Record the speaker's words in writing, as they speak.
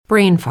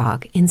brain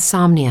fog,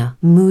 insomnia,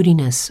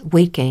 moodiness,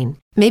 weight gain.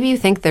 Maybe you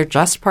think they're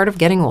just part of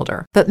getting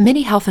older, but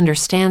MIDI Health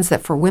understands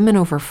that for women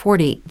over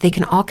 40, they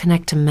can all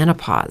connect to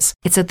menopause.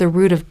 It's at the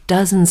root of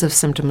dozens of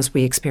symptoms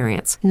we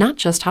experience, not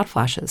just hot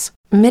flashes.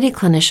 MIDI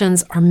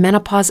clinicians are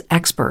menopause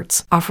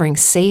experts, offering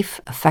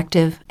safe,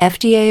 effective,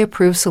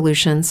 FDA-approved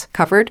solutions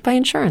covered by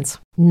insurance.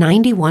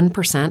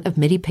 91% of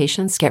MIDI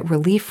patients get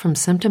relief from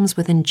symptoms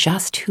within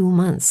just 2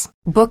 months.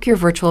 Book your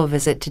virtual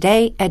visit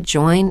today at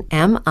joinmidi.com.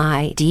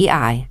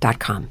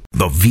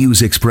 The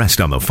views expressed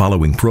on the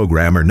following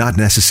program are not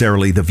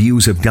necessarily the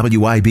views of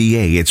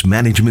WIBA, its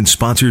management,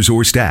 sponsors,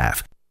 or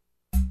staff.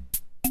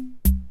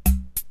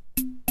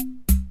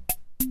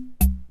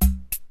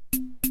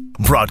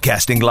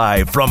 Broadcasting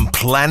live from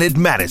Planet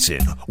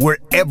Madison, where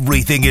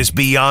everything is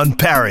beyond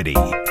parody.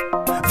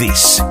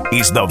 This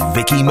is the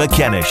Vicki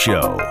McKenna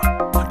Show.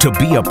 To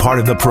be a part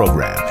of the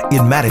program,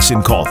 in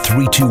Madison, call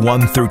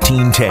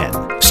 321-1310.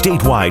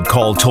 Statewide,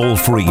 call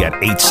toll-free at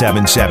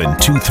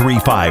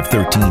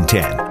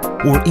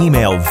 877-235-1310. Or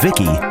email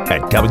Vicki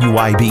at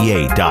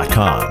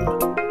WIBA.com.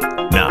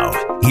 Now,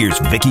 here's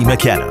Vicki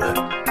McKenna.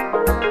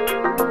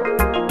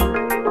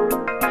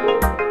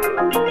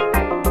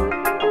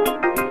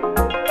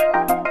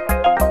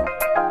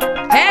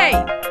 Hey!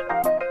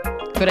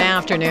 Good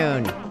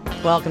afternoon.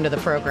 Welcome to the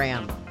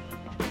program.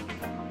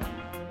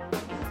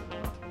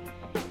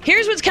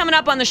 Here's what's coming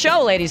up on the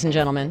show, ladies and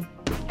gentlemen.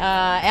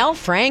 Al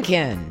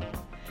Franken.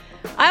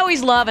 I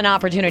always love an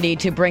opportunity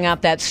to bring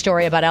up that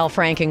story about Al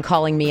Franken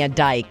calling me a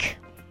dyke.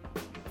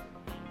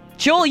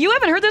 Joel, you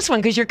haven't heard this one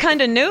because you're kind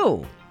of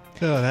new.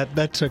 Oh,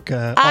 that took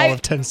all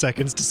of 10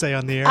 seconds to say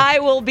on the air. I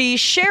will be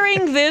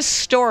sharing this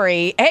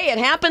story. Hey, it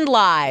happened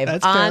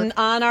live on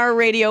our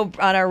radio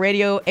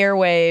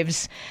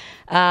airwaves,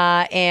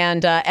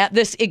 and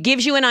it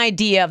gives you an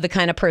idea of the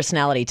kind of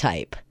personality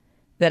type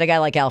that a guy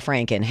like Al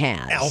Franken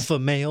has. Alpha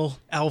male?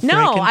 Al Franken?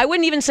 No, I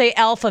wouldn't even say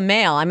alpha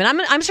male. I mean,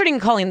 I'm starting to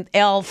call him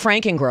Al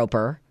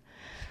Frankengroper,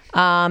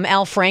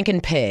 Al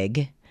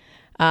Frankenpig.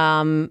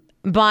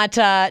 But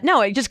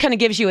no, it just kind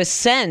of gives you a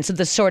sense of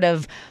the sort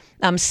of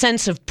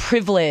sense of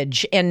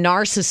privilege and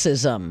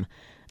narcissism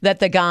that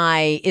the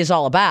guy is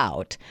all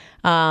about,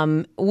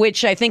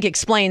 which I think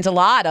explains a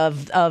lot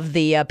of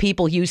the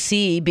people you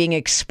see being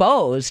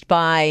exposed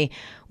by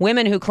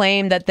women who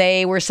claim that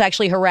they were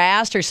sexually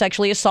harassed or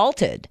sexually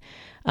assaulted.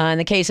 In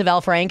the case of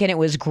Al Franken, it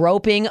was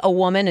groping a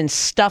woman and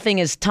stuffing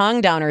his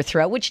tongue down her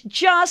throat, which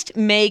just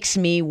makes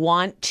me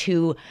want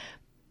to,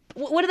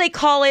 what do they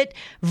call it?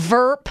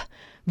 Verp.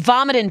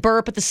 Vomit and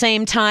burp at the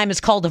same time is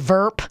called a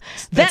verp.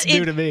 That's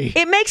new to me.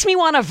 It makes me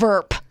want to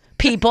verp,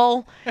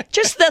 people.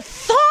 Just the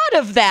thought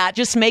of that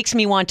just makes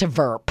me want to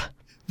verp.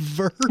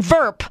 Verp?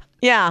 Verp,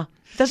 yeah.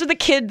 That's what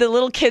the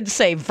little kids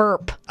say,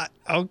 verp.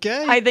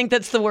 Okay. I think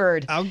that's the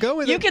word. I'll go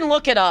with it. You can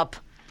look it up.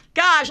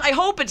 Gosh, I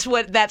hope that's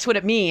what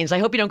it means. I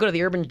hope you don't go to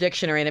the Urban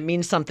Dictionary and it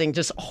means something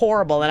just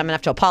horrible and I'm going to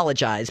have to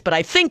apologize. But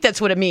I think that's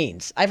what it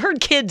means. I've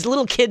heard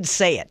little kids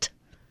say it.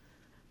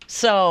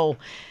 So,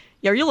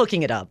 yeah, you're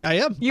looking it up. I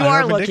am. You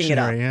are looking it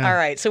up. Yeah. All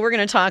right, so we're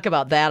going to talk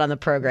about that on the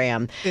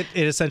program. It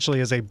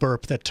essentially is a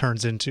burp that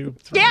turns into...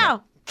 Yeah,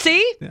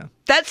 see? Yeah.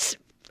 That's...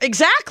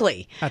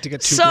 Exactly. Not to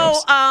get too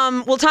gross.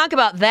 We'll talk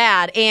about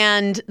that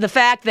and the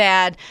fact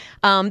that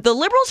the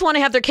liberals want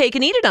to have their cake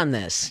and eat it on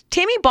this.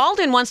 Tammy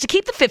Baldwin wants to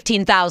keep the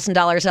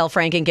 $15,000 Al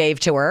Franken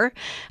gave to her,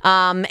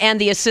 and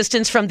the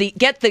assistance from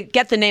get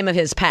the name of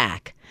his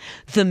PAC,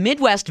 the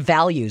Midwest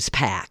Values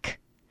PAC.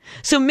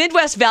 So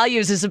Midwest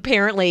Values is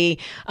apparently,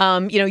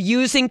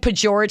 using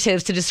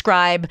pejoratives to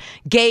describe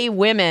gay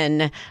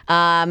women,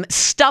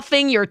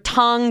 stuffing your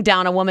tongue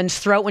down a woman's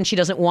throat when she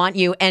doesn't want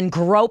you, and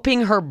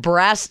groping her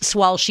breasts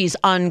while she's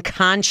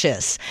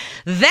unconscious.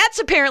 That's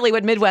apparently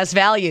what Midwest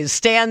Values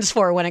stands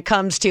for when it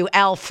comes to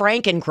Al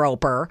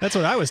Frankengroper. That's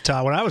what I was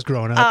taught when I was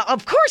growing up.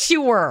 Of course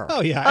you were.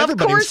 Oh, yeah.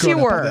 Everybody was growing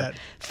up with that.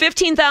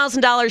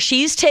 $15,000.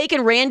 She's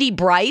taken Randy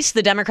Bryce,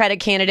 the Democratic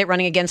candidate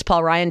running against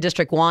Paul Ryan,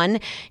 District 1.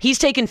 He's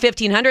taken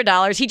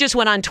 $1,500. He just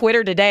went on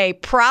Twitter today,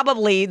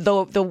 probably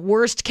the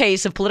worst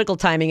case of political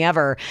timing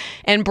ever,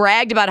 and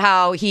bragged about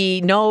how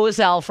he knows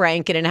Al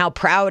Franken and how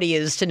proud he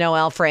is to know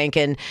Al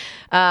Franken.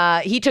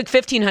 He took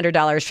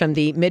 $1,500 from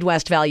the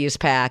Midwest Values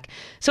PAC.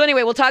 So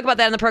anyway, we'll talk about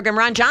that in the program.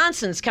 Ron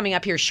Johnson's coming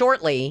up here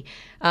shortly,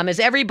 as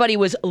everybody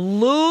was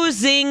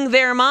losing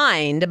their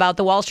mind about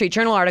the Wall Street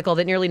Journal article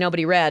that nearly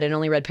nobody read and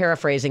only read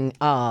paraphrasing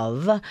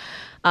of.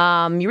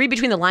 You read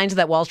between the lines of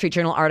that Wall Street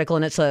Journal article,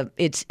 and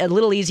it's a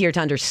little easier to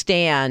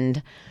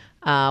understand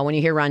when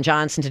you hear Ron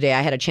Johnson today.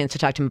 I had a chance to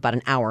talk to him about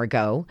an hour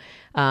ago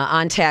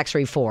on tax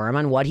reform,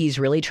 on what he's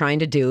really trying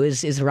to do.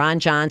 Is Ron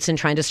Johnson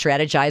trying to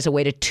strategize a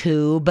way to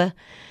tube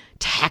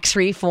tax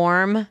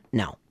reform?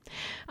 No.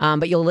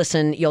 But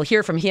you'll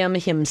hear from him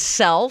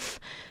himself.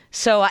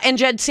 So, and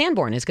Jed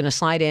Sanborn is going to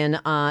slide in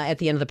at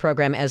the end of the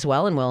program as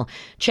well, and we'll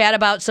chat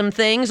about some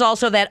things.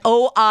 Also, that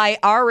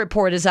OIR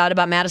report is out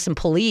about Madison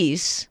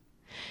police,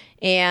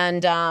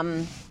 and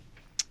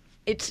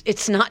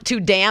it's not too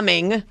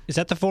damning. Is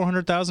that the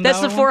 $400,000?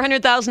 That's the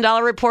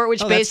 $400,000 report,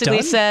 which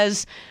basically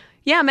says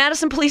Yeah,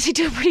 Madison police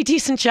do a pretty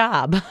decent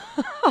job.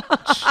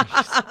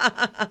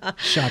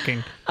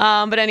 Shocking.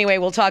 But anyway,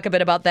 we'll talk a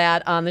bit about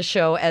that on the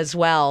show as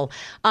well.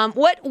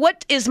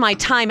 What is my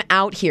time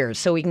out here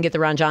so we can get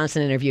the Ron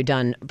Johnson interview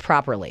done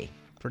properly?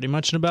 Pretty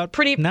much now.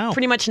 Pretty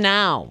much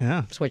now.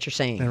 Yeah. That's what you're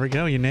saying. There we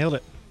go. You nailed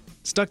it.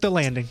 Stuck the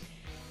landing.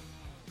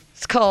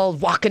 It's called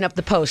Walking Up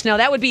the Post. Now,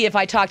 that would be if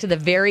I talk to the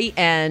very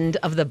end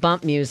of the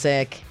bump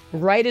music,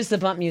 right as the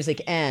bump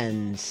music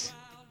ends.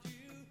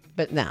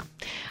 But no.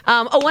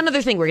 One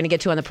other thing we're going to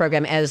get to on the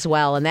program as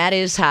well, and that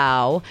is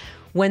how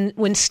when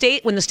the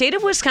state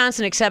of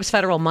Wisconsin accepts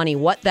federal money,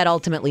 what that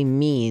ultimately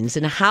means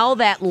and how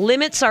that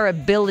limits our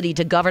ability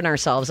to govern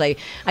ourselves. I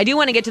do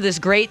want to get to this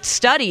great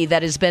study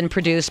that has been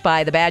produced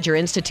by the Badger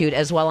Institute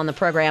as well on the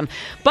program.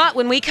 But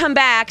when we come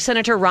back,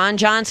 Senator Ron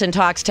Johnson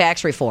talks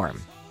tax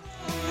reform.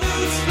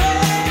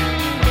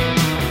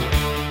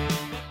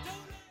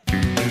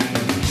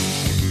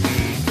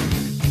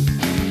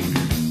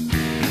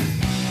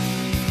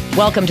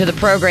 Welcome to the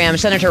program,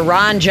 Senator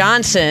Ron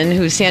Johnson,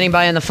 who's standing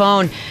by on the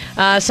phone.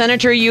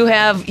 Senator, you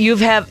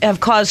have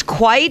caused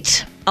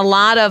quite a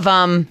lot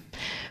of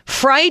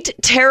fright,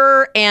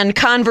 terror, and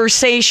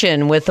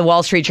conversation with the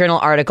Wall Street Journal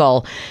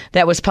article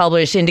that was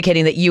published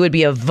indicating that you would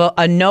be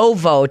a no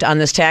vote on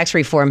this tax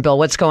reform bill.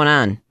 What's going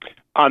on?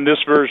 On this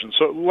version.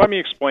 So let me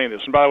explain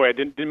this. And by the way, I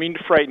didn't mean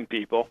to frighten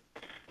people.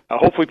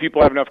 Hopefully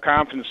people have enough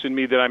confidence in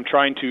me that I'm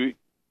trying to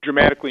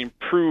dramatically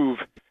improve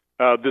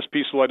this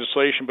piece of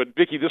legislation. But,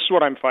 Vicki, this is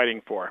what I'm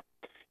fighting for.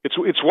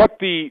 It's what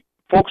the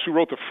folks who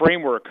wrote the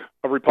framework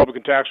of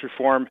Republican tax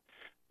reform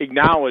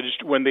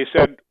acknowledged when they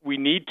said we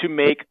need to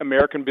make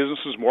American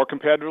businesses more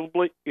competitive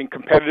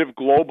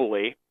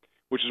globally,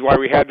 which is why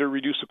we had to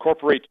reduce the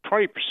corporate rate to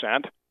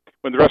 20%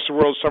 when the rest of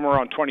the world is somewhere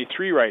around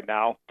 23 right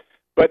now.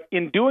 But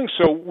in doing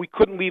so, we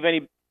couldn't leave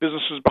any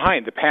businesses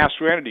behind, the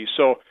pass-through entities.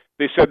 So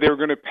they said they were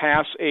going to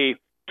pass a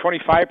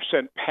 25%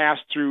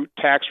 pass-through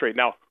tax rate.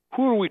 Now,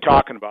 who are we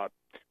talking about?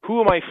 Who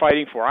am I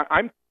fighting for?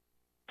 I'm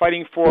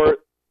fighting for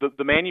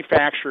the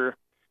manufacturer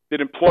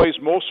that employs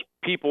most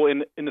people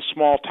in a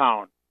small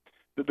town.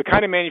 The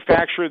kind of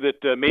manufacturer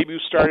that maybe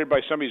was started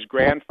by somebody's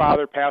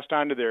grandfather, passed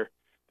on to their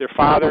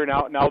father.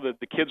 Now that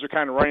the kids are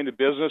kind of running the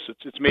business,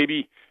 it's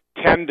maybe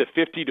 $10 to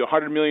 $50 to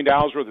 $100 million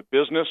worth of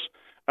business.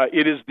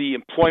 It is the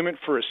employment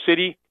for a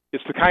city.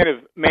 It's the kind of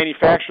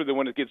manufacturer that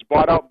when it gets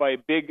bought out by a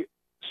big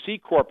C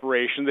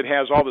corporation that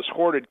has all this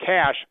hoarded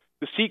cash,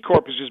 the C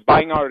corp is just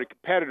buying out a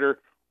competitor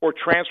or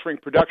transferring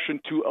production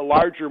to a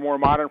larger, more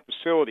modern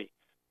facility.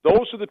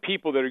 Those are the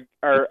people that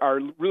are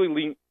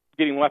really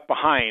getting left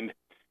behind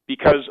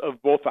because of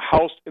both the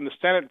House and the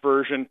Senate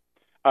version.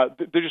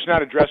 They're just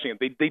not addressing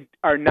it. They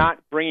are not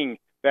bringing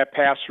that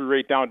pass-through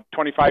rate down to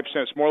 25%.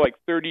 It's more like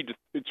 32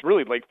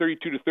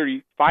 to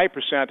 35%,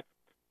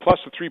 plus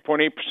the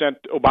 3.8%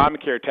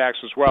 Obamacare tax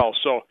as well.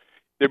 So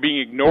they're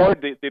being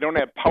ignored. They don't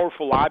have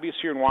powerful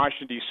lobbyists here in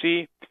Washington,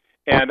 D.C.,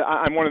 and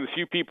I'm one of the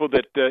few people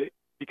that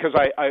because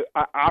I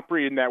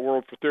operated in that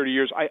world for 30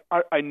 years,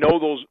 I know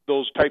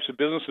those types of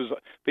businesses.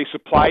 They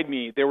supplied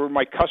me. They were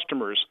my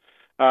customers.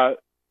 I'm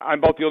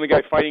about the only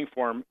guy fighting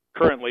for them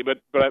currently,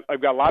 but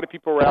I've got a lot of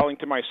people rallying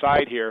to my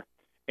side here,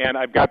 and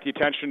I've got the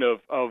attention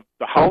of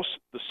the House,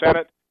 the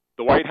Senate,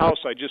 the White House.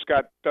 I just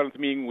got done with the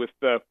meeting with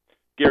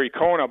Gary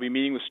Cohn. I'll be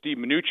meeting with Steve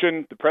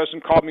Mnuchin. The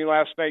President called me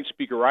last night.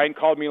 Speaker Ryan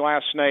called me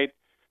last night.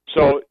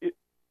 So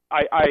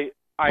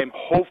I'm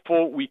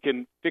hopeful we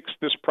can fix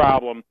this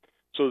problem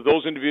so that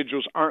those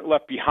individuals aren't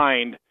left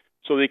behind,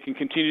 so they can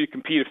continue to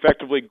compete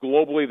effectively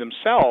globally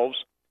themselves,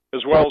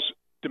 as well as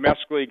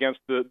domestically against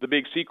the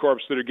big C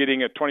corps that are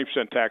getting a 20%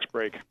 tax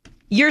break.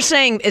 You're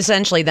saying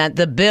essentially that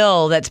the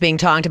bill that's being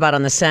talked about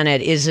on the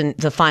Senate isn't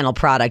the final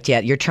product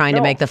yet. You're trying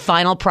to make the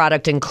final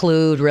product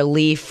include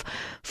relief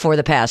for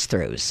the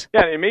pass-throughs.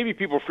 Yeah, and maybe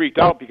people freaked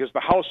out because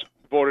the House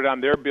voted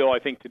on their bill, I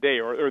think, today,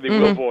 or they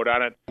will vote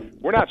on it.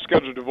 We're not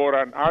scheduled to vote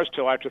on ours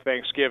till after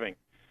Thanksgiving.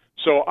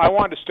 So I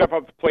wanted to step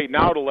up the plate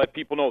now to let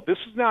people know this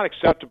is not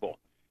acceptable.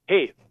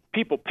 Hey,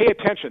 people, pay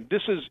attention.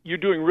 You're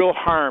doing real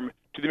harm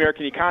to the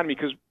American economy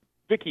because,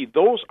 Vicki,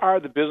 those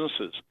are the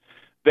businesses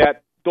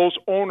that those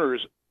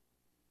owners,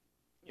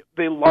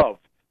 they love.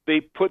 They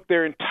put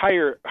their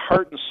entire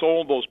heart and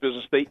soul in those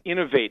businesses. They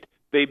innovate.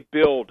 They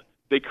build.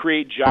 They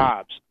create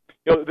jobs.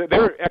 You know,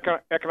 there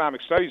are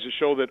economic studies that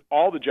show that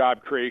all the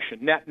job creation,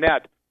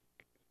 net,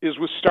 is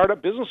with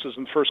startup businesses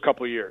in the first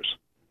couple of years.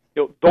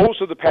 You know, those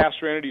are the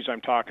pass-through entities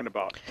I'm talking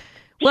about.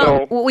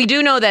 Well, we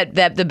do know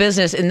that the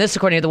business, and this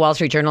according to the Wall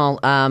Street Journal,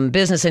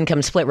 business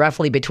income split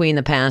roughly between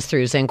the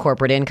pass-throughs and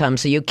corporate income.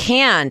 So you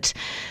can't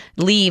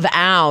leave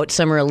out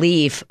some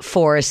relief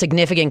for a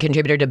significant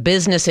contributor to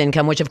business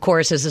income, which of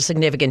course is a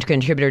significant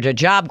contributor to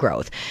job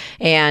growth.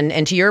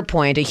 And to your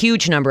point, a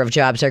huge number of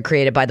jobs are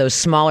created by those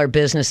smaller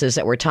businesses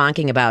that we're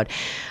talking about.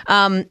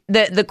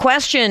 The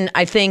question,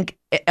 I think,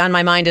 on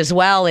my mind as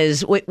well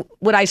is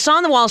what I saw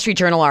in the Wall Street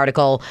Journal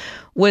article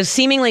was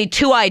seemingly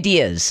two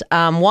ideas.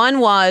 One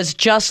was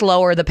just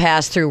lower the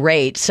pass-through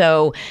rate.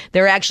 So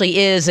there actually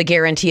is a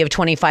guarantee of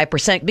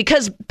 25%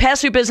 because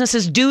pass-through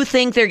businesses do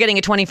think they're getting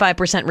a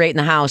 25% rate in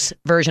the House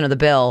version of the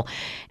bill.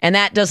 And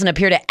that doesn't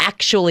appear to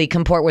actually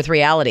comport with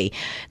reality.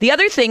 The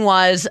other thing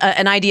was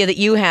an idea that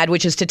you had,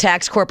 which is to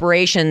tax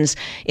corporations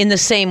in the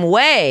same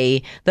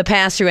way the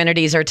pass-through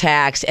entities are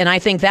taxed. And I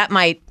think that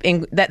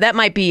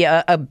might be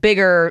a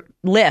bigger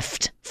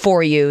lift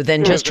for you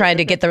than just trying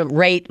to get the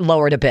rate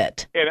lowered a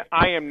bit. And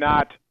I am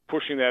not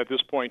pushing that at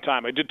this point in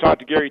time. I did talk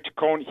to Gary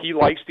Tacone. He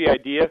likes the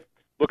idea,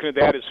 looking at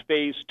that as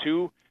phase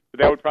 2, but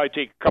that would probably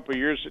take a couple of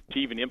years to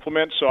even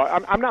implement. So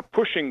I'm not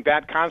pushing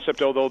that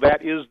concept, although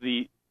that is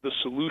the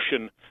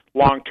solution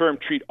long-term.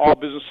 Treat all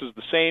businesses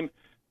the same.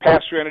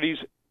 Pass-through entities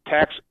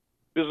tax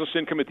business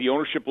income at the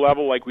ownership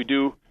level like we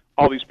do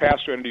all these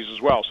pass-through entities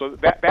as well. So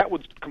that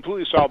would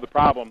completely solve the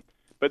problem,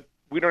 but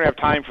we don't have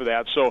time for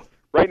that. So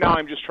right now,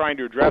 I'm just trying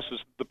to address this.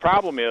 The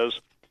problem is,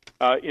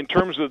 in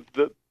terms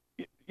of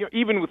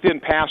even within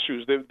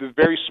pass-throughs, the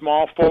very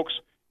small folks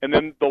and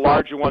then the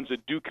larger ones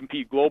that do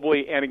compete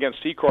globally and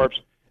against C Corps,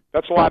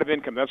 that's a lot of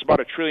income. That's about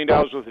 $1 trillion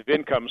worth of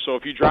income. So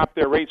if you drop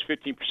their rates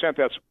 15%,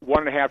 that's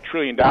 $1.5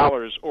 trillion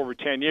over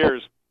 10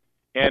 years.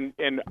 And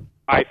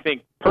I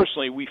think,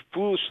 personally, we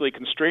foolishly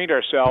constrained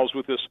ourselves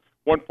with this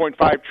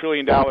 $1.5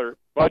 trillion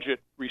budget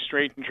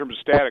restraint in terms of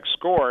static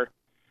score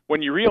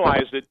when you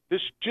realize that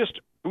this just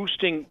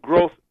boosting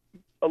growth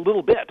a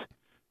little bit,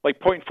 like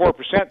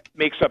 0.4%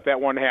 makes up that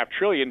 $1.5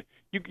 trillion.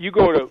 You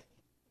go to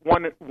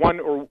one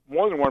or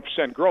more than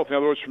 1% growth. In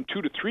other words, from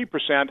 2 to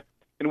 3%,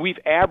 and we've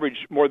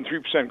averaged more than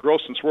 3%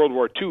 growth since World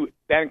War II.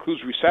 That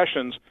includes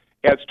recessions.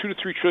 Adds $2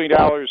 to $3 trillion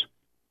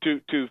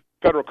to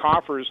federal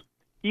coffers.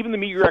 Even the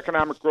meager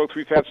economic growth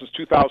we've had since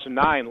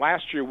 2009.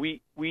 Last year,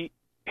 we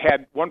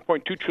had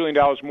 $1.2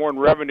 trillion more in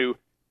revenue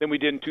than we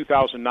did in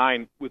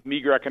 2009 with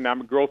meager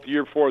economic growth. The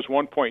year before was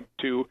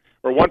 1.2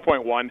 or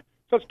 1.1. So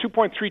that's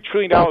 $2.3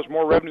 trillion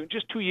more revenue in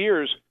just 2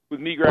 years with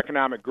meager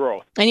economic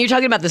growth. And you're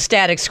talking about the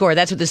static score.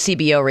 That's what the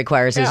CBO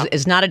requires,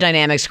 is not a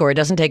dynamic score. It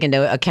doesn't take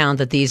into account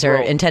that these are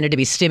intended to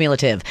be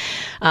stimulative.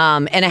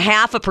 And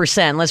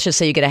 0.5%, let's just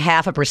say you get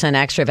 0.5%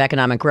 extra of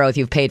economic growth,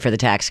 you've paid for the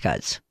tax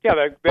cuts.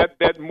 Yeah,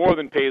 that more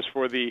than pays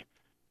for the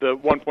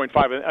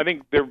 1.5. I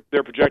think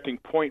they're projecting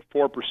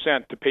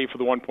 0.4% to pay for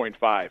the 1.5.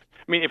 I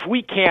mean, if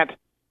we can't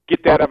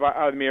get that out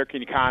of the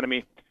American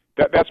economy,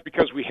 that's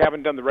because we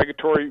haven't done the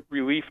regulatory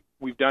relief.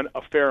 We've done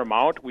a fair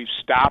amount. We've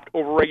stopped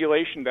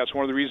overregulation. That's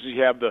one of the reasons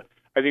you have the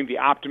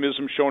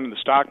optimism shown in the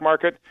stock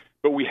market.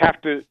 But we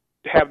have to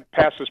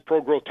pass this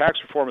pro-growth tax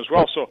reform as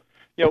well. So,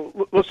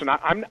 listen,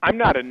 I'm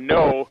not a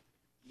no,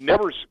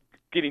 never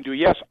getting to a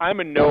yes. I'm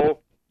a no,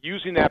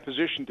 using that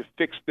position to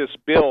fix this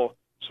bill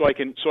so I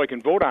can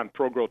vote on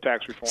pro-growth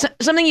tax reform.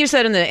 Something you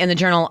said in the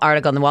Journal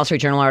article, in the Wall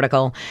Street Journal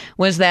article,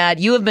 was that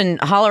you have been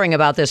hollering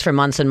about this for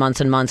months and months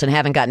and months and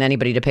haven't gotten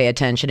anybody to pay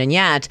attention. And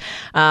yet,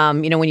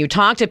 when you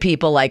talk to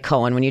people like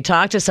Cohen, when you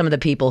talk to some of the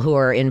people who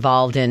are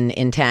involved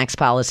in tax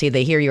policy,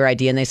 they hear your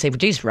idea and they say, well,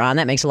 geez, Ron,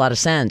 that makes a lot of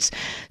sense.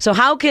 So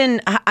how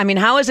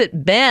has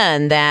it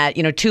been that,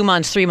 2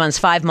 months, 3 months,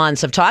 5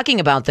 months of talking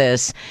about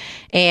this,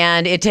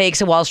 and it takes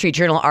a Wall Street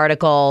Journal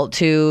article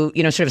to,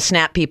 sort of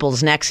snap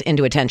people's necks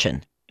into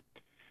attention?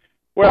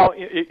 Well,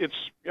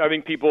 I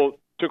think people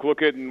took a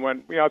look at it and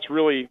went, it's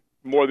really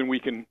more than we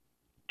can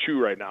chew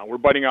right now. We're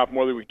biting off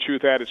more than we chew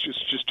at that. It's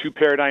just too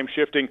paradigm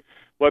shifting.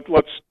 Let's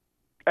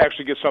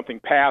actually get something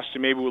passed,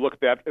 and maybe we'll look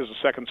at that as a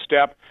second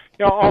step.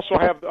 Also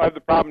have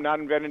the problem not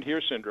invented here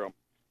syndrome.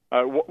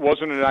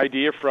 Wasn't an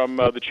idea from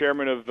the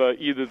chairman of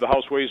either the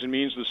House Ways and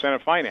Means or the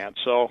Senate Finance.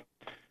 So,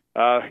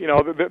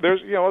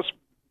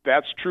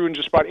 that's true in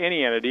just about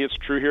any entity. It's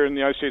true here in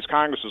the United States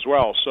Congress as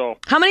well. So,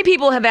 how many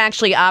people have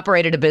actually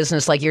operated a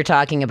business like you're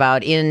talking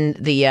about in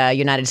the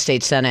United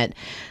States Senate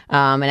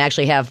and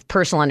actually have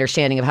personal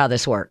understanding of how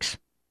this works?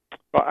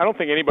 Well, I don't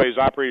think anybody's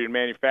operated a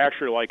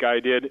manufacturer like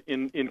I did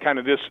in kind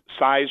of this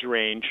size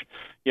range,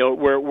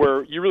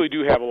 where you really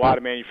do have a lot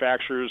of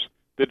manufacturers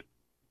that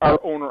are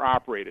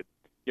owner-operated.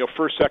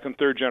 First, second,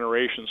 third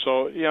generation.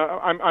 So,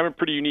 I'm a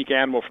pretty unique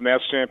animal from that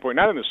standpoint,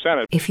 not in the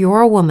Senate. If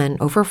you're a woman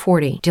over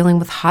 40 dealing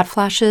with hot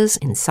flashes,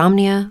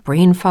 insomnia,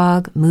 brain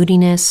fog,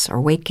 moodiness, or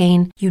weight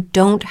gain, you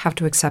don't have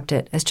to accept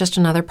it as just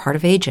another part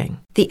of aging.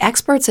 The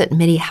experts at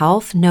MIDI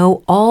Health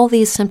know all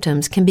these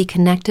symptoms can be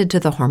connected to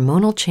the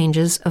hormonal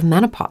changes of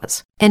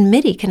menopause. And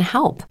MIDI can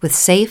help with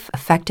safe,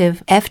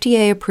 effective,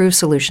 FDA-approved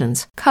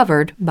solutions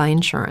covered by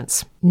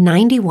insurance.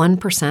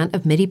 91%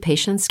 of MIDI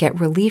patients get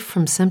relief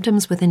from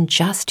symptoms within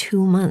just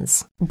 2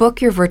 months.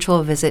 Book your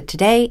virtual visit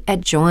today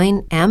at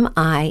joinmidi.com.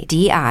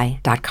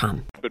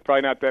 But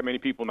probably not that many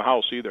people in the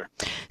House either.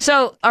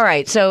 So, all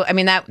right. So, I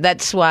mean,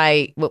 that's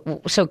why.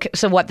 So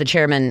what? The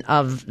chairman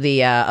of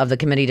the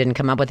committee didn't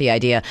come up with the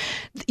idea.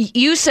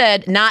 You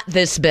said not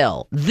this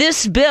bill.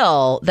 This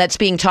bill that's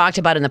being talked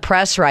about in the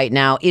press right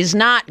now is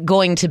not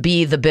going to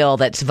be the bill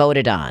that's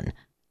voted on.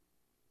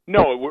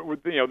 No,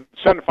 the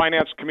Senate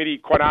Finance Committee,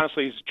 quite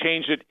honestly, has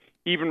changed it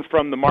even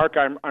from the mark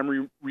I'm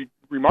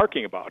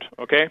remarking about.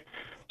 Okay,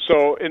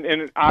 So,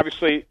 and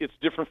obviously it's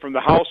different from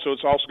the House, so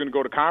it's also going to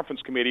go to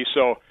conference committee.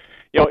 So,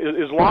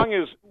 as long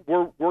as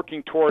we're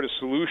working toward a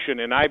solution,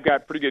 and I've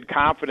got pretty good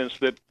confidence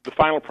that the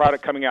final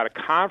product coming out of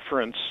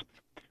conference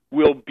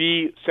will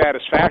be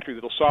satisfactory,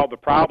 that'll solve the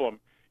problem.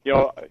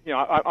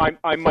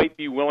 I might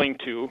be willing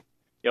to,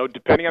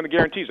 depending on the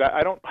guarantees.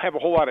 I don't have a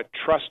whole lot of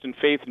trust and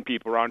faith in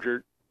people around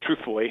here,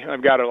 truthfully.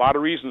 I've got a lot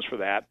of reasons for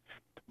that.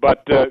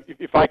 But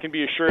if I can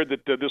be assured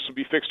that this will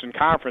be fixed in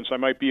conference, I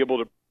might be able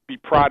to be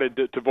prodded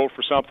to vote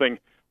for something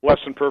less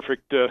than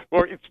perfect.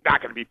 Or it's not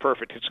going to be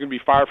perfect. It's going to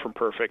be far from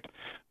perfect.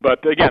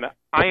 But again,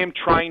 I am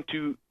trying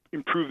to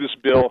improve this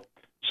bill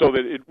so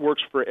that it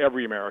works for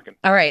every American.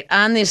 All right.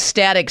 On this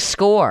static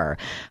score,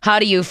 how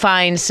do you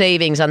find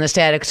savings on the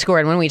static score?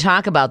 And when we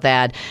talk about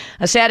that,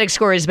 a static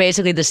score is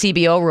basically the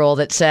CBO rule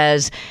that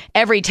says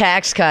every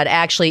tax cut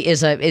actually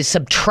is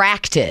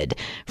subtracted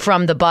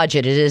from the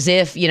budget. It is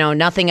as if,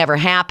 nothing ever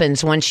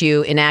happens once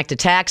you enact a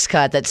tax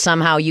cut, that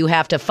somehow you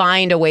have to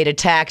find a way to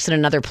tax in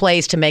another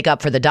place to make up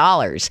for the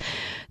dollars.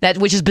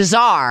 Which is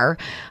bizarre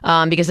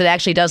because it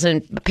actually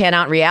doesn't pan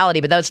out in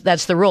reality, but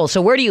that's the rule.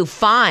 So where do you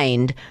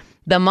find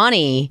the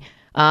money,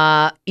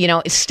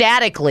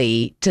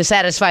 statically to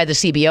satisfy the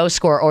CBO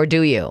score, or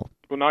do you?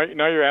 Well, now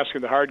you're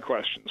asking the hard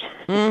questions.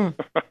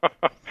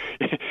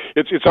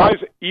 It's always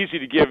easy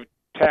to give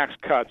tax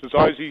cuts. It's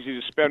always easy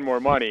to spend more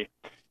money.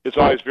 It's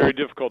always very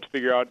difficult to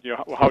figure out,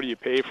 how do you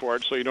pay for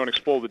it so you don't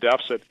explode the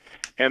deficit.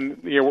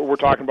 And we're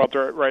talking about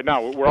that right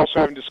now. We're also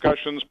having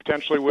discussions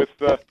potentially with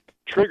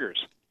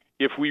triggers.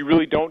 If we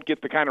really don't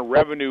get the kind of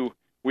revenue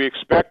we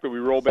expect, that we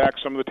roll back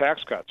some of the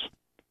tax cuts.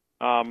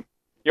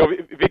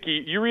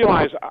 Vicki, you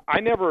realize I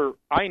never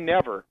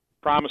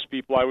promised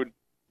people I would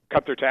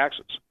cut their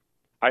taxes.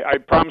 I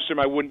promised them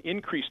I wouldn't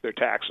increase their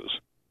taxes,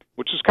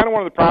 which is kind of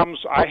one of the problems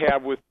I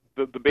have with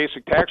the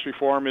basic tax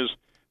reform is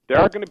there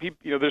are going to be,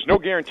 there's no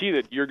guarantee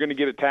that you're going to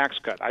get a tax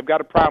cut. I've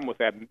got a problem with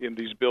that in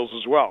these bills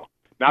as well.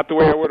 Not the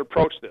way I would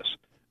approach this.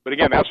 But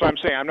again, that's what I'm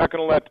saying. I'm not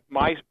going to let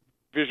my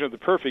vision of the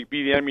perfect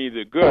be the enemy of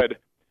the good,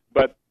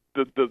 but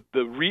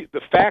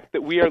the fact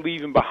that we are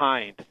leaving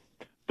behind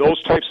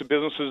those types of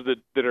businesses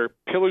that are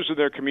pillars of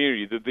their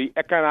community, the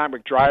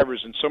economic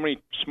drivers in so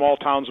many small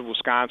towns of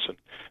Wisconsin,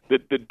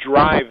 that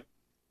drive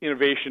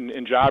innovation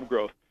and job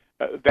growth,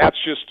 that's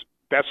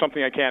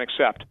something I can't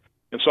accept.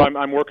 And so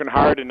I'm working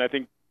hard, and I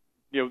think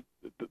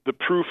the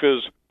proof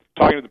is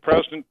talking to the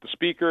president, the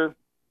speaker,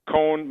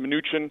 Cohn,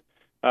 Mnuchin.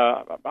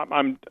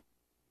 I'm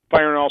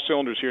firing all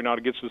cylinders here now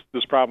to get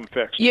this problem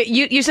fixed.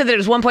 You said that it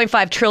was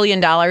 $1.5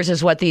 trillion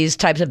is what these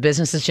types of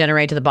businesses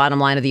generate to the bottom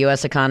line of the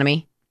U.S.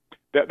 economy?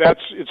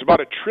 It's about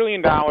 $1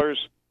 trillion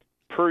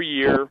per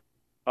year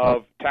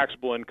of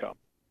taxable income.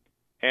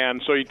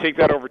 And so you take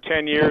that over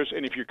 10 years,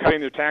 and if you're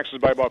cutting their taxes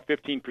by about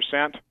 15%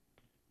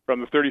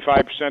 from the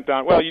 35%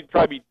 down, well, you'd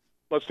probably be,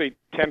 let's say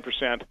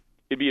 10%,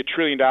 it'd be $1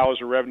 trillion of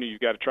revenue you've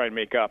got to try and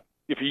make up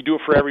if you do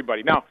it for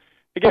everybody. Now,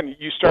 again,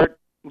 you start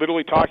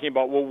literally talking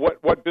about, well,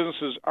 what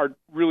businesses are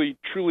really,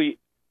 truly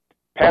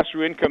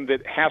pass-through income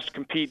that has to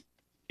compete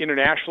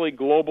internationally,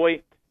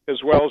 globally,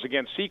 as well as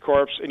against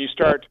C-Corps, and you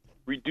start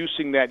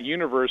reducing that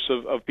universe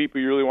of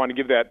people you really want to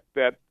give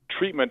that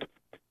treatment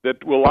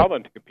that will allow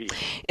them to compete.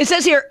 It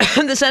says here,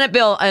 the Senate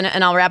bill,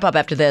 and I'll wrap up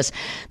after this,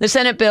 the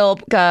Senate bill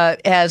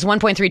has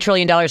 $1.3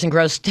 trillion in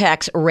gross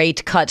tax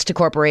rate cuts to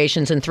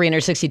corporations and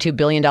 $362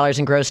 billion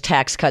in gross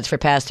tax cuts for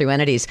pass-through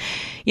entities.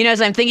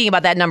 As I'm thinking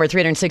about that number,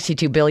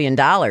 $362 billion,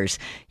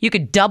 you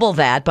could double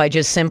that by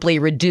just simply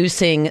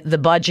reducing the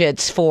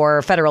budgets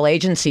for federal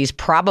agencies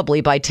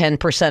probably by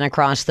 10%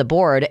 across the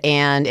board.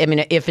 And I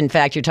mean, if in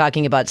fact you're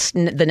talking about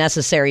the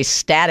necessary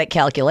static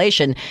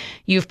calculation,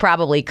 you've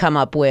probably come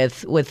up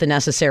with the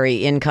necessary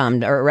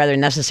income, or rather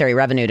necessary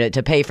revenue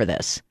to pay for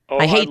this.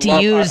 I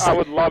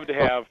would love to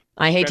have.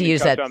 I hate to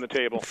use that on the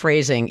table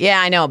phrasing.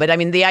 Yeah, I know. But I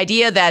mean, the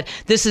idea that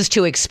this is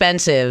too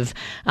expensive,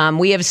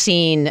 we have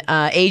seen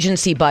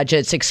agency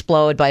budgets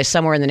explode by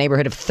somewhere in the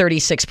neighborhood of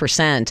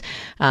 36%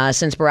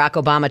 since Barack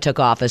Obama took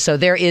office. So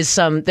there's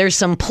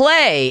some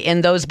play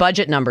in those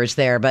budget numbers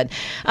there. But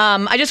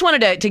I just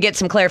wanted to get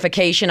some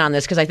clarification on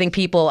this because I think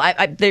people,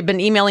 they've been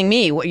emailing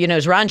me,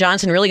 is Ron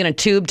Johnson really going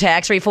to tube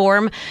tax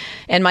reform?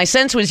 And my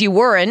sense was you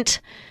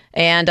weren't.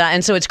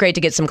 And so it's great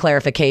to get some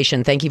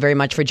clarification. Thank you very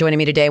much for joining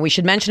me today. We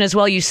should mention as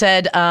well, you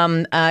said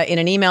in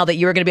an email that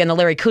you were going to be on the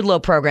Larry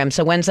Kudlow program.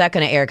 So when's that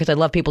going to air? Because I'd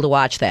love people to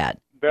watch that.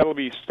 That'll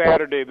be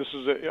Saturday. This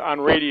is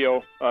on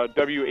radio,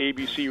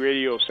 WABC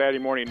Radio, Saturday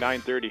morning,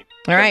 9:30.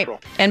 All right.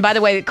 Central. And by the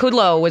way,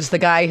 Kudlow was the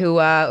guy who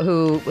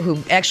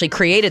actually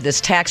created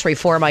this tax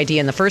reform idea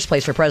in the first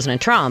place for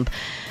President Trump.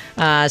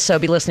 So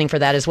be listening for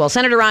that as well.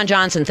 Senator Ron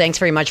Johnson, thanks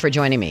very much for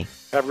joining me.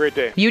 Have a great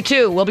day. You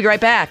too. We'll be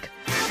right back.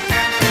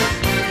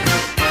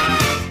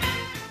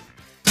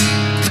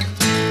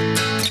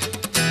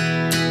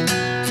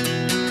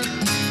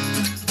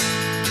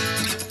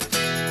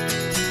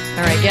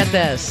 All right, get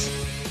this.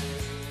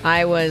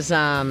 I was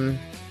in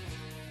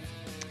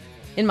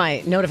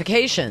my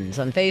notifications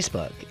on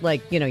Facebook,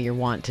 like, you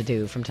want to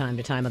do from time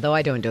to time, although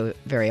I don't do it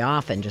very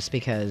often just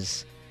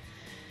because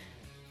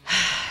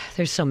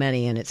there's so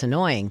many and it's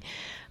annoying.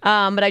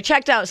 But I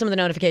checked out some of the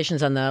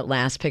notifications on the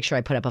last picture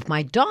I put up of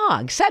my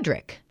dog,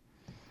 Cedric.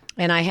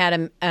 And I had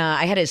him.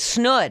 I had his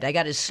snood. I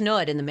got his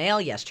snood in the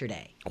mail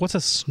yesterday. What's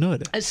a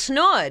snood? A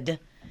snood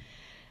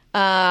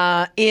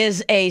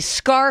is a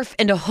scarf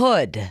and a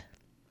hood.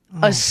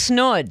 A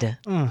snood.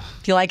 Do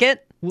you like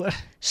it? What?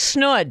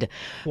 Snood.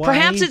 Why?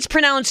 Perhaps it's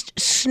pronounced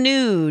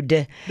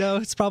snood. No,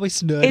 it's probably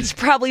snood. It's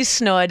probably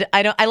snood.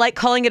 I like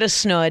calling it a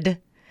snood.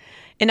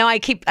 And now I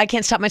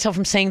can't stop myself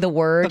from saying the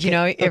word.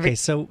 Okay.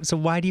 So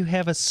why do you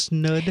have a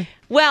snood?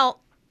 Well,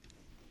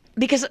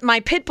 because my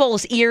pit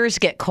bull's ears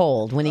get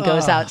cold when he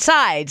goes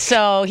outside,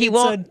 so he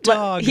won't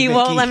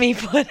let me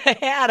put a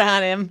hat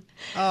on him.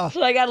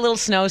 So I got a little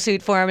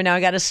snowsuit for him, and now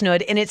I got a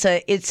snood, and it's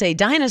a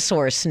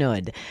dinosaur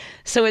snood.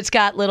 So it's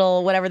got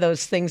little whatever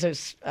those things are.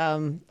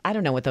 I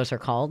don't know what those are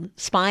called.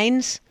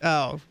 Spines.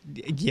 Oh,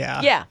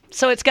 yeah. Yeah.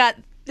 So it's got.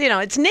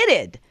 It's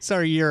knitted. So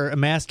you're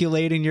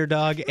emasculating your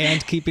dog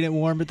and keeping it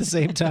warm at the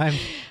same time?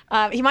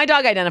 My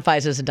dog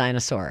identifies as a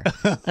dinosaur,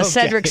 a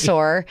Cedric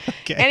Soar.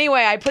 Okay.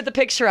 Anyway, I put the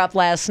picture up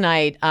last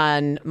night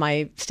on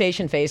my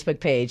station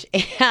Facebook page,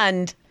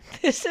 and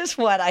this is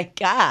what I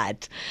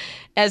got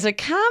as a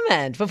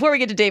comment. Before we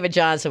get to David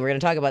Johnson, we're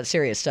going to talk about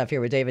serious stuff here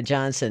with David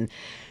Johnson.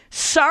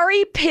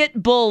 Sorry,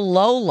 pit bull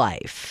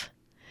lowlife.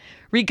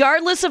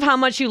 Regardless of how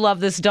much you love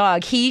this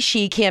dog,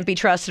 she can't be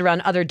trusted around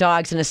other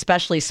dogs and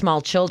especially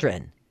small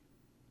children.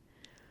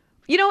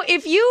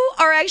 If you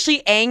are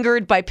actually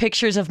angered by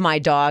pictures of my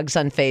dogs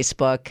on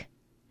Facebook,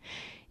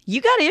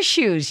 you got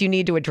issues you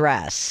need to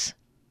address.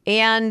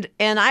 And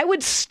I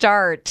would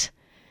start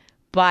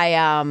by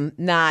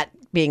not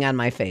being on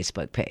my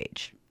Facebook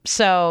page.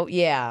 So,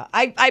 yeah,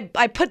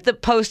 I put the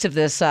post of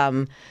this.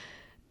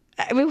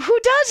 Who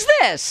does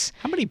this?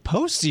 How many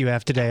posts do you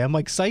have today? I'm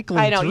like cycling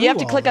through. I know. You have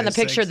to click on the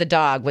picture things. of the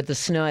dog with the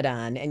snood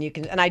on, and you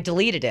can. And I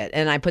deleted it,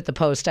 and I put the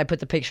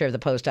picture of the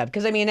post up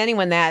because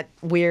anyone that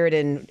weird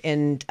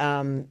and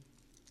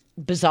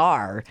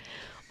bizarre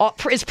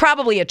is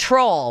probably a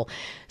troll.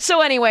 So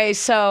anyway,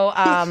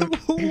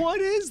 what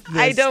is this?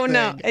 I don't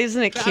know. thing?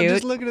 Isn't it cute? I'm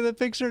just looking at the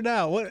picture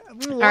now. What?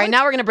 All right,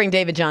 now we're going to bring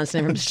David Johnson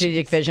in from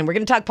Strategic Vision. We're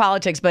going to talk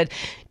politics, but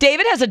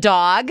David has a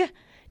dog.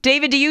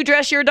 David, do you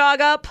dress your dog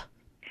up?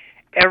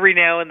 Every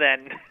now and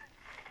then.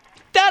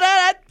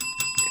 Da-da-da.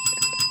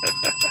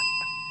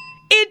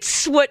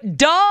 It's what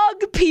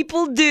dog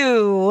people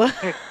do.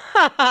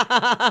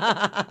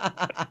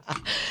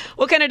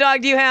 What kind of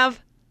dog do you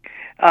have?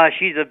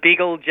 She's a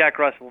Beagle Jack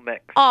Russell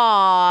mix.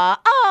 Aw.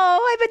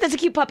 Oh, I bet that's a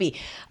cute puppy.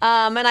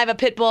 And I have a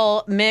pit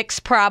bull mix,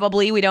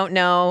 probably. We don't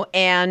know.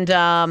 And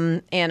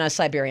a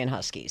Siberian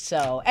Husky.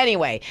 So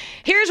anyway,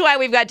 here's why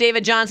we've got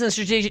David Johnson,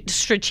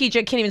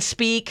 strategic, can't even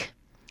speak.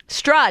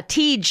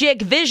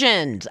 Strategic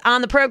Visions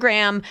on the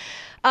program.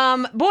 Boy,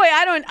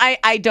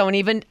 I don't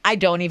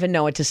even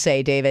know what to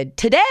say, David.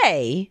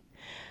 Today,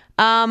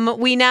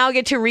 we now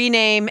get to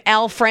rename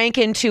Al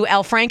Franken to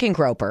Al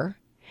Frankengroper.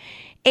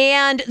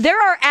 And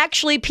there are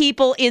actually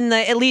people in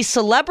the at least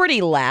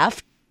celebrity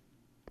left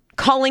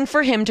calling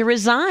for him to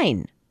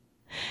resign.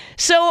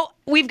 So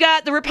we've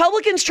got the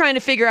Republicans trying to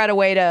figure out a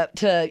way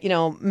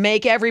to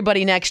make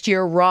everybody next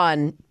year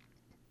run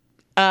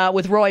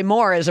with Roy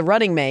Moore as a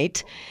running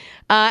mate.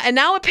 And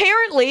now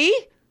apparently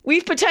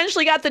we've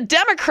potentially got the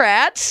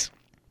Democrats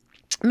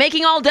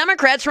making all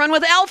Democrats run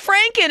with Al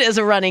Franken as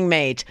a running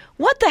mate.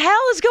 What the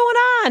hell is going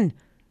on?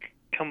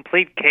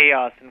 Complete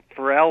chaos. And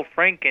for Al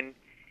Franken,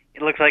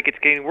 it looks like it's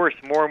getting worse.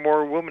 More and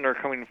more women are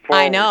coming forward.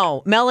 I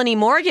know. Melanie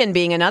Morgan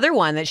being another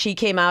one that she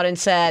came out and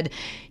said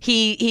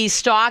he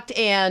stalked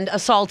and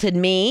assaulted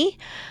me.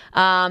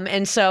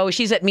 And so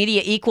she's at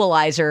Media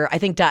Equalizer, I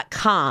think,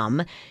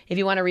 .com. If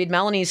you want to read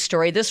Melanie's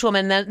story, this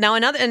woman, now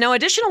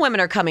additional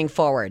women are coming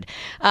forward.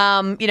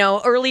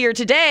 Earlier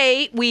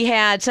today, we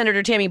had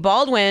Senator Tammy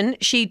Baldwin.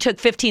 She took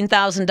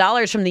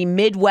 $15,000 from the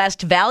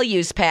Midwest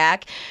Values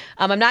PAC.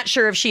 I'm not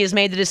sure if she has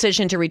made the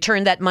decision to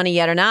return that money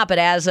yet or not, but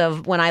as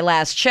of when I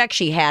last checked,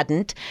 she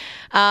hadn't.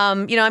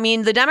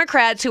 The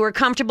Democrats who are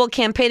comfortable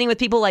campaigning with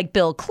people like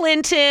Bill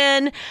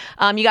Clinton.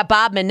 You got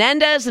Bob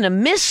Menendez in a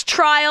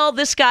mistrial.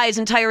 This guy's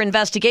entire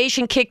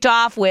investigation kicked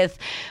off with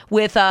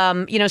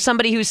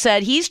somebody who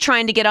said he's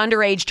trying to get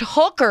underage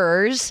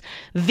hookers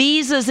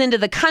visas into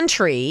the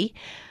country.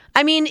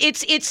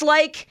 It's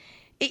like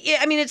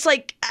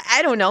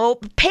I don't know,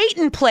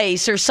 Peyton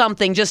Place or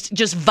something.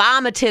 Just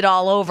vomited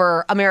all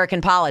over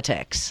American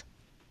politics.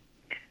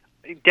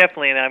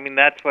 Definitely, and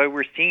that's why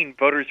we're seeing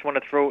voters want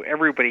to throw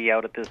everybody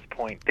out at this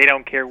point. They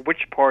don't care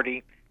which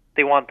party;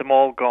 they want them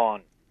all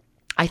gone.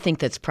 I think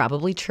that's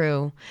probably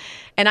true,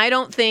 and I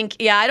don't think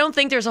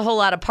there's a whole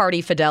lot of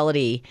party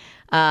fidelity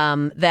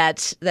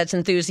that's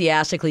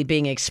enthusiastically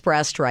being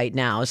expressed right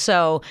now.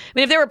 So,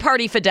 if there were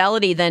party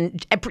fidelity, then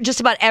just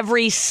about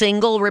every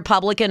single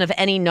Republican of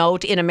any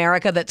note in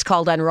America that's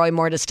called on Roy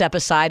Moore to step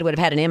aside would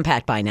have had an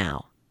impact by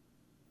now.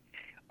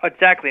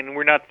 Exactly, and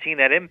we're not seeing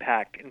that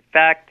impact. In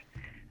fact,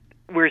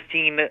 we're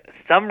seeing that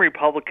some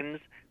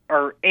Republicans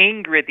are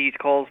angry at these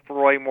calls for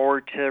Roy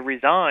Moore to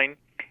resign,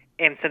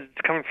 And since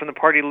it's coming from the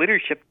party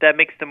leadership, that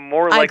makes them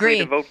more likely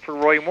to vote for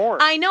Roy Moore.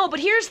 I know, but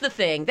here's the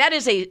thing: that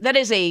is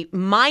a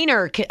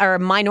minor or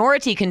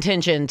minority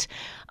contingent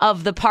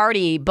of the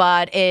party,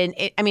 but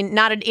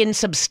not an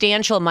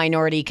insubstantial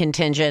minority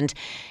contingent.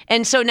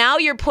 And so now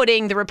you're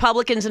putting the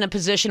Republicans in a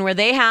position where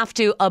they have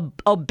to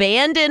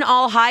abandon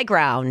all high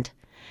ground.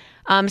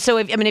 So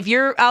if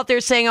you're out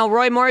there saying, "Oh,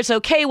 Roy Moore is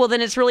okay," well,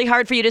 then it's really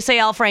hard for you to say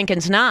Al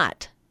Franken's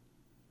not.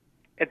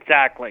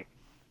 Exactly.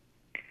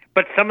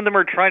 But some of them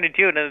are trying to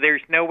do it, and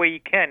there's no way you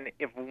can.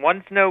 If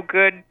one's no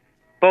good,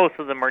 both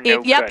of them are no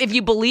good. Yep. If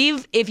you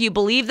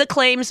believe the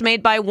claims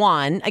made by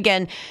one,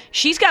 again,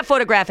 she's got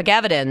photographic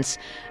evidence,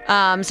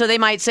 so they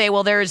might say,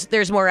 well,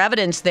 there's more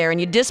evidence there, and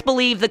you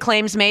disbelieve the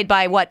claims made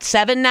by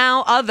 7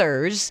 now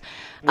others.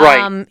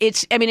 Right.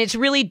 It's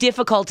really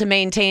difficult to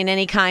maintain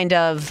any kind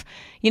of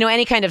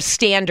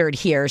standard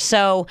here.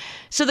 So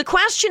the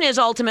question is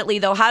ultimately,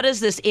 though, how does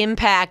this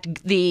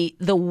impact the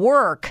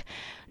work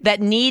that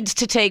needs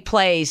to take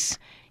place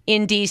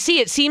in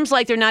D.C.? It seems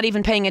like they're not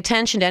even paying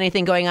attention to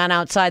anything going on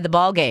outside the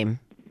ballgame.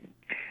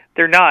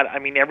 They're not.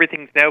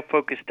 Everything's now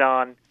focused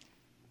on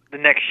the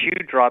next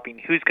shoe dropping.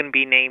 Who's going to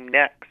be named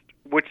next?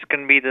 Which is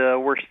going to be the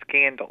worst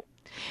scandal?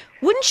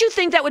 Wouldn't you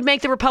think that would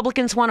make the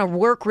Republicans want to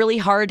work really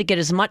hard to get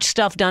as much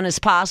stuff done as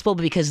possible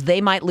because they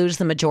might lose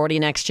the majority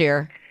next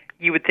year?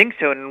 You would think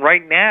so. And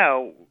right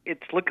now,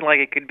 it's looking like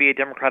it could be a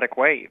Democratic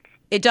wave.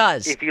 It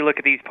does. If you look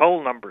at these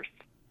poll numbers.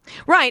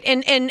 Right,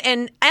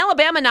 and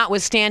Alabama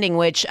notwithstanding,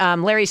 which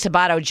Larry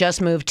Sabato just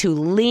moved to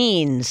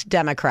leans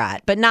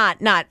Democrat, but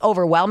not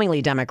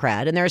overwhelmingly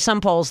Democrat. And there are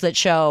some polls that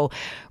show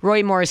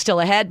Roy Moore is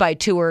still ahead by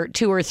two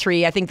or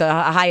three. I think the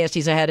highest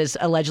he's ahead is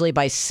allegedly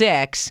by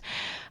 6.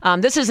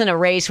 This isn't a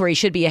race where he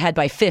should be ahead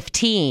by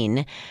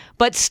 15.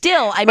 But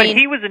still, But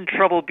he was in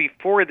trouble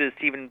before this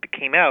even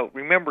came out.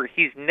 Remember,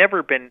 he's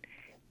never been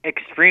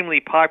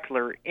extremely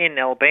popular in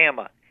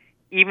Alabama.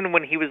 Even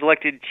when he was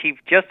elected Chief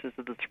Justice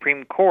of the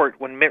Supreme Court,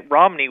 when Mitt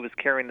Romney was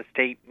carrying the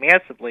state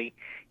massively,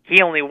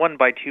 he only won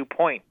by 2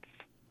 points.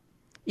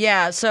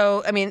 Yeah,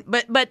 so,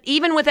 but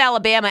even with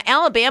Alabama,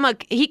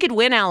 he could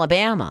win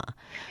Alabama.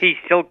 He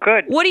still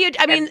could.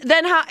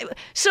 Then how?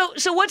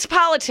 So what's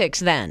politics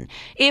then?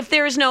 If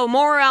there's no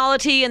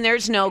morality and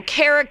there's no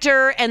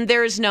character and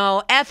there's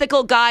no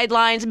ethical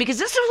guidelines, because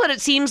this is what it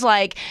seems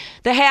like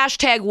the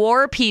hashtag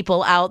war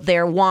people out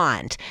there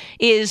want,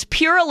 is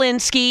pure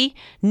Alinsky,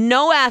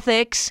 no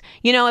ethics.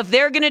 If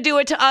they're going to do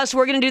it to us,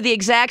 we're going to do the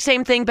exact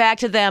same thing back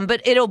to them.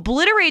 But it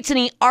obliterates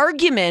any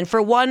argument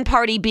for one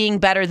party being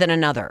better than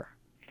another.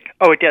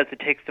 Oh, it does. It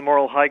takes the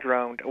moral high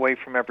ground away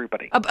from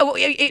everybody.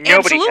 Absolutely.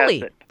 Nobody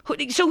has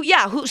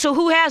it.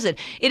 Who has it?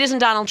 It isn't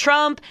Donald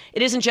Trump.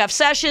 It isn't Jeff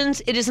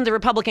Sessions. It isn't the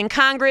Republican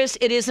Congress.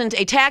 It isn't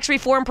a tax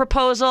reform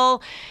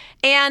proposal.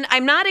 And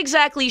I'm not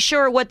exactly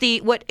sure what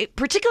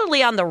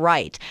particularly on the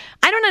right.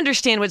 I don't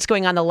understand what's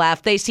going on the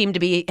left. They seem to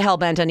be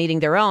hell-bent on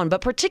eating their own.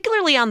 But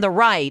particularly on the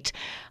right,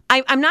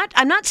 I'm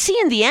not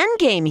seeing the end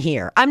game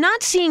here. I'm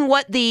not seeing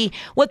what the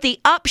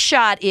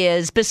upshot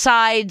is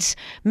besides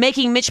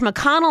making Mitch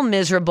McConnell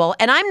miserable,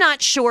 and I'm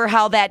not sure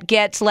how that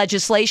gets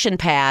legislation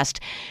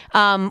passed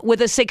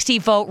with a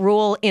 60-vote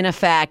rule in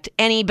effect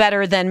any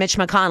better than Mitch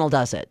McConnell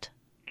does it.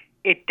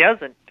 It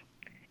doesn't.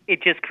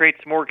 It just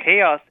creates more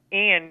chaos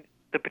and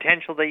the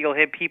potential that you'll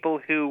have people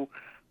who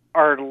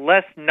are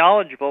less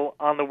knowledgeable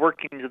on the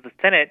workings of the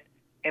Senate,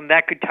 and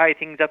that could tie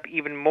things up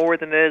even more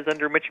than it is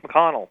under Mitch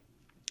McConnell.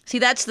 See,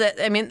 this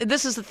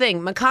is the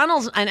thing.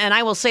 McConnell's, and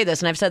I will say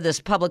this, and I've said this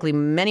publicly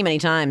many, many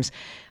times,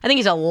 I think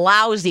he's a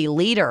lousy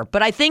leader,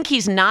 but I think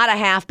he's not a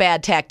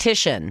half-bad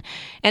tactician.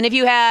 And if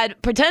you had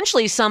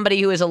potentially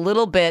somebody who is a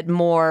little bit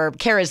more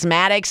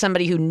charismatic,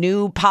 somebody who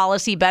knew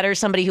policy better,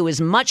 somebody who was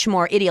much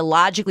more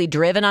ideologically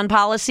driven on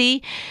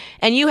policy,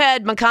 and you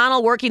had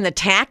McConnell working the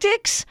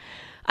tactics,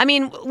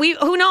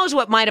 who knows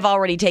what might have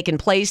already taken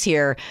place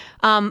here.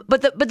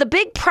 But the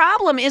big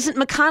problem isn't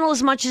McConnell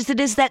as much as it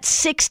is that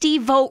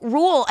 60-vote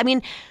rule.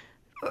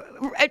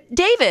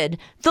 David,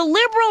 the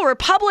liberal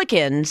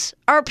Republicans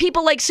are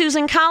people like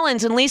Susan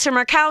Collins and Lisa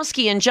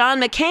Murkowski and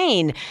John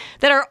McCain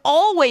that are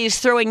always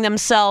throwing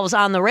themselves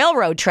on the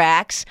railroad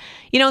tracks,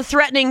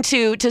 threatening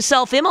to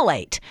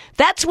self-immolate.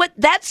 That's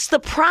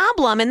the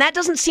problem, and that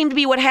doesn't seem to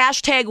be what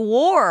hashtag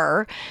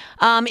war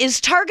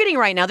is targeting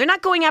right now. They're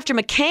not going after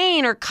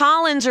McCain or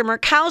Collins or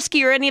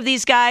Murkowski or any of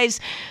these guys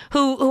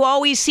who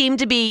always seem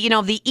to be,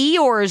 the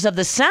Eeyores of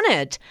the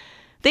Senate.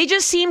 They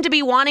just seem to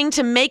be wanting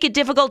to make it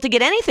difficult to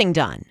get anything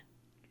done.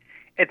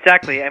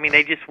 Exactly.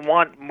 They just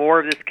want more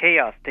of this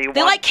chaos. They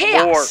like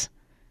chaos. More.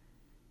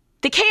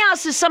 The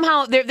chaos is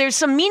somehow, there's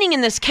some meaning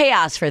in this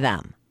chaos for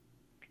them.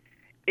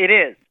 It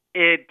is.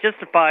 It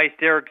justifies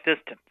their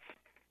existence.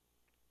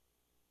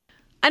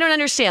 I don't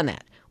understand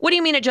that. What do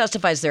you mean it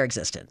justifies their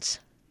existence?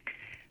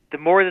 The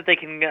more that they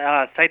can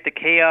cite the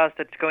chaos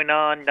that's going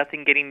on,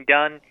 nothing getting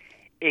done,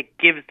 it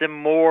gives them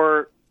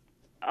more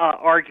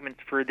arguments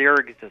for their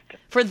existence.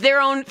 For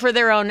their own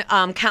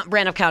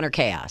brand of counter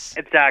chaos.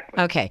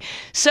 Exactly. Okay.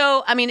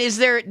 So,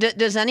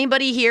 does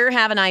anybody here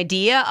have an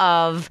idea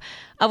of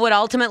of what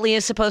ultimately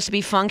is supposed to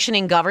be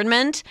functioning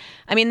government.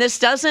 I mean, this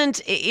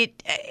doesn't,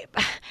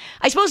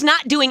 I suppose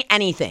not doing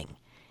anything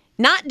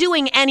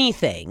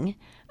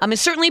is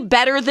certainly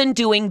better than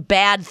doing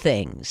bad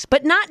things.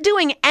 But not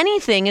doing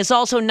anything is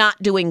also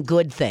not doing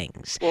good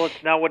things. Well,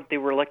 it's not what they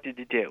were elected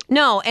to do.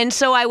 No, and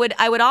so I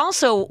would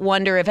also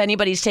wonder if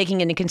anybody's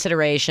taking into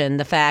consideration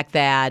the fact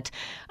that,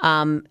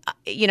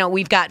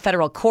 we've got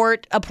federal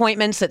court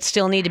appointments that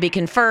still need to be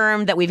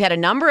confirmed, that we've had a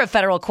number of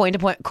federal court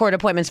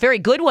appointments, very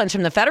good ones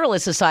from the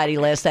Federalist Society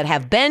list that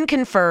have been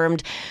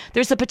confirmed.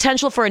 There's the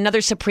potential for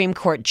another Supreme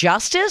Court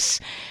justice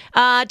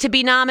to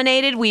be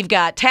nominated. We've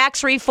got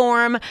tax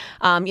reform.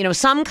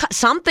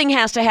 Something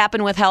has to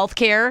happen with health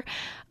care.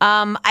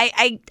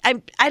 I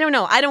don't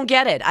know. I don't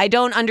get it. I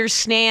don't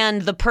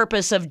understand the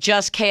purpose of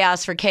just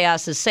chaos for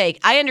chaos's sake.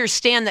 I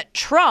understand that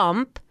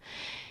Trump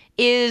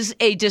is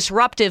a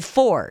disruptive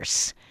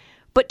force,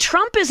 but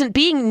Trump isn't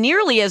being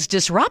nearly as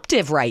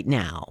disruptive right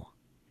now.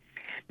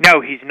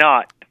 No, he's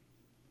not.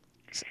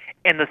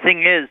 And the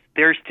thing is,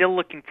 they're still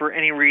looking for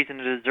any reason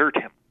to desert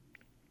him.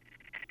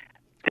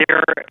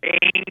 They're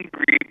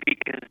angry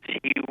because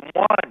he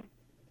won.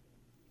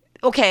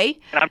 Okay.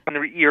 And I'm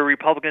from your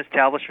Republican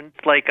establishments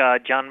like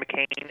John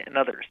McCain and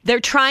others. They're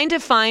trying to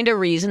find a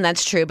reason,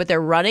 that's true, but they're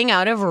running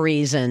out of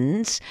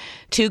reasons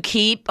to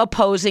keep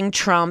opposing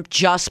Trump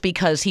just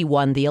because he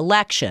won the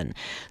election.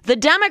 The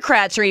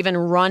Democrats are even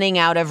running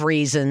out of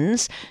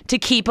reasons to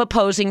keep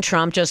opposing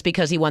Trump just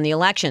because he won the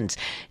elections.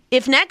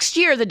 If next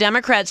year the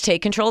Democrats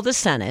take control of the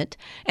Senate,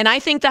 and I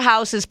think the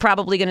House is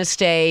probably going to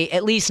stay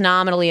at least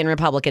nominally in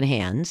Republican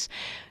hands,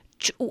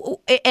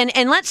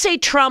 and let's say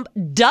Trump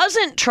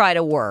doesn't try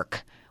to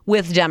work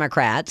with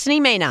Democrats, and he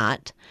may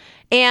not,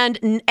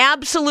 and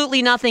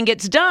absolutely nothing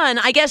gets done,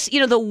 I guess,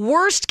 the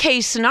worst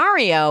case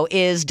scenario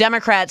is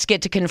Democrats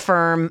get to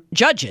confirm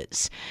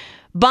judges.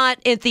 But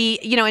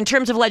in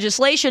terms of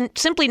legislation,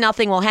 simply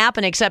nothing will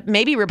happen except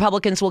maybe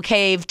Republicans will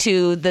cave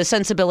to the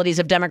sensibilities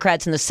of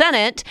Democrats in the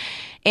Senate,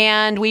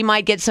 and we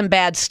might get some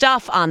bad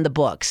stuff on the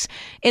books.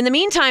 In the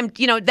meantime,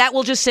 that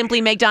will just simply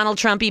make Donald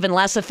Trump even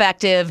less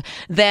effective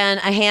than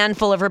a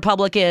handful of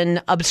Republican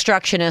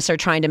obstructionists are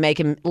trying to make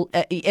him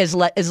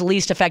as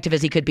least effective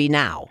as he could be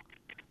now.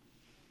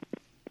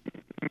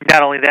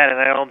 Not only that, and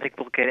I don't think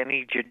we'll get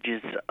any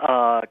judges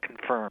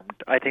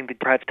confirmed. I think they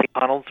perhaps take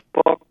Donald's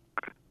book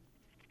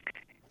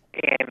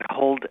and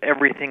hold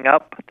everything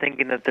up,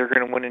 thinking that they're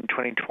going to win in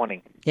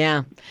 2020.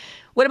 Yeah.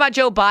 What about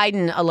Joe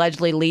Biden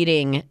allegedly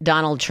leading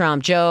Donald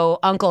Trump? Joe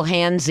Uncle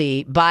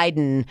Hansy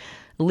Biden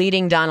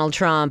leading Donald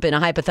Trump in a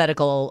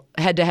hypothetical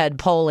head-to-head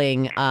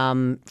polling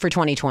for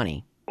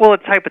 2020. Well,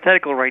 it's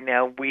hypothetical right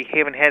now. We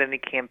haven't had any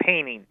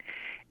campaigning.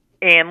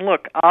 And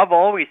look, I've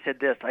always said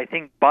this. I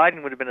think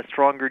Biden would have been a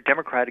stronger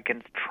Democrat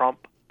against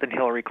Trump than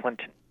Hillary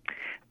Clinton.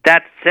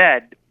 That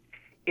said,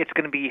 it's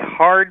going to be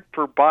hard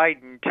for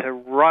Biden to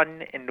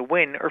run and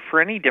win, or for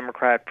any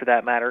Democrat for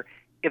that matter,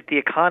 if the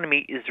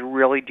economy is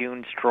really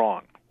doing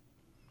strong.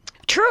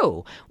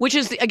 True, which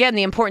is, again,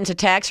 the importance of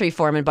tax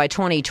reform. And by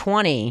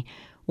 2020,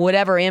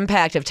 whatever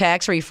impact of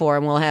tax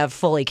reform will have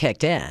fully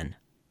kicked in.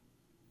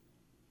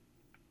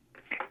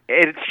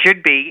 It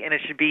should be, and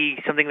it should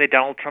be something that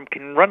Donald Trump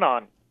can run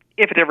on,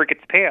 if it ever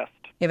gets passed.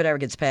 If it ever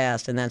gets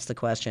passed, and that's the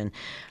question.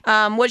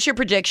 What's your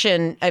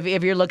prediction,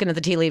 if you're looking at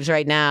the tea leaves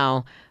right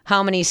now,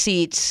 how many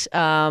seats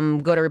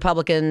go to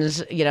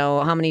Republicans,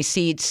 how many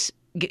seats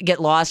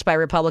get lost by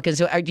Republicans?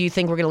 Do you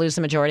think we're going to lose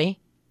the majority?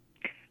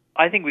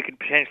 I think we could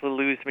potentially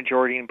lose the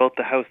majority in both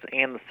the House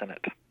and the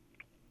Senate.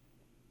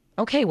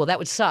 Okay, well, that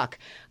would suck,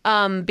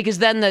 because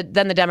then the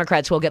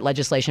Democrats will get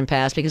legislation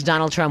passed because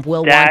Donald Trump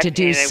will want to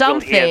do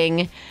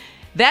something.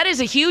 That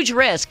is a huge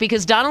risk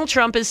because Donald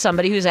Trump is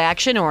somebody who's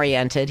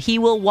action-oriented. He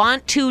will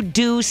want to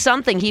do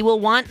something. He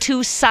will want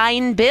to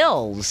sign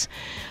bills.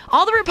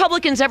 All the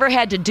Republicans ever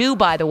had to do,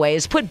 by the way,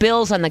 is put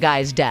bills on the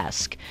guy's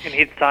desk. And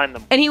he'd sign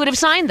them. And he would have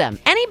signed them.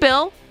 Any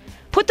bill.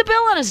 Put the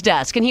bill on his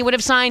desk and he would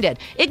have signed it.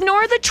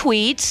 Ignore the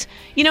tweets.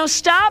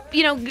 Stop,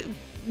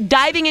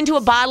 diving into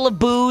a bottle of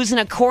booze in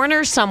a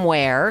corner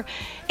somewhere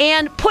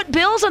and put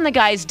bills on the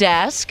guy's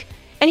desk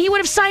and he would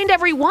have signed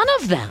every one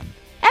of them.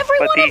 Every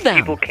one of them. But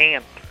these people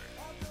can't.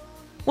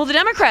 Well, the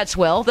Democrats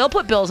will. They'll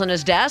put bills on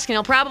his desk, and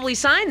he'll probably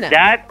sign them.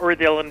 That, or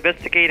they'll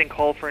investigate and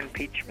call for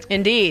impeachment.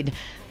 Indeed.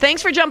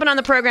 Thanks for jumping on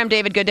the program,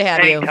 David. Good to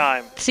have you.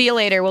 Anytime. See you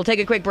later. We'll take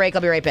a quick break.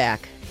 I'll be right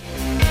back.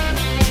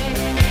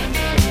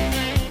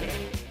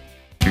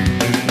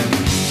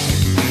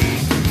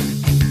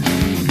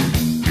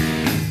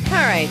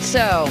 All right,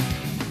 so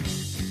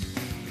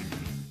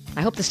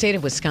I hope the state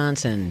of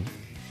Wisconsin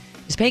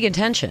is paying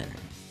attention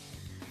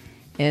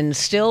and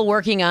still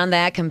working on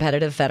that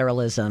competitive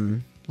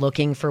federalism,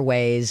 looking for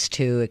ways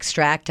to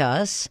extract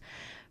us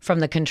from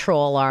the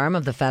control arm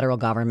of the federal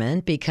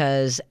government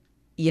because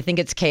you think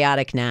it's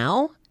chaotic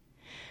now.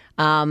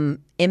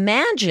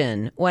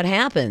 Imagine what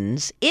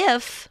happens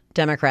if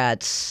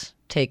Democrats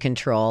take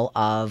control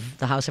of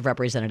the House of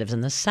Representatives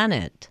and the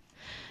Senate.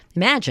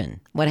 Imagine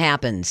what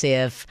happens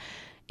if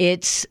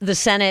It's the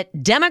Senate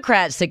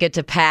Democrats that get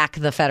to pack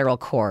the federal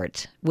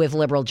court with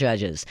liberal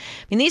judges.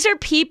 I mean, these are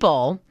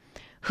people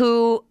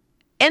who,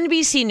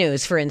 NBC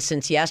News, for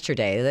instance,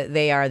 yesterday,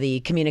 they are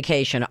the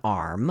communication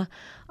arm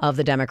of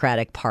the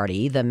Democratic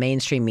Party, the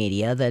mainstream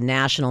media, the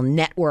national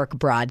network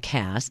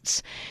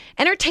broadcasts,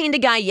 entertained a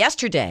guy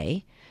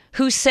yesterday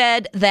who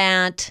said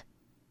that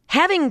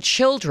having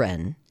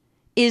children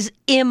is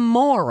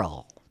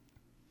immoral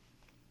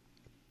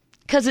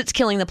because it's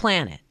killing the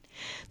planet.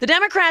 The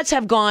Democrats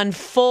have gone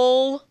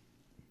full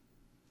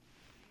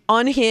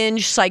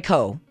unhinged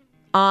psycho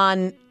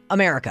on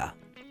America.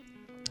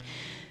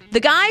 The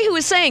guy who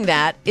is saying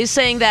that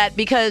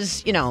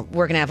because, we're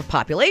going to have a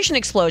population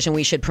explosion,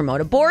 we should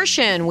promote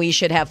abortion, we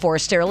should have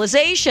forced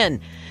sterilization.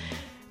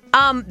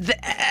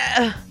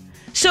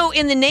 So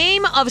in the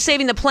name of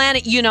saving the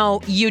planet,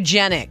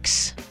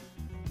 eugenics.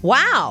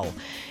 Wow.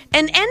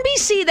 And the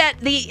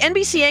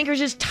NBC anchor is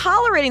just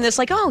tolerating this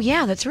like, oh,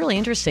 yeah, that's really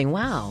interesting.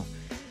 Wow.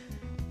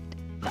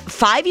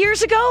 5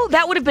 years ago,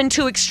 that would have been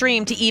too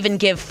extreme to even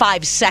give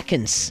 5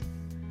 seconds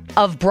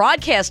of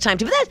broadcast time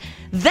to. But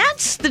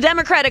that's the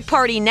Democratic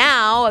Party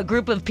now, a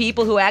group of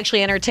people who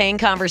actually entertain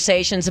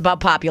conversations about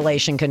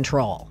population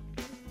control.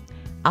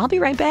 I'll be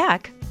right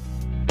back.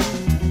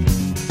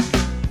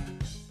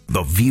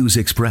 The views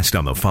expressed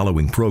on the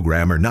following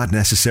program are not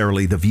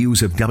necessarily the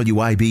views of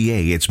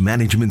WIBA, its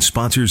management,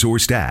 sponsors, or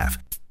staff.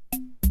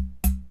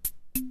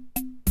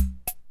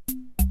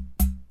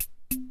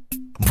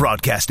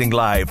 Broadcasting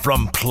live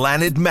from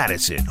Planet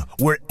Madison,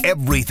 where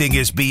everything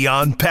is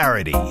beyond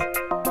parody.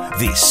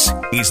 This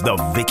is the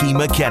Vicki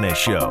McKenna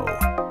Show.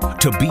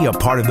 To be a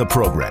part of the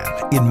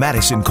program, in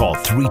Madison, call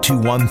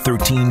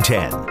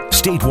 321-1310.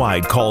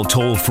 Statewide, call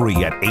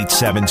toll-free at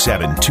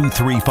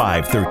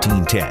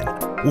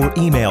 877-235-1310. Or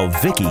email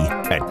Vicki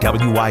at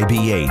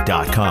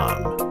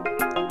WIBA.com.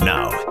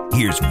 Now,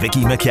 here's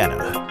Vicki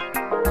McKenna.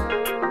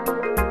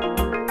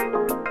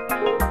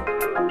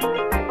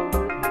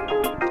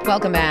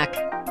 Welcome back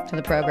to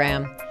the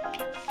program.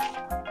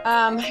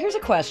 Here's a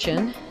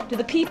question. Do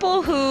the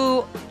people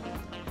who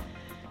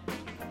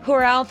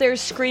are out there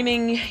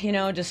screaming,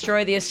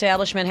 destroy the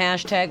establishment,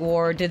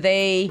 #war, do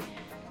they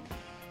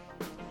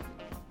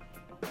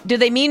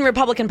mean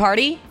Republican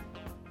Party?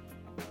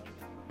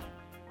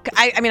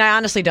 I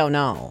honestly don't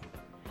know.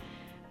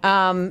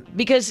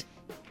 Because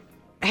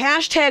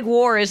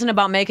 #war isn't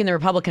about making the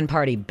Republican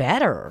Party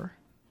better,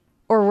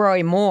 or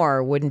Roy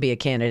Moore wouldn't be a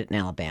candidate in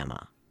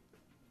Alabama.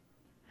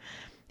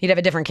 He'd have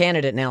a different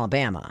candidate in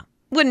Alabama.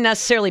 Wouldn't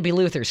necessarily be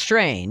Luther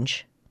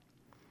Strange.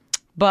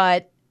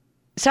 So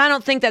I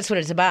don't think that's what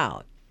it's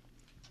about.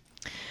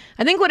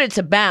 I think what it's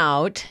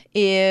about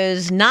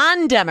is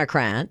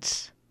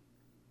non-Democrats,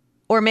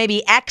 or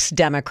maybe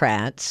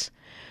ex-Democrats,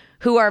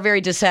 who are very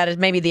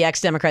dissatisfied, maybe the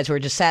ex-Democrats who are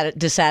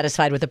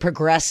dissatisfied with the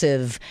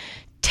progressive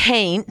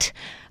taint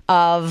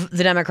of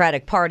the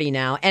Democratic Party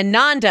now, and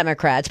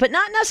non-Democrats, but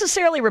not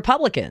necessarily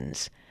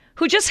Republicans,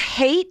 who just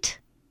hate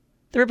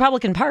the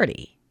Republican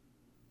Party.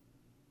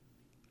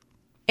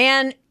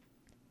 And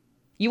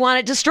you want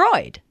it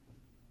destroyed,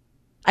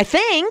 I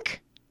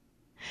think,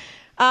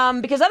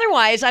 because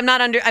otherwise I'm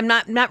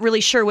not really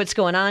sure what's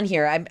going on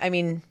here. I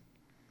mean,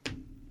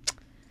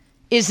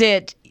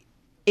 it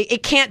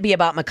can't be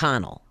about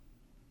McConnell.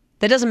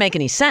 That doesn't make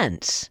any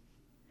sense.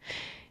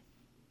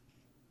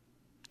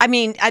 I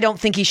mean, I don't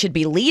think he should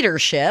be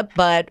leadership,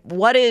 but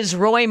what is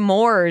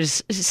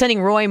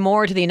sending Roy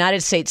Moore to the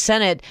United States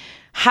Senate?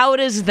 How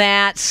does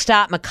that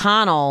stop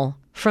McConnell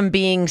from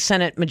being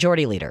Senate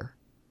Majority Leader?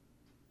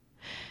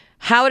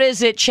 How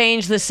does it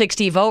change the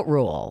 60-vote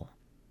rule?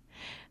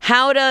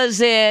 How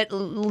does it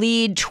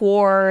lead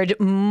toward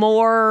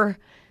more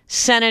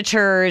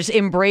senators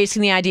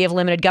embracing the idea of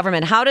limited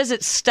government? How does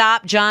it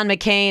stop John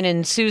McCain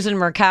and Susan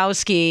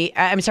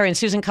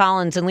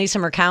Collins and Lisa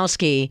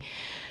Murkowski,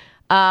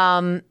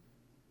 and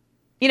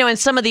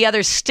some of the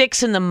other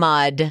sticks in the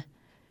mud,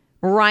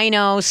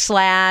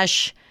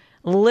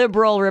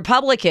 rhino/liberal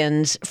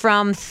Republicans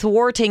from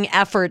thwarting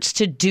efforts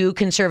to do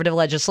conservative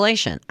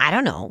legislation? I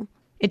don't know.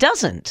 It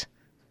doesn't.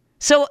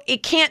 So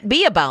it can't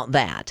be about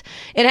that.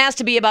 It has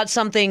to be about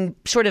something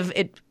sort of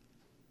at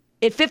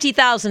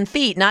 50,000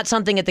 feet, not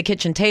something at the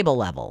kitchen table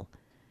level.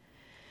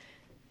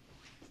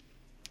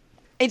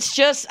 It's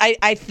just,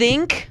 I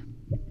think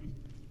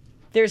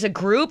there's a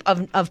group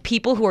of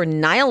people who are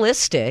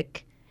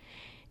nihilistic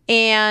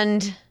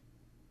and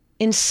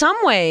in some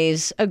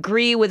ways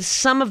agree with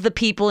some of the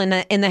people in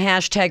the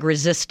hashtag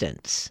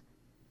resistance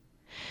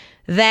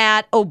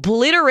that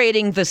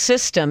obliterating the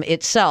system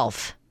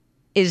itself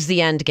is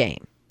the end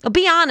game.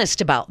 Be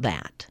honest about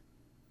that.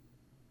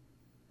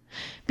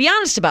 Be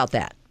honest about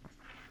that.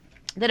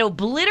 That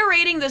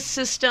obliterating the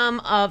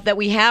system that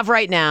we have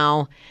right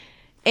now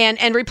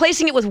and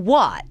replacing it with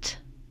what?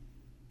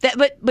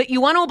 But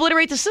you want to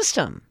obliterate the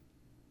system.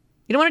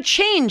 You don't want to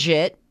change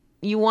it.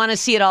 You want to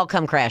see it all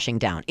come crashing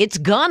down. It's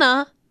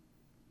gonna.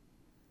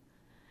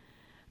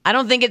 I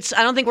don't think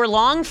we're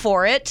long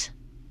for it.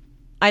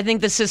 I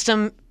think the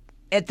system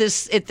at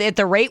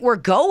the rate we're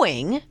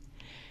going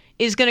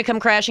is going to come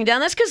crashing down.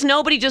 That's because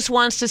nobody just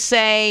wants to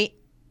say,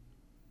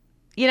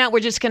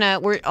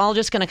 we're all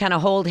just gonna kind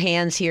of hold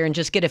hands here and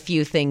just get a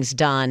few things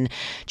done,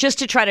 just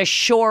to try to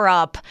shore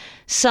up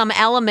some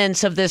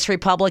elements of this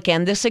republic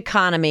and this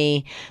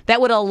economy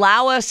that would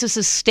allow us to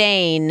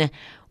sustain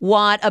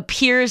what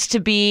appears to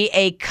be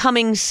a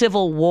coming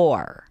civil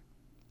war.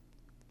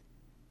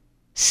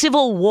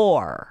 Civil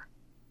war.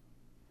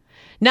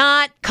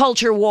 Not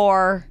culture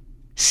war,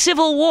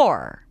 civil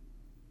war.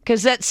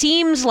 Because that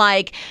seems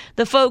like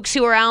the folks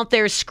who are out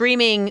there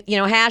screaming,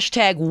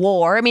 hashtag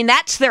war. I mean,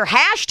 that's their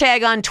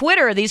hashtag on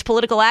Twitter. These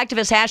political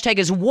activists' hashtag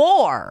is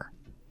war.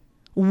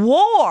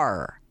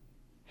 War.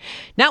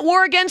 Not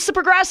war against the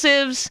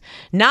progressives.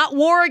 Not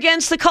war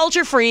against the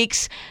culture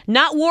freaks.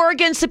 Not war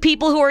against the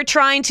people who are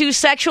trying to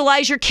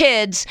sexualize your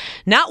kids.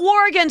 Not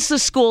war against the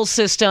school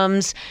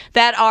systems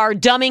that are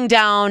dumbing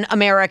down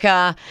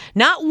America.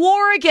 Not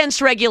war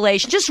against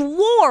regulation. Just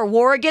war.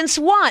 War against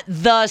what?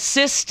 The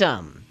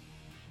system.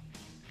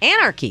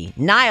 Anarchy,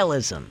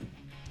 nihilism.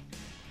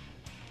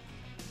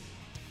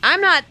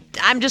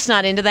 I'm just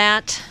not into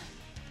that.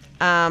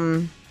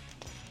 I'm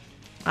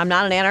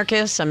not an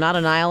anarchist. I'm not a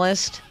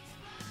nihilist.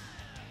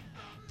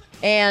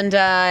 And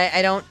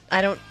I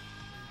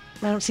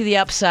don't see the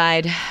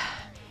upside.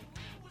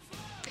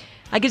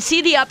 I could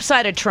see the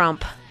upside of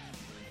Trump.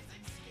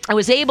 I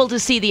was able to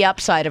see the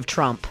upside of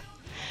Trump.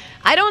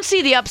 I don't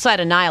see the upside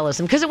of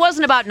nihilism because it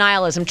wasn't about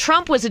nihilism.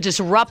 Trump was a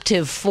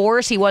disruptive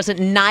force. He wasn't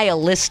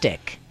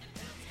nihilistic.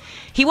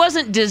 He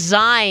wasn't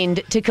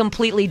designed to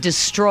completely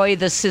destroy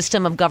the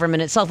system of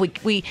government itself.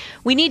 We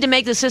need to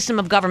make the system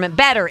of government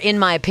better, in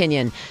my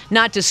opinion,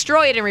 not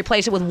destroy it and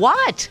replace it with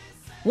what?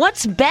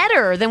 What's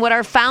better than what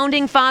our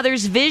founding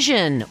fathers'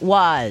 vision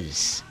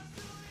was?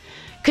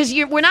 Because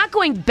we're not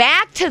going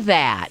back to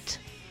that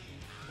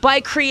by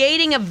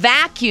creating a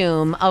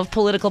vacuum of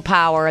political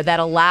power that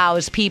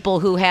allows people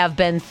who have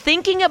been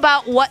thinking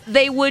about what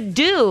they would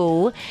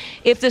do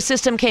if the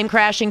system came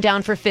crashing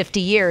down for 50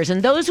 years.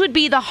 And those would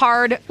be the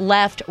hard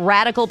left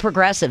radical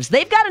progressives.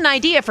 They've got an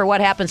idea for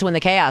what happens when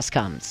the chaos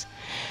comes.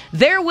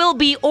 There will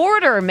be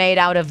order made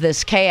out of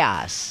this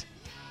chaos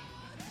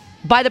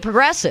by the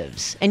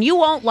progressives, and you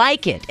won't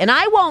like it, and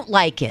I won't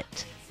like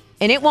it.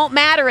 And it won't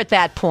matter at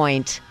that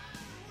point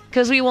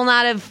because we will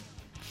not have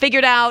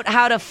figured out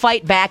how to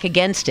fight back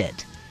against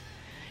it.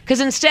 Because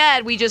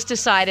instead, we just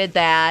decided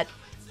that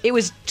it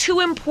was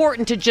too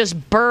important to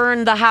just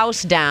burn the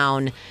house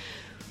down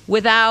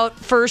without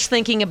first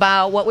thinking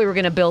about what we were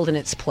going to build in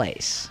its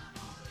place.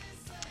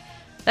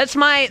 That's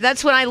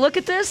when I look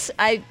at this,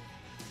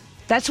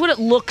 that's what it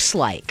looks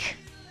like.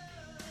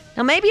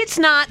 Now, maybe it's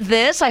not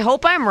this. I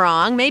hope I'm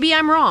wrong. Maybe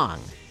I'm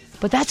wrong.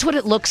 But that's what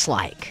it looks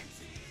like.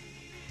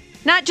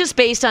 Not just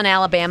based on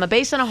Alabama,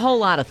 based on a whole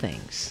lot of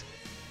things.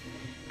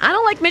 I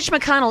don't like Mitch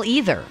McConnell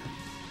either.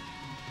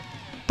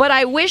 But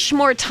I wish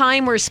more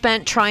time were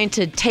spent trying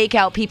to take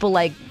out people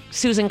like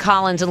Susan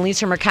Collins and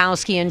Lisa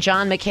Murkowski and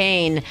John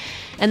McCain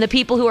and the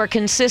people who are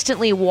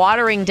consistently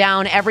watering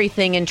down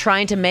everything and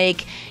trying to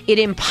make it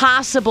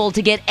impossible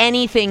to get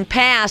anything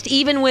passed,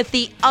 even with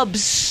the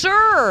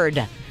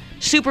absurd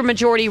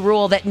supermajority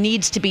rule that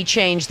needs to be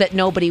changed that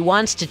nobody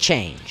wants to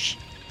change.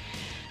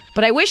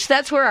 But I wish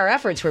that's where our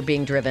efforts were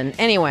being driven.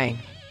 Anyway,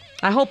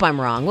 I hope I'm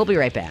wrong. We'll be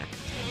right back.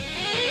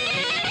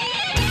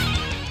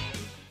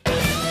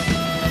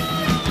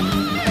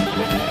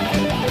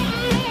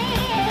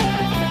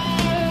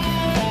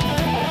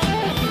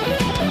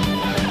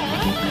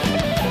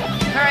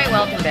 All right,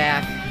 welcome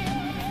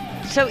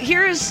back. So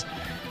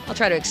I'll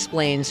try to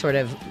explain sort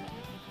of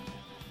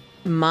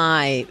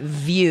my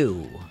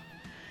view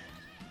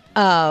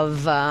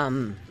of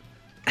the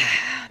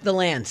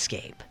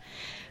landscape.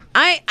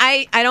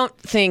 I don't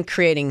think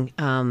creating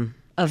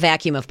a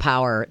vacuum of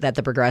power that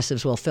the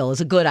progressives will fill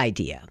is a good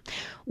idea.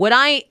 What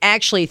I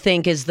actually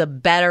think is the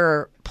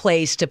better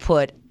place to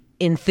put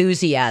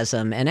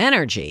enthusiasm and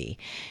energy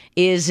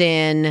is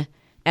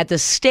at the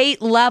state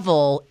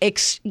level,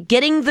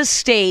 getting the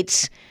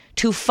states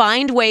to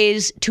find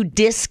ways to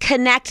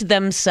disconnect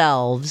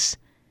themselves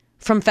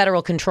from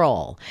federal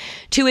control,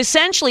 to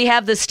essentially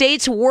have the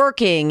states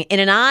working in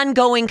an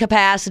ongoing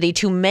capacity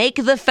to make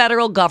the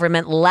federal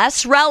government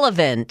less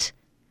relevant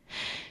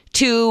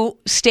to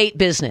state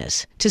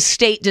business, to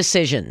state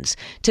decisions,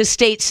 to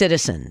state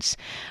citizens.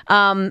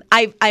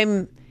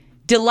 I'm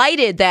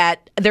delighted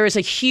that there is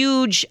a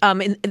huge,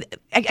 I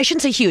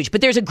shouldn't say huge,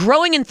 but there's a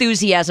growing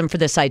enthusiasm for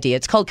this idea.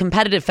 It's called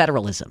competitive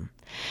federalism.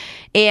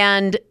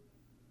 And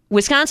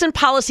Wisconsin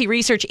Policy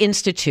Research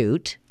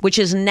Institute, which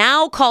is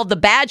now called the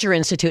Badger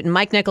Institute, and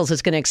Mike Nichols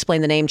is going to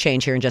explain the name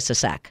change here in just a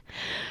sec,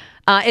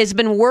 has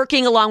been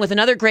working along with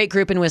another great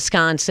group in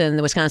Wisconsin,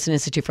 the Wisconsin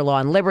Institute for Law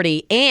and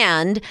Liberty,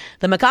 and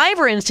the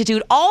MacIver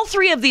Institute. All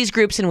three of these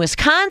groups in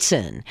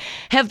Wisconsin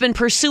have been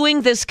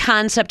pursuing this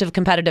concept of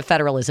competitive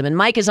federalism. And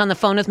Mike is on the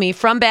phone with me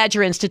from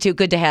Badger Institute.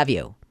 Good to have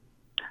you.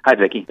 Hi,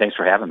 Vicki. Thanks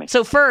for having me.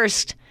 So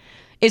first,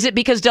 is it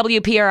because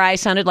WPRI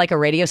sounded like a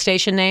radio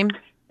station name?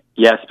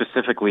 Yeah,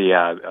 specifically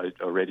a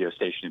radio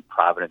station in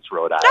Providence,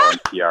 Rhode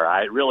Island,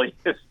 PRI. It really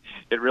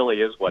is it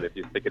really is what, if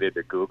you stick it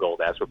into Google,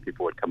 that's what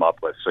people would come up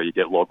with. So you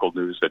get local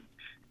news and,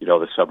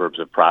 the suburbs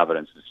of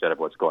Providence instead of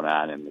what's going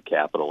on in the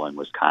capital in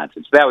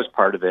Wisconsin. So that was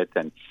part of it.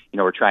 And,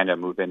 we're trying to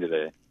move into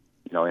the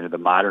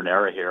modern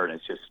era here. And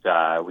it's just,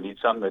 we need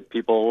something that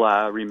people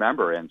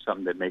remember and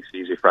something that makes it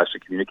easy for us to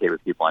communicate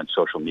with people on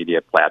social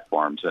media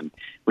platforms. And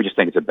we just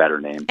think it's a better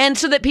name. And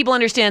so that people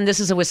understand this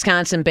is a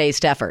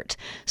Wisconsin-based effort.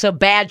 So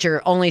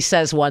Badger only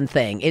says one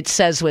thing. It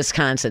says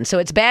Wisconsin. So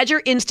it's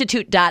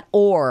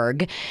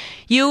badgerinstitute.org.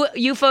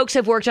 You folks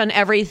have worked on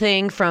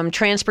everything from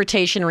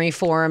transportation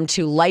reform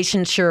to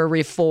licensure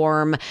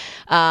reform,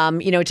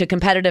 to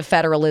competitive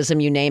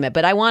federalism, you name it.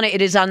 But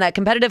it is on that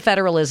competitive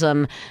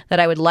federalism that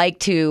I would like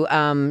to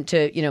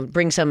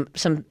bring some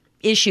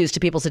issues to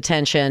people's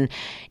attention.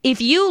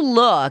 If you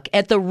look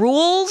at the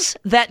rules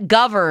that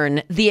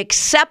govern the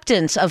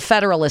acceptance of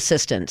federal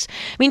assistance,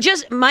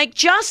 just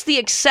the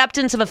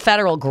acceptance of a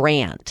federal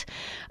grant.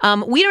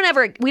 We don't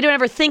ever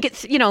think it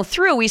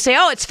through. We say,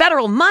 it's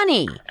federal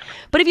money.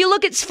 But if you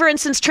look at, for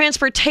instance,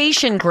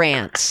 transportation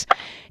grants,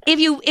 if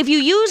you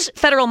use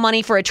federal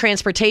money for a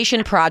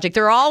transportation project,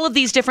 there are all of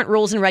these different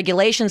rules and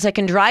regulations that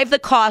can drive the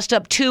cost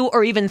up 2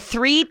 or even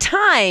 3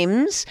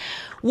 times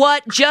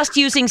what just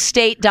using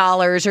state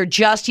dollars or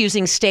just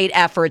using state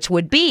efforts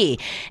would be.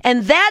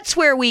 And that's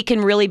where we can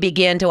really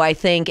begin to, I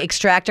think,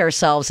 extract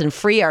ourselves and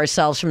free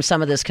ourselves from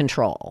some of this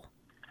control.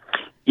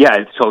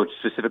 Yeah, so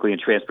specifically in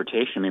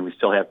transportation, we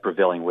still have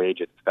prevailing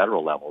wage at the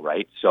federal level,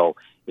 right? So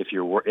if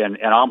you're and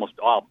almost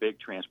all big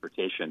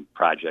transportation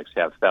projects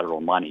have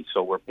federal money,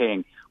 so we're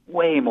paying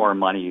way more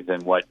money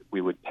than what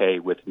we would pay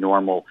with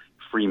normal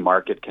free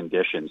market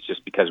conditions,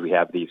 just because we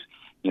have these,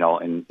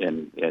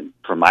 and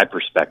from my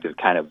perspective,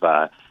 kind of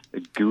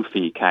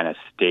goofy kind of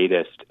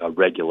statist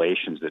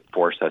regulations that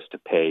force us to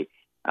pay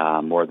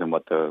more than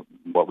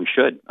what we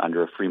should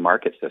under a free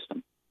market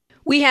system.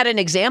 We had an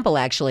example,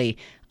 actually,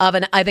 of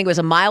I think it was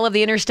a mile of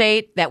the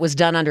interstate that was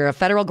done under a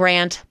federal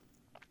grant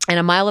and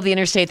a mile of the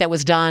interstate that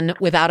was done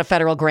without a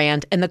federal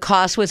grant, and the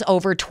cost was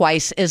over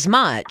twice as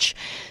much.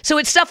 So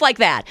it's stuff like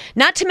that.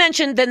 Not to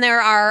mention, then there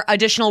are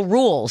additional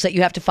rules that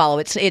you have to follow.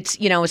 It's not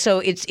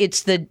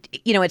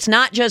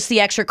just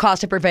the extra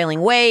cost of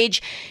prevailing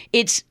wage.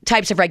 It's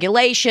types of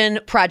regulation.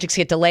 Projects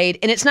get delayed,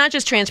 and it's not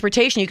just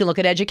transportation. You can look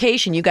at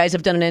education. You guys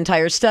have done an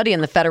entire study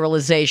on the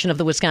federalization of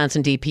the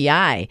Wisconsin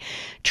DPI.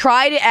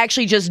 Try to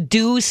actually just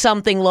do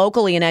something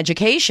locally in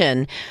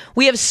education.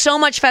 We have so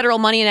much federal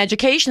money in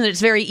education that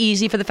it's very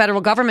easy for the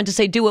federal government to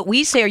say, do what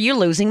we say or you're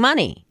losing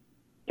money.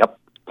 Yep.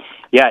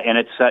 Yeah, and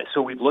it's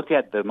so we've looked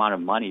at the amount of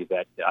money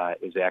that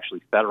is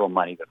actually federal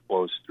money that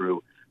flows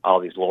through all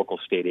these local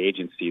state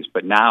agencies.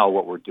 But now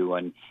what we're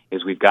doing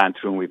is we've gone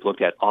through and we've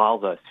looked at all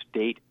the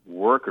state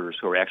workers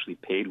who are actually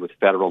paid with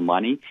federal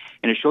money.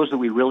 And it shows that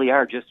we've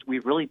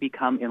really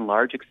become, in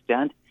large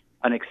extent,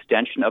 an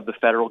extension of the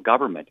federal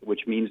government,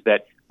 which means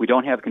that we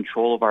don't have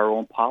control of our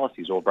own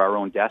policies, over our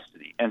own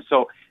destiny. And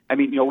so,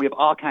 we have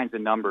all kinds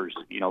of numbers,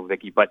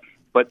 Vicki, but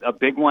a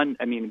big one,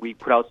 we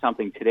put out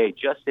something today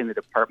just in the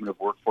Department of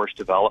Workforce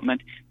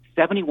Development.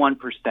 71%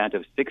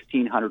 of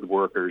 1,600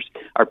 workers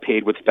are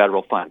paid with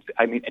federal funds.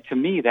 To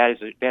me, that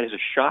is a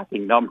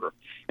shocking number,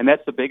 and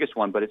that's the biggest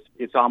one. But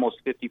it's almost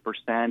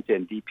 50%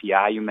 in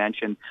DPI. You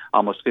mentioned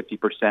almost 50%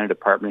 in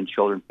Department of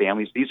Children and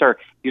Families. These are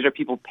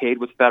people paid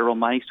with federal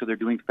money, so they're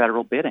doing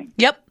federal bidding.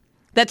 Yep.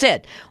 That's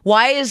it.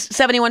 Why is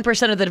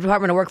 71% of the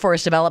Department of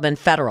Workforce Development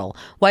federal?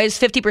 Why is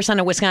 50%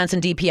 of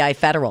Wisconsin DPI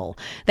federal?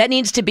 That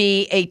needs to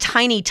be a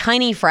tiny,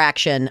 tiny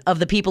fraction of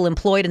the people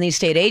employed in these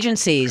state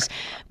agencies.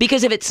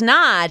 Because if it's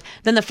not,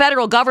 then the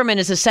federal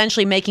government is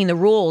essentially making the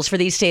rules for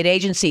these state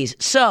agencies.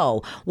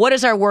 So what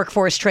does our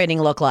workforce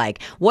training look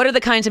like? What are the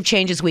kinds of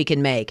changes we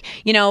can make?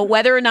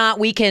 Whether or not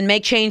we can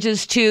make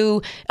changes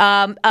to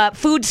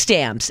food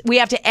stamps. We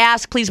have to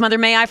ask, please, Mother,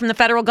 may I, from the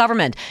federal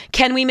government.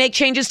 Can we make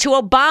changes to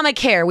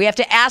Obamacare? We have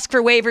to ask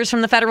for waivers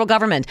from the federal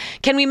government.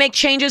 Can we make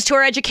changes to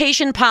our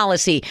education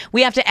policy?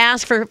 We have to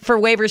ask for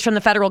waivers from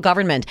the federal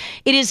government.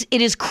 It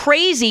is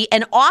crazy,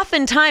 and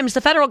oftentimes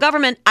the federal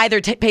government either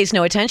pays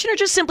no attention or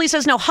just simply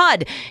says no.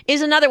 HUD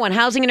is another one,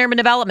 Housing and Urban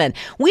Development.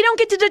 We don't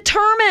get to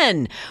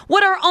determine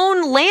what our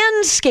own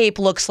landscape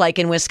looks like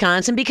in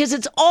Wisconsin because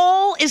it's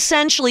all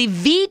essentially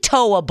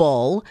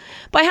vetoable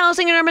by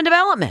Housing and Urban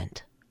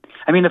Development.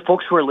 The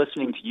folks who are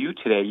listening to you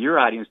today, your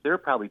audience, they're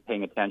probably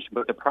paying attention,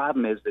 but the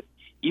problem is that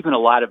even a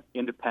lot of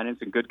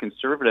independents and good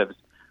conservatives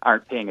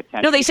aren't paying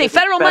attention. No, they say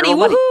federal money,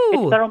 woohoo!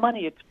 It's federal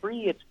money, it's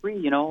free,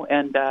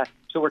 and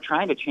so we're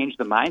trying to change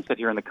the mindset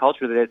here in the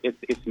culture that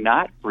it's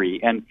not free,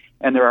 and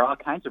there are all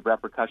kinds of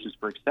repercussions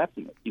for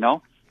accepting it,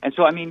 And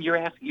so,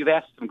 you've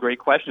asked some great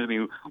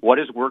questions. What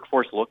does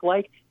workforce look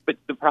like? But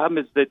the problem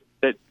is that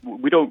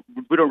we don't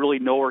really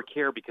know or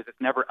care because it's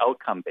never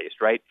outcome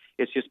based, right?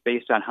 It's just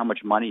based on how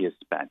much money is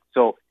spent.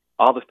 So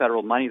all the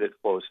federal money that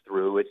flows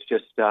through, it's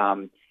just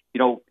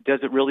does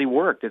it really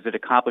work? Does it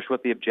accomplish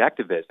what the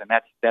objective is? And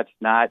that's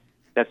not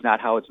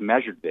how it's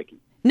measured, Vicki.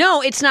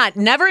 No, it's not.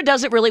 Never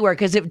does it really work,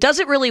 because if it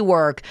doesn't really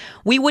work,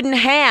 we wouldn't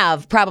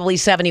have probably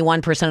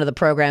 71% of the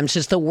programs,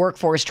 just the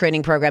workforce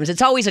training programs.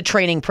 It's always a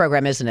training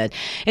program, isn't it?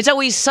 It's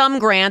always some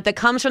grant that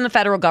comes from the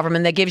federal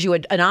government that gives you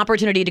an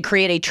opportunity to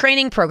create a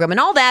training program. And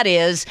all that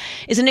is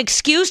an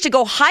excuse to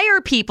go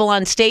hire people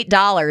on state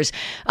dollars,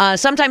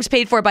 sometimes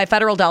paid for by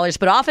federal dollars,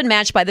 but often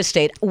matched by the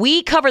state.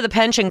 We cover the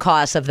pension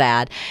costs of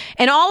that.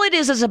 And all it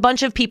is a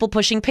bunch of people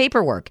pushing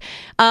paperwork.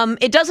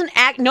 It doesn't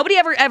act, nobody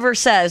ever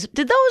says,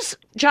 did those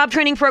job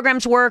training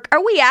programs work?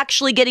 Are we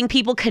actually getting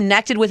people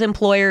connected with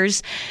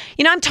employers?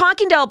 You know, I'm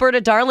talking to Alberta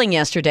Darling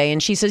yesterday,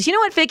 and she says, you know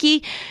what,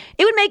 Vicki?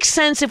 It would make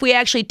sense if we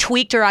actually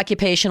tweaked our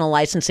occupational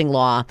licensing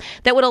law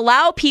that would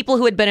allow people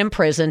who had been in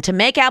prison to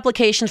make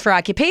applications for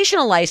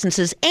occupational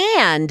licenses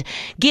and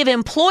give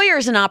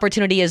employers an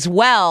opportunity as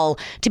well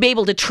to be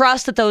able to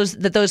trust that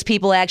those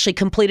people actually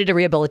completed a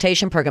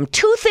rehabilitation program.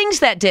 Two things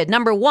that did.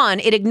 Number one,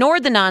 it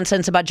ignored the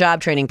nonsense about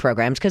job training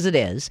programs, because it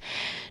is.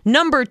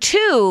 Number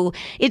two,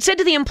 it said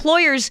to the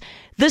employers,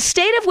 the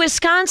state of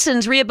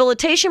Wisconsin's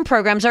rehabilitation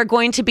programs are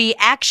going to be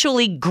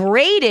actually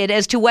graded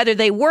as to whether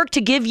they work,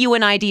 to give you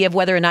an idea of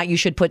whether or not you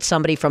should put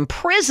somebody from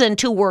prison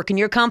to work in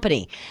your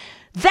company.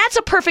 That's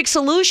a perfect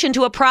solution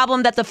to a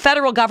problem that the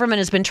federal government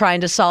has been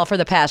trying to solve for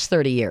the past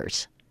 30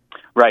 years.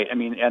 Right. I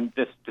mean, and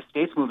the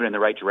state's moving in the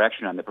right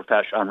direction on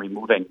on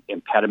removing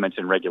impediments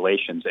and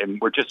regulations, and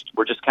we're just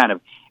kind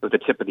of at the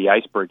tip of the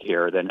iceberg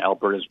here. Then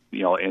Alberta's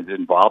is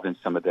involved in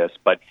some of this,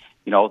 but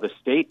the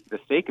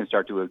state can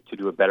start to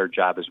do a better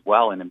job as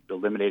well in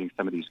eliminating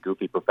some of these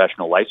goofy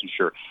professional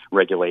licensure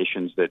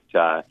regulations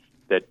that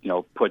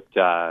put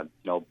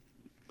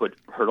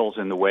hurdles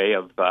in the way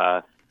of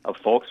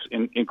folks,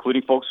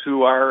 including folks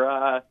who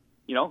are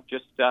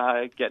just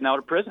getting out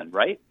of prison,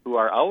 right? Who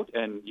are out,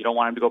 and you don't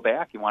want them to go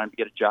back. You want them to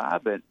get a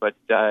job, but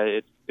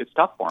it's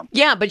tough for them.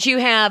 Yeah, but you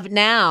have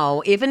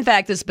now, if in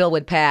fact this bill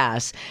would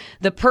pass,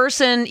 the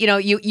person,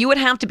 you would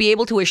have to be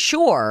able to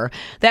assure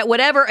that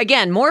whatever,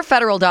 again, more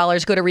federal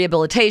dollars go to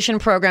rehabilitation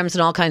programs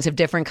and all kinds of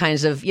different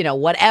kinds of,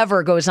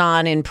 whatever goes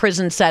on in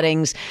prison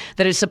settings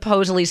that is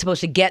supposedly supposed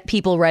to get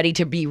people ready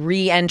to be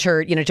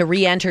to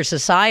re-enter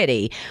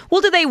society. Well,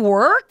 do they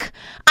work?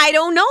 I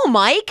don't know,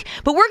 Mike,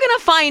 but we're going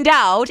to find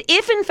out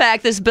if in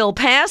fact this bill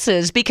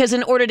passes, because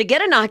in order to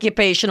get an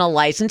occupational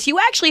license, you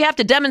actually have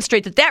to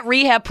demonstrate that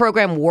rehab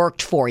program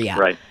worked for you.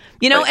 Right.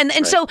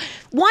 So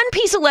one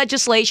piece of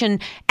legislation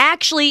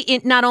actually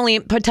it not only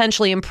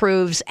potentially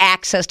improves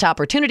access to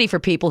opportunity for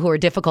people who are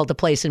difficult to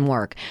place in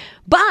work,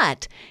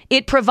 but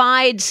it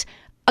provides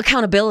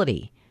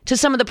accountability to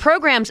some of the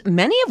programs,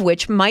 many of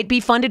which might be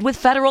funded with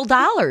federal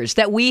dollars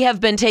that we have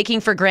been taking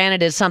for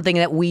granted as something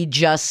that we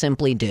just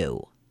simply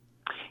do.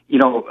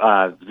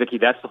 Vicki,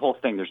 that's the whole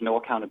thing. There's no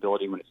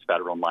accountability when it's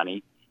federal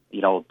money.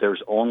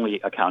 There's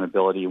only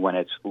accountability when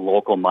it's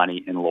local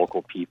money and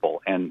local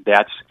people. And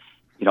that's,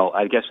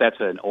 I guess that's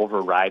an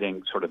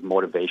overriding sort of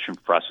motivation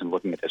for us in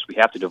looking at this. We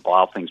have to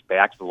devolve things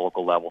back to the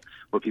local level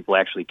where people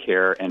actually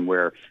care and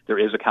where there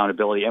is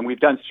accountability. And we've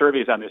done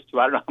surveys on this too.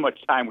 I don't know how much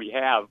time we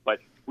have, but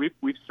we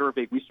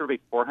surveyed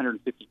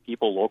 450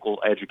 people,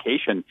 local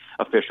education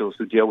officials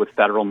who deal with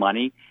federal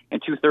money, and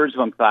 2/3 of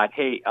them thought,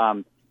 hey,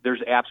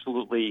 there's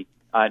absolutely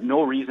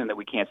no reason that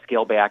we can't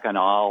scale back on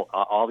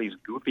all these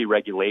goofy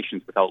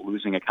regulations without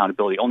losing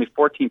accountability. Only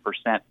 14%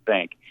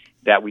 think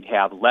that we'd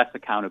have less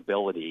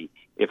accountability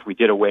if we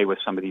did away with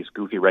some of these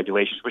goofy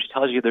regulations, which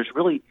tells you there's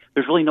really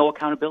no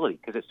accountability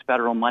because it's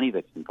federal money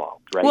that's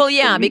involved, right? Well,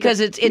 yeah,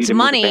 because it's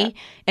money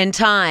and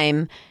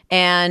time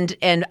and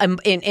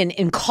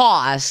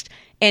cost.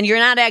 And you're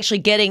not actually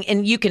getting,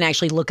 and you can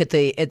actually look at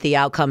the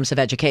outcomes of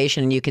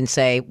education, and you can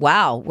say,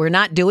 wow, we're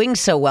not doing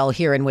so well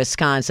here in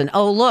Wisconsin.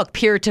 Oh, look,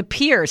 peer to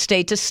peer,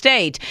 state to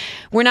state,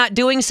 we're not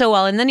doing so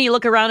well. And then you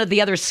look around at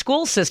the other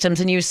school systems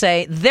and you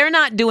say, they're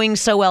not doing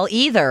so well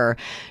either.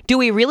 Do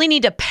we really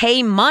need to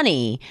pay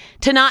money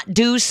to not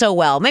do so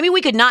well? Maybe we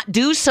could not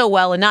do so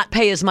well and not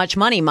pay as much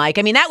money, Mike.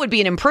 I mean, that would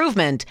be an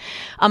improvement.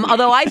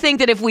 Although I think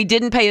that if we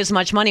didn't pay as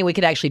much money, we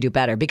could actually do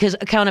better, because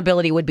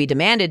accountability would be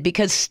demanded,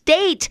 because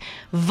state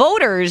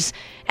voters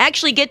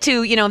actually get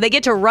to, they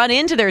get to run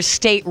into their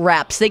state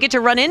reps. They get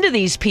to run into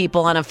these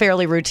people on a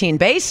fairly routine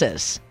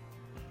basis.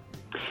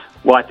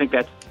 Well, I think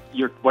that's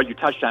what you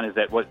touched on is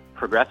that what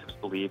progressives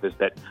believe is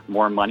that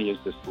more money is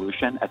the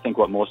solution. I think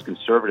what most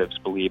conservatives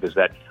believe is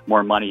that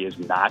more money is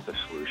not the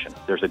solution.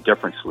 There's a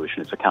different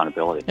solution. It's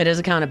accountability. It is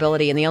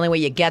accountability, and the only way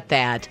you get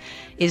that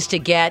is to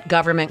get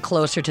government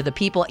closer to the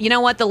people. You know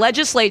what? The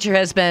legislature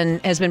has been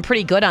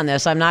pretty good on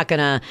this. I'm not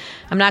gonna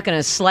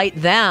slight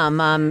them.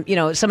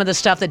 Some of the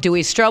stuff that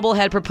Dewey Strobel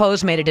had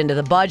proposed made it into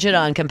the budget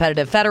on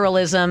competitive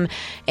federalism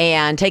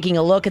and taking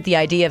a look at the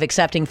idea of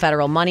accepting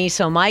federal money.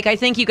 So, Mike, I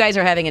think you guys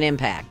are having an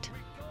impact.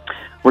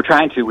 We're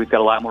trying to. We've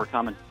got a lot more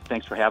coming.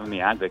 Thanks for having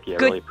me on, Vicki. I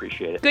really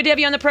appreciate it. Good to have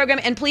you on the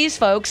program. And please,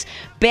 folks,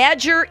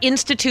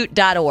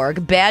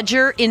 badgerinstitute.org,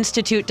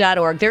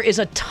 badgerinstitute.org. There is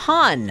a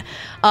ton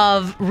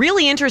of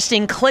really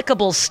interesting,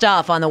 clickable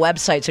stuff on the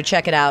website, so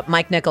check it out.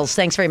 Mike Nichols,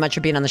 thanks very much for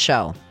being on the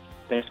show.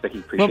 Thanks, Vicki.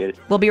 Appreciate it.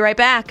 We'll be right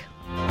back.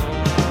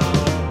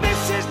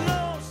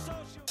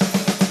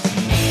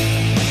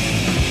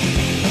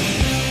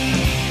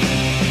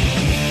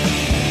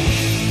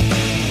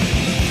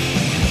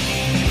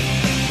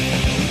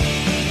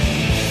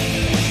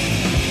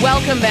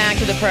 Welcome back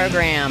to the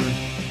program.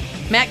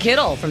 Matt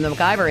Kittle from the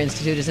MacIver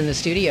Institute is in the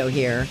studio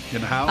here. In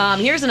the house.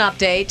 Here's an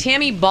update.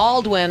 Tammy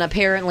Baldwin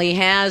apparently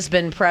has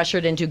been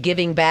pressured into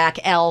giving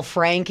back Al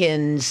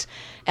Frankengropers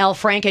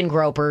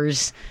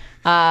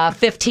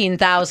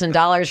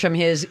 $15,000 from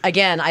his,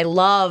 again, I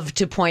love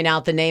to point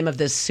out the name of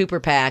this super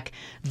PAC,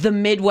 the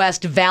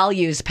Midwest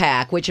Values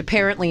PAC, which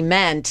apparently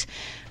meant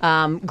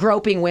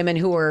groping women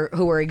who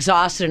were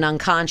exhausted and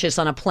unconscious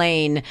on a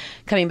plane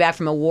coming back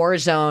from a war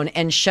zone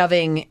and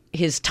shoving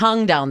his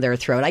tongue down their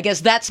throat. I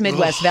guess that's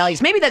Midwest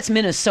Values. Maybe that's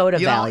Minnesota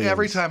Values.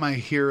 Every time I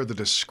hear the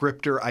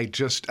descriptor,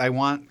 I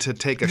want to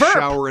take a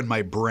shower in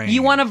my brain.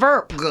 You want a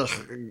verb?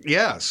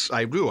 Yes,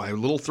 I do. I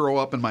little throw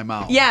up in my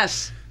mouth.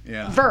 Yes.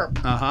 Yeah. Verb.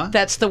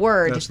 That's the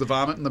word. That's the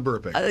vomit and the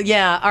burping.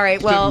 Yeah. All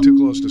right. Well, too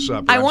close to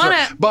supper. I want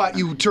to. But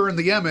you turn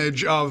the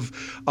image of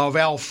Al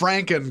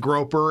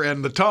Frankengroper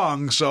and the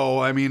tongue, so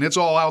I mean it's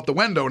all out the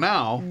window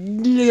now.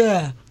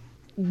 Yeah.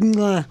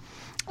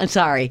 I'm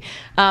sorry.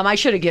 I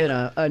should have given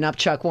an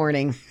upchuck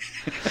warning.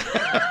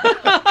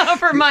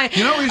 For my,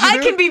 I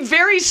can be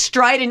very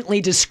stridently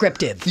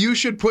descriptive. You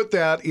should put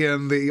that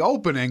in the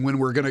opening when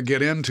we're going to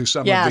get into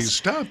some of these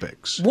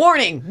topics.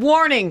 Warning,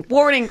 warning,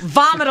 warning,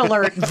 vomit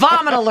alert,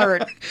 vomit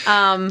alert. This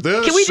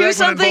can we do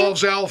something?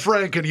 Involves Al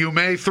Franken. You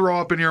may throw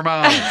up in your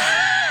mouth.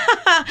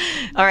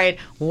 All right,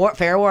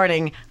 fair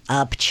warning,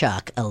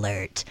 upchuck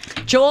alert.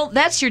 Joel,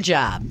 that's your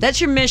job. That's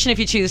your mission if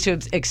you choose to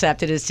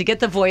accept it, is to get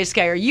the voice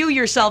guy or you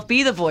yourself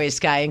be the voice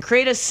guy and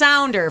create a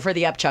sounder for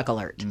the upchuck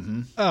alert.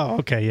 Mm-hmm. Oh,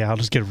 okay, yeah, I'll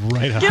just get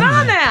right on Get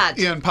on that.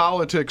 In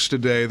politics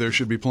today, there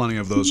should be plenty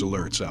of those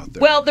alerts out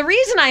there. Well, the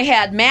reason I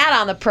had Matt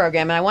on the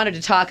program, and I wanted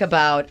to talk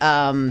about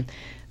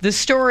the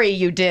story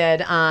you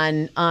did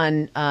on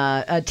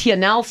Tia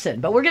Nelson,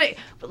 but we're gonna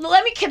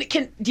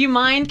do you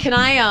mind? Can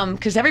I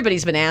because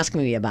everybody's been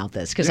asking me about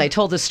this because I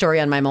told this story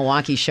on my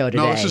Milwaukee show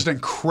today. No, this is an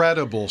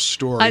incredible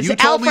story.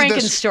 It's Al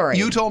Franken's story.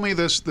 You told me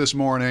this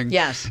morning.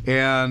 Yes.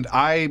 And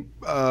I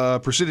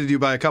preceded you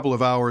by a couple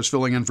of hours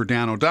filling in for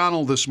Dan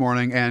O'Donnell this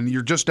morning, and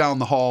you're just down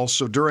the hall.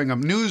 So during a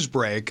news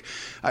break,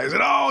 I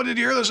said, "Oh, did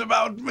you hear this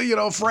about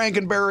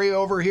Frankenberry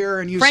over here?"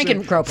 And you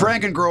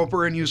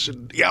Frankengroper, and you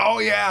said, "Yeah, oh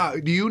yeah,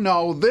 do you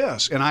know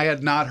this?" And I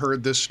had not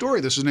heard this story.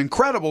 This is an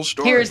incredible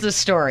story. Here's the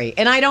story,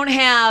 and I don't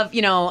have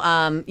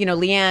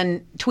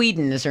Leanne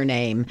Tweeden is her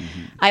name.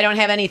 Mm-hmm. I don't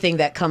have anything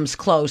that comes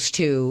close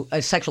to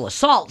a sexual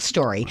assault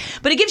story,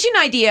 but it gives you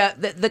an idea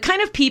that the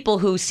kind of people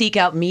who seek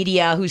out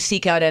media, who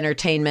seek out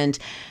entertainment,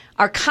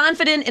 are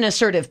confident and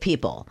assertive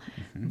people.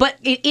 But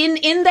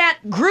in that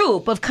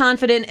group of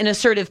confident and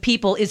assertive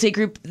people is a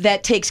group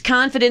that takes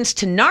confidence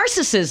to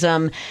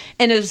narcissism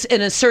and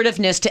an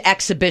assertiveness to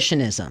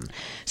exhibitionism.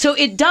 So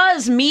it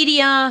does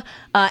media,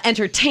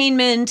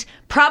 entertainment,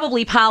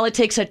 probably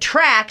politics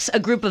attracts a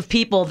group of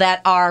people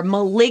that are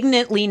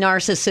malignantly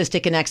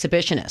narcissistic and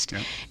exhibitionist.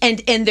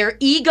 Yep. And their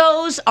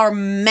egos are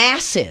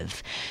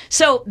massive.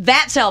 So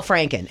that's Al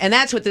Franken. And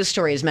that's what this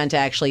story is meant to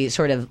actually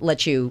sort of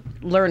let you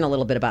learn a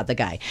little bit about the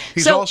guy.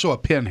 He's also a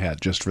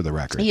pinhead, just for the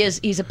record.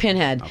 He's a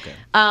pinhead.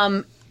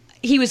 Okay.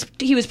 He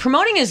was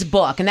promoting his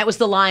book, and that was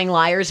the Lying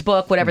Liars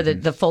book, whatever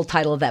the full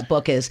title of that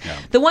book is. Yeah.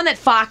 The one that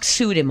Fox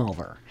sued him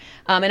over.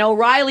 And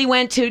O'Reilly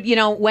went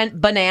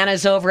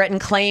bananas over it and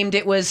claimed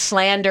it was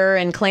slander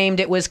and claimed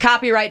it was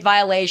copyright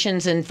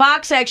violations. And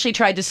Fox actually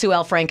tried to sue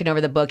Al Franken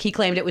over the book. He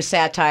claimed it was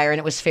satire and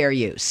it was fair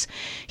use.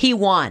 He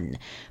won,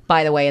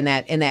 by the way, in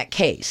that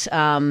case.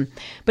 But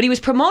he was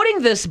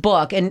promoting this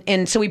book,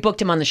 and so we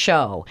booked him on the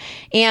show.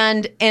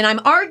 And I'm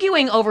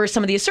arguing over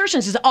some of the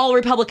assertions is all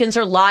Republicans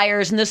are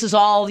liars, and this is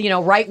all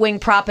right-wing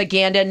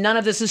propaganda, and none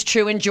of this is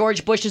true, and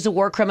George Bush is a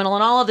war criminal,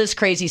 and all of this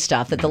crazy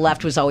stuff that the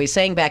left was always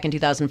saying back in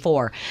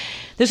 2004.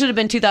 This would have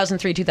been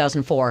 2003,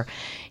 2004.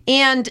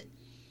 And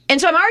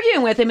so I'm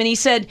arguing with him, and he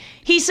said,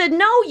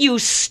 "No, you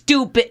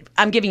stupid,"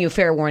 I'm giving you a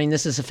fair warning,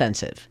 this is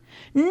offensive.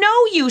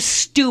 "No, you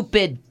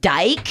stupid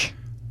dyke."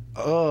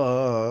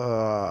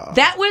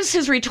 That was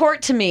his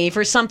retort to me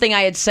for something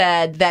I had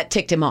said that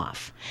ticked him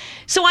off.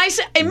 So I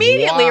said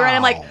immediately, right?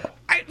 I'm like,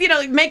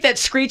 make that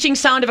screeching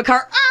sound of a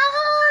car.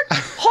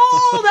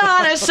 Hold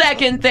on a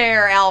second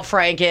there, Al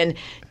Franken.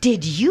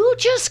 Did you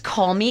just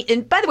call me?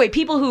 And by the way,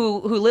 people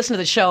who listen to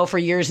the show for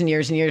years and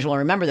years and years will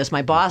remember this.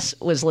 My boss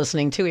was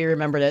listening too. He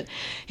remembered it.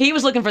 He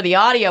was looking for the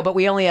audio, but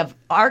we only have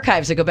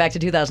archives that go back to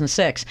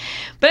 2006.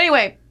 But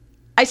anyway,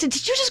 I said,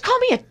 "Did you just call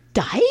me a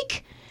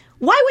dyke?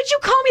 Why would you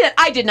call me that?"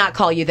 "I did not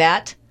call you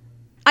that.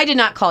 I did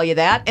not call you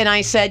that." And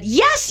I said,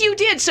 "Yes, you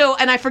did." So,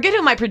 and I forget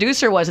who my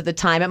producer was at the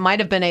time. It might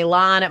have been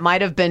Elon. It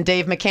might have been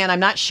Dave McCann. I'm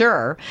not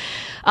sure.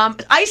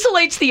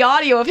 Isolates the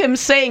audio of him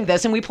saying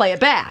this, and we play it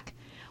back.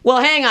 Well,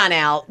 hang on,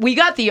 Al. We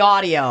got the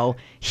audio.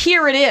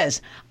 Here it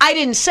is. I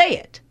didn't say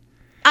it.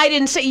 I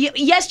didn't say.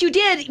 Yes, you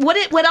did.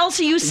 What else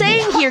are you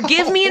saying here?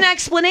 Give me an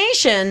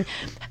explanation.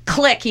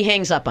 Click. He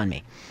hangs up on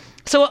me.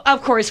 So,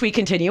 of course, we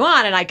continue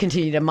on, and I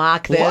continue to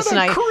mock this.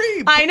 What a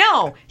creep. I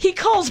know. He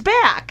calls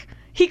back.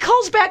 He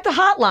calls back the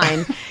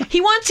hotline.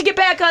 He wants to get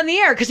back on the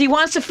air because he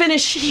wants to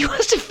finish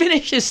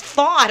his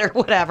thought or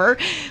whatever.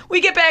 We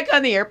get back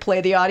on the air,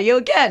 play the audio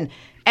again.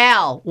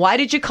 Al, why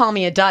did you call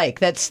me a dyke?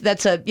 That's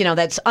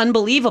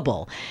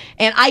unbelievable.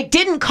 And I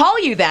didn't call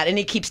you that. And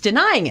he keeps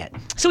denying it.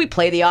 So we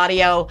play the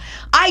audio.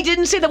 I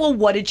didn't say that. Well,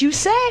 what did you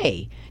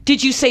say?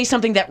 Did you say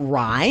something that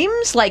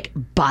rhymes, like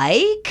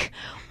bike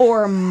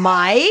or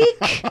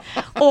Mike?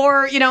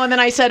 Or, and then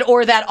I said,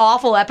 or that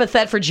awful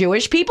epithet for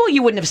Jewish people?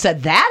 You wouldn't have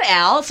said that,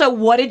 Al. So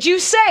what did you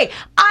say?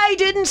 I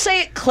didn't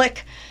say it.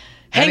 Click.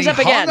 Hangs up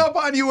again. And he hung up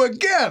on you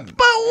again.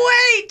 But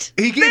wait!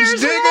 He keeps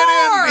digging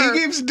in. He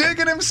keeps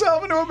digging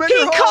himself into a bigger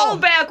hole. He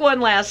called back one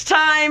last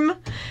time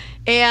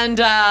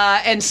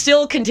and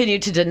still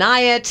continued to deny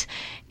it.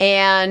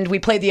 And we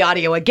played the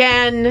audio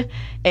again.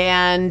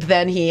 And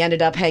then he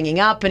ended up hanging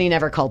up and he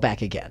never called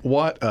back again.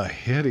 What a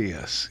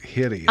hideous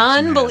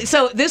Unbelievable.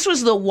 So this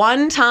was the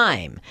one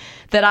time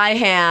that I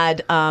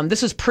had,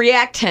 this was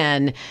pre-Act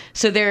 10,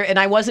 and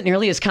I wasn't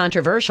nearly as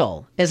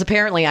controversial as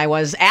apparently I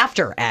was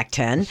after Act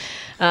 10.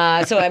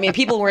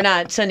 People were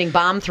not sending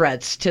bomb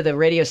threats to the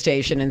radio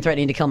station and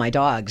threatening to kill my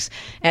dogs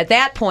at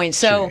that point.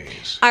 So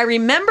Jeez. I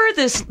remember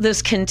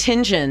this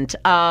contingent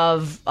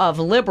of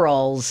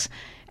liberals,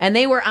 and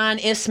they were on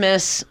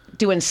Isthmus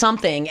doing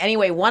something.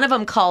 Anyway, one of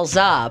them calls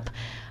up,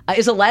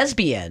 is a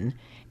lesbian,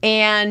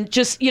 and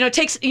just,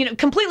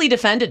 completely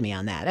defended me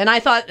on that. And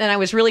I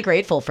was really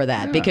grateful for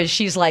that because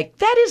she's like,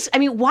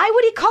 why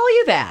would he call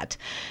you that?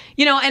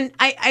 And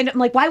I'm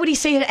like, why would he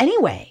say it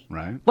anyway?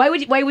 Right. Why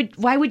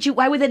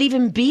would that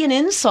even be an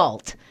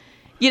insult?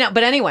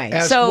 But anyway,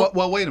 wait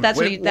a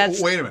minute.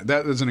 Wait a minute.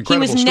 That is an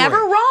incredible story. He was never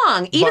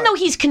wrong. Even though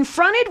he's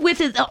confronted with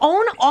his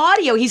own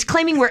audio, he's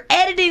claiming we're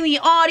editing the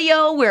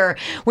audio, we're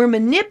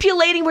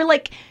manipulating. We're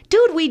like,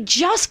 dude, we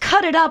just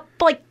cut it up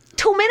like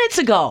 2 minutes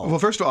ago. Well,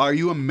 first of all, are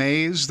you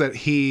amazed that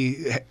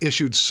he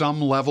issued some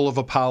level of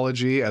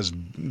apology as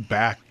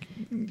back,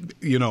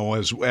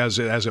 as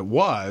it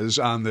was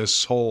on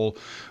this whole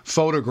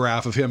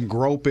photograph of him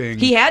groping?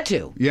 He had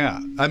to.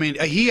 Yeah.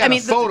 He had a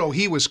photo.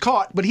 He was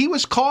caught, but he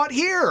was caught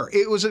here.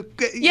 It was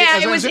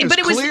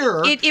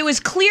it was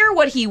clear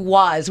what he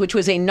was, which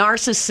was a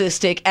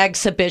narcissistic,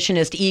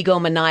 exhibitionist,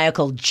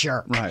 egomaniacal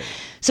jerk. Right.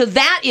 So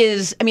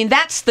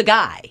that's the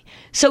guy.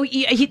 So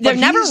they're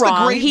never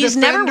wrong. He's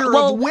never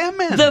of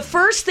women. The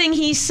first thing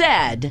he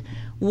said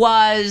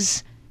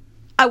was,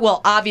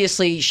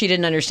 obviously she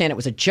didn't understand it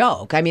was a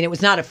joke. It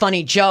was not a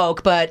funny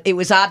joke, but it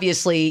was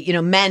obviously,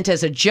 meant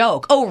as a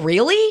joke. Oh,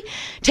 really?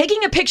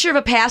 Taking a picture of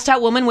a passed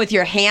out woman with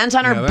your hands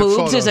on her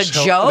boobs is a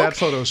joke? That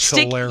photo's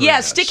hilarious. Yeah,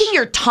 sticking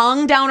your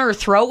tongue down her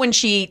throat when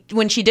she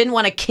didn't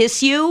want to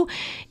kiss you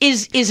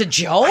is a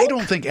joke? I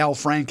don't think Al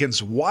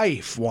Franken's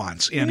wife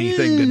wants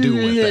anything to do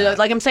with that.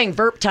 Like I'm saying,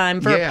 verb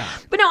time. Yeah.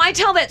 But no, I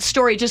tell that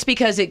story just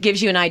because it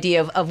gives you an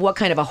idea of what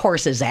kind of a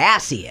horse's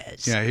ass he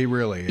is. Yeah, he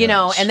really is.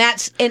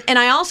 And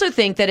I also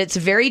think that it's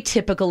very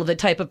typical of the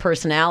type of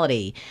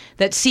personality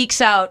that seeks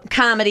out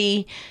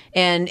comedy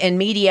and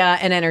media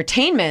and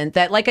entertainment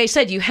that, like I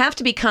said, you have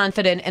to be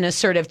confident and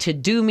assertive to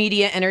do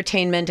media,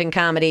 entertainment, and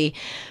comedy.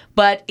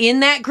 But in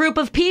that group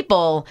of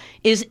people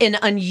is an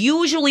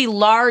unusually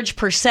large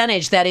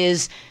percentage that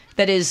is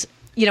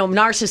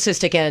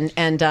narcissistic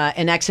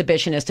and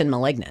exhibitionist and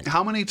malignant.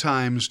 How many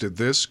times did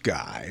this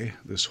guy,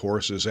 this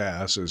horse's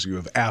ass, as you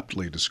have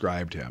aptly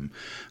described him,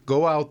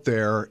 go out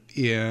there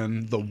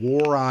in the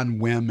war on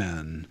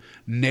women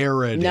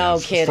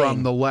narrative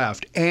from the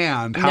left?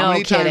 And how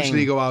many times did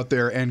he go out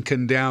there and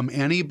condemn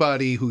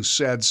anybody who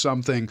said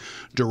something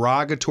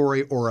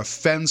derogatory or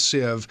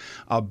offensive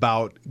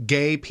about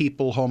gay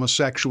people,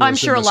 homosexuals in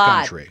this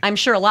country? I'm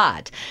sure a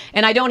lot.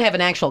 And I don't have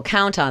an actual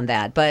count on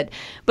that. But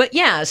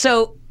yeah,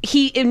 so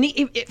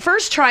he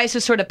first tries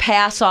to sort of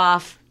pass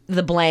off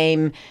the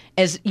blame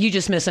as you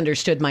just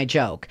misunderstood my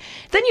joke.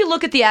 Then you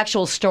look at the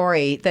actual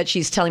story that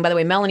she's telling. By the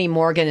way, Melanie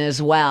Morgan as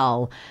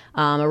well,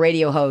 a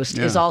radio host,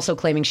 is also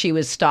claiming she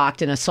was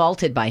stalked and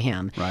assaulted by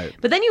him. Right.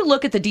 But then you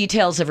look at the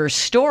details of her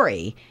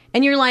story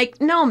and you're like,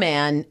 no,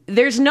 man,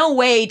 there's no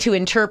way to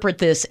interpret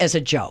this as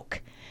a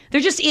joke. There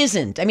just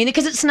isn't.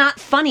 Because it's not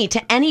funny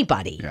to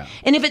anybody. Yeah.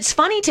 And if it's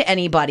funny to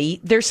anybody,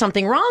 there's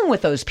something wrong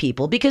with those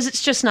people because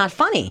it's just not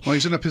funny. Well,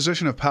 he's in a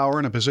position of power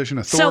and a position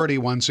of authority.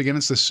 Once again,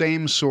 it's the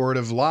same sort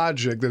of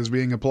logic that is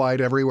being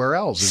applied everywhere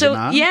else, is it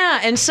not?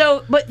 Yeah,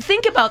 but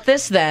think about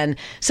this then.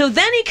 So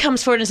then he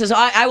comes forward and says,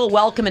 I will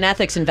welcome an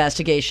ethics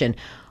investigation.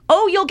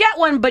 Oh, you'll get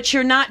one, but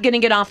you're not going to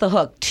get off the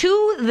hook.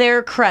 To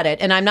their credit,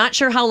 and I'm not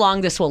sure how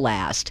long this will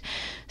last,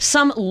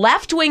 some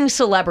left-wing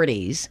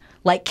celebrities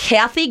like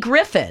Kathy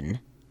Griffin,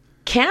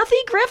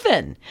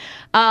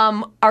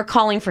 are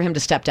calling for him to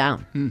step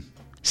down.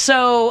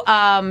 So,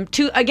 I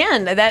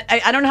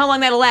don't know how long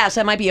that'll last.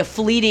 That might be a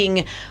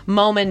fleeting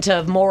moment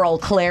of moral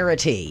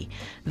clarity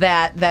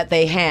that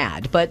they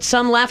had. But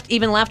some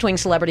left-wing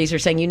celebrities are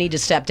saying you need to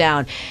step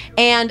down.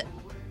 And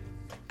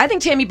I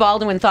think Tammy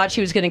Baldwin thought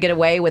she was going to get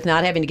away with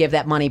not having to give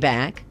that money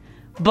back.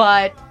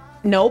 But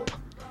nope.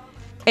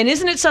 And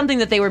isn't it something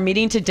that they were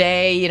meeting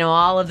today,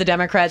 all of the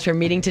Democrats were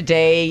meeting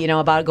today,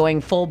 about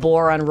going full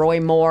bore on Roy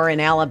Moore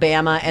in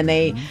Alabama, and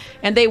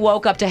they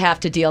woke up to have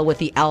to deal with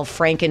the Al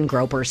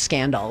Franken-Groper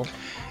scandal.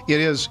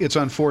 It's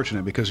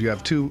unfortunate because you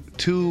have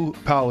two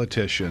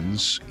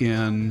politicians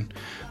in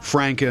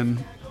Franken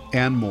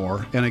and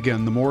Moore. And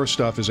again, the Moore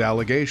stuff is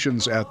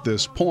allegations at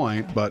this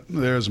point, but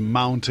there's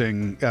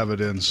mounting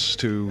evidence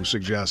to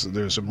suggest that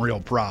there's some real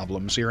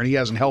problems here, and he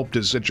hasn't helped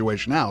his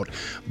situation out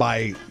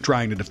by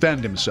trying to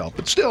defend himself.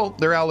 But still,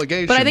 they're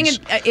allegations. But I think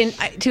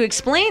to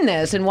explain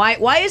this, and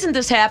why isn't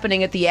this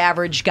happening at the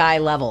average guy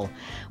level?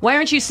 Why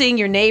aren't you seeing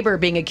your neighbor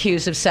being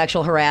accused of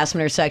sexual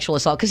harassment or sexual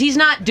assault? Because he's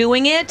not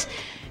doing it.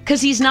 Because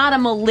he's not a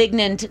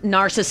malignant,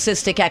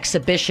 narcissistic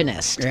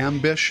exhibitionist.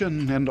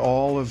 Ambition and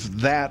all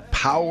of that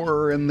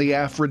power and the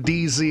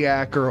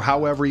aphrodisiac, or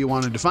however you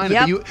want to define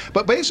it.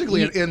 But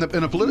basically, in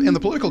the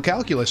political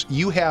calculus,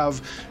 you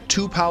have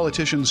two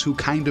politicians who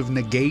kind of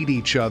negate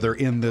each other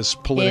in this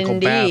political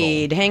battle.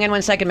 Indeed. Hang on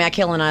one second. Matt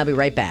Kittle and I will be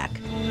right back.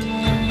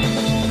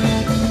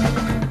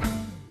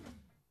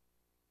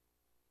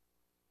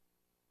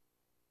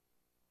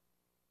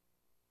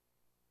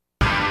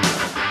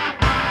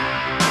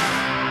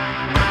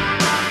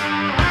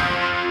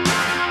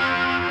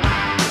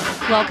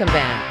 Welcome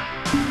back.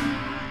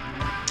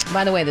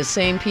 By the way, the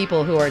same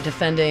people who are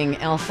defending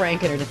Al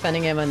Franken are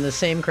defending him on the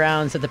same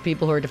grounds that the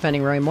people who are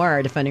defending Roy Moore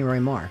are defending Roy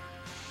Moore.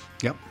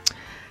 Yep.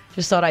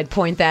 Just thought I'd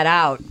point that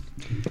out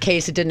in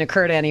case it didn't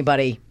occur to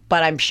anybody,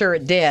 but I'm sure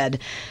it did.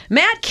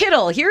 Matt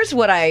Kittle, here's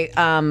what I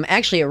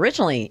actually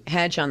originally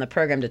had you on the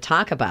program to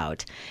talk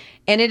about.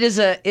 And it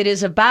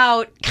is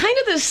about kind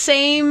of the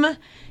same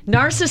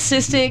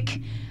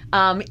narcissistic,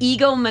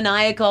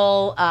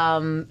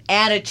 egomaniacal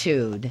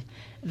attitude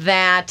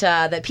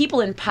that people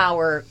in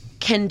power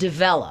can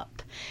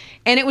develop.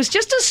 And it was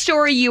just a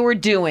story you were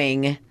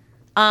doing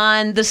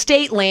on the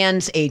State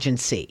Lands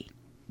Agency,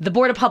 the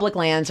Board of Public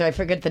Lands, or I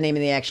forget the name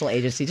of the actual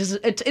agency.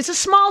 It's a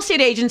small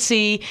state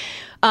agency.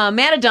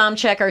 Matt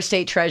Adamczyk, our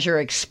state treasurer,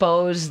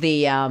 exposed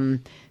the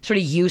sort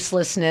of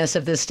uselessness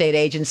of this state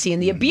agency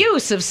and the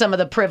abuse of some of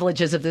the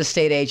privileges of this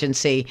state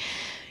agency.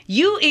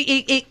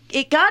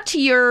 It got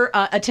to your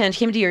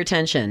came to your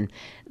attention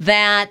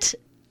that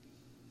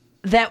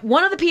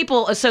one of the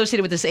people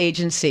associated with this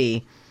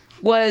agency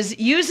was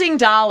using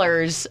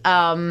dollars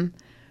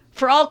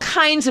for all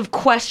kinds of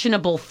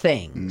questionable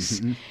things.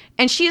 Mm-hmm.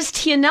 And she is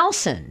Tia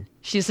Nelson.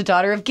 She's the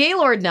daughter of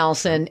Gaylord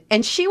Nelson,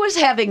 and she was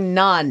having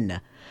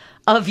none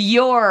of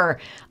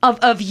your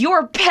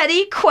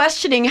petty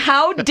questioning.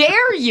 How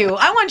dare you?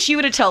 I want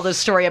you to tell this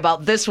story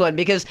about this one,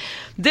 because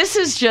this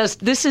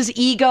is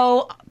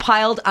ego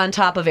piled on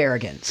top of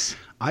arrogance.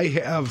 I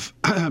have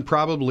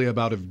probably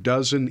about a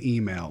dozen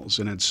emails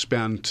and had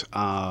spent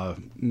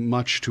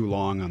much too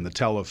long on the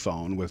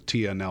telephone with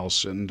Tia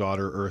Nelson,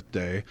 daughter Earth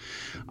Day,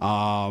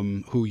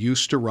 who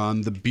used to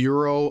run the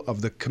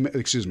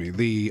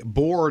the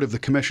Board of the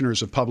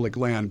Commissioners of Public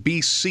Land,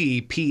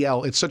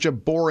 BCPL. It's such a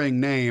boring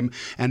name,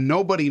 and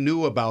nobody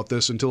knew about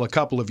this until a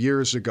couple of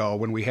years ago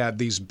when we had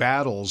these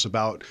battles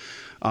about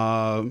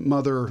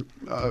Mother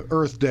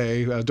Earth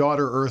Day,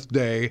 daughter Earth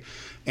Day,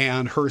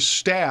 and her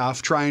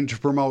staff trying to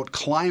promote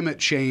climate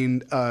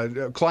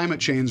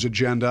change's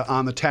agenda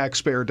on the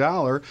taxpayer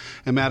dollar.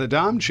 And Matt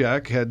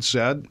Adamczyk had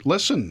said,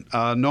 listen,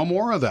 no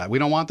more of that. We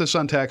don't want this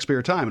on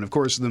taxpayer time. And of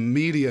course, the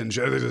media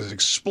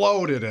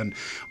exploded, and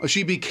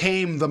she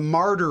became the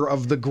martyr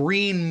of the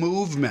green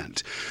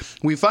movement.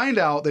 We find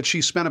out that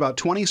she spent about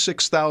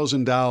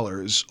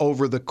 $26,000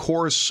 over the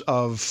course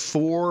of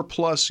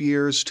 4+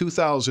 years,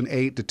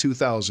 2008 to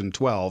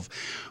 2012,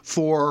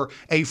 for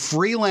a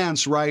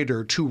freelance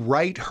writer to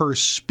write her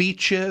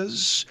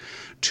speeches,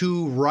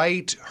 to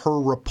write her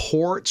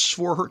reports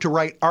for her, to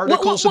write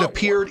articles that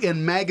appeared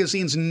in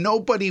magazines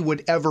nobody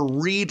would ever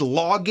read,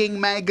 logging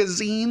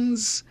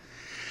magazines.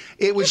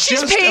 It was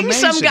She's just paying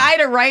amazing. Some guy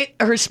to write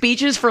her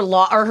speeches for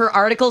or her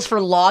articles for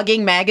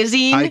Logging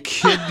Magazine. I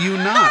kid you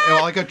not.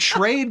 Like a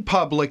trade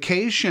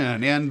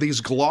publication and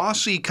these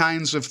glossy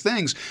kinds of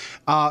things,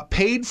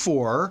 paid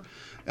for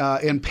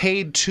and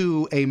paid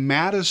to a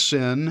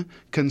Madison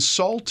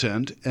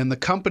consultant, and the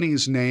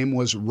company's name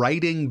was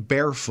Writing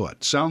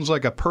Barefoot. Sounds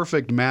like a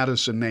perfect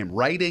Madison name,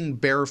 Writing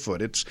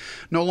Barefoot. It's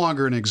no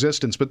longer in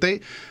existence, but there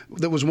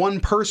was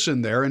one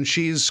person there, and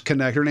she's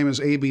connected. Her name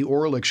is A.B.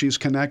 Orlick. She's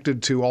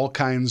connected to all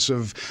kinds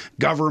of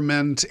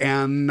government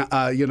and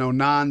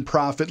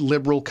nonprofit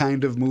liberal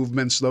kind of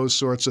movements, those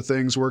sorts of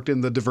things. Worked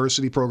in the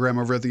diversity program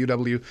over at the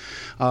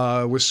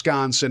UW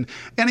Wisconsin.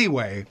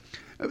 Anyway,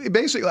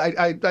 basically,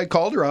 I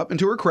called her up, and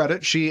to her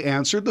credit, she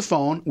answered the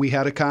phone. We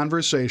had a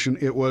conversation.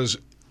 It was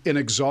an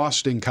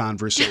exhausting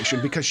conversation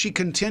because she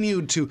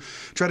continued to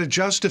try to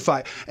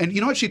justify. And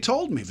you know what she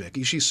told me,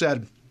 Vicki? She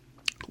said,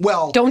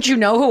 well, don't you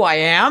know who I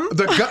am?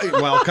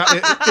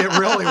 It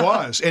really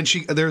was. And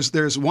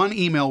there's one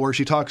email where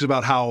she talks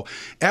about how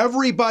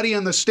everybody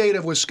in the state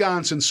of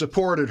Wisconsin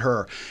supported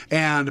her,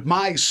 and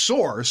my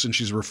source, and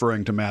she's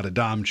referring to Matt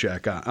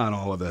Adamczyk on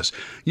all of this.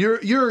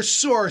 Your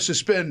source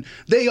has been.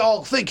 They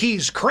all think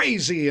he's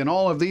crazy, and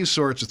all of these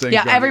sorts of things.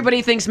 Yeah,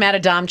 everybody thinks Matt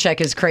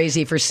Adamczyk is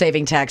crazy for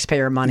saving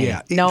taxpayer money.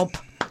 Yeah, nope.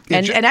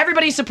 And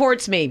everybody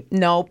supports me.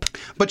 Nope.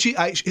 But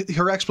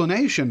her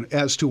explanation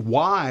as to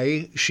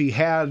why she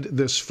had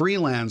this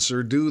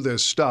freelancer do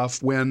this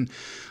stuff when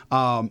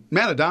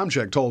Matt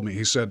Adamczyk told me,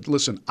 he said,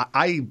 listen,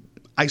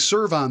 I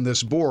serve on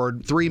this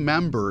board, 3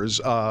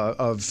 members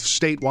of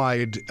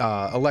statewide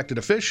elected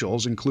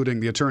officials, including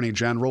the Attorney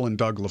General and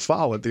Doug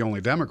LaFollette, the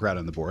only Democrat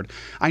on the board.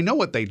 I know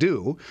what they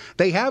do.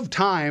 They have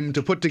time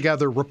to put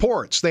together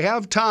reports. They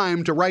have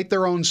time to write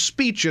their own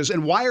speeches.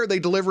 And why are they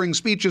delivering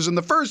speeches in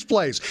the first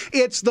place?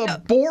 It's the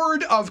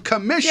Board of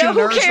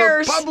Commissioners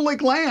for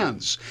Public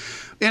Lands.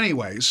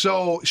 Anyway,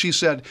 so she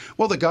said,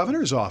 well, the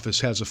governor's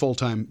office has a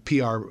full-time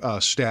PR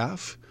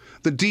staff.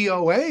 The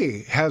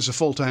DOA has a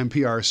full-time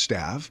PR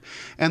staff,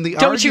 and the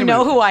Don't you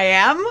know who I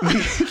am?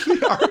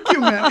 The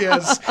argument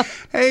is,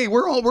 hey,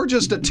 we're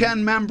just a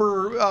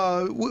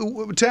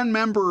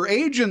 10-member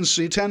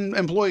agency,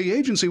 10-employee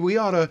agency. We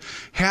ought to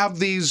have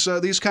these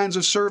kinds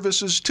of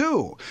services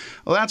too.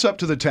 Well, that's up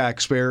to the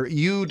taxpayer.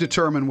 You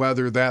determine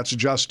whether that's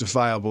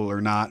justifiable or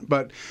not.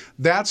 But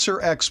that's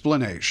her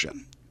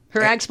explanation.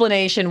 Her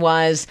explanation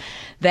was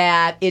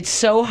that it's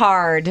so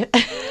hard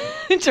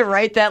to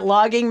write that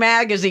Logging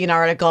Magazine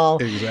article.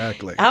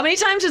 Exactly. How many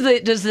times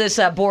does this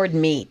board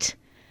meet?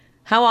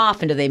 How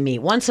often do they meet?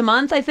 Once a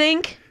month, I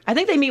think? I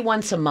think they meet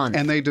once a month.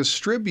 And they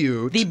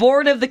distribute... The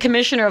Board of the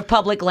Commissioner of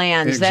Public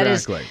Lands.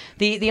 Exactly.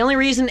 That is the only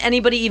reason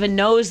anybody even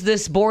knows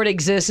this board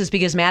exists is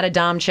because Matt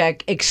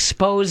Adamczyk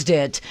exposed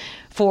it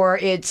for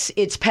its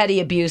petty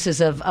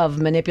abuses of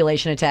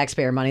manipulation of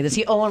taxpayer money. That's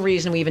the only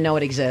reason we even know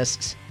it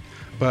exists.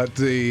 But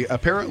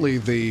apparently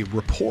the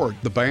report,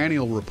 the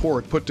biennial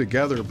report put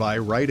together by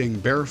Writing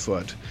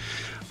Barefoot,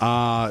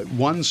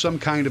 won some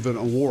kind of an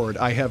award.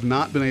 I have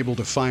not been able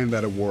to find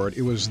that award.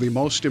 It was the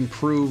most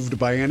improved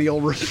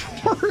biennial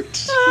report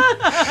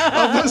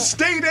of the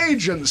state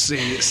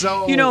agency.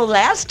 So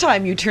last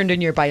time you turned in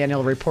your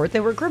biennial report,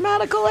 there were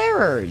grammatical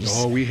errors.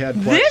 Oh, we had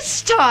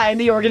this time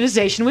the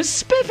organization was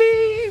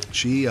spiffy.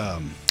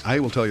 I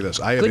will tell you this.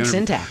 Good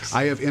syntax.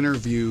 I have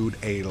interviewed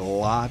a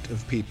lot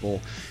of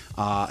people.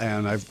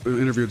 And I've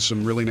interviewed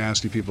some really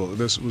nasty people.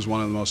 This was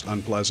one of the most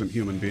unpleasant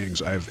human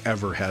beings I've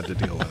ever had to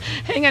deal with.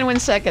 Hang on one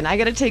second. I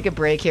got to take a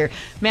break here.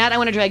 Matt, I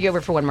want to drag you over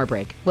for one more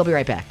break. We'll be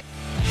right back.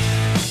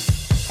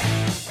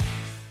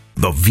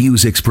 The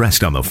views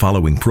expressed on the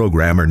following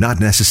program are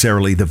not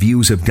necessarily the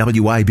views of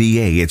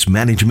WIBA, its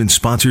management,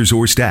 sponsors,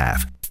 or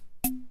staff.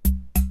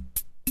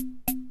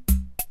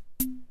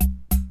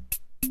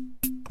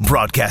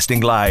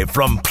 Broadcasting live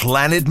from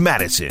Planet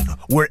Madison,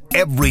 where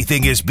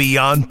everything is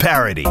beyond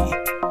parody.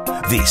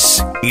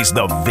 This is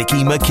the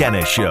Vicki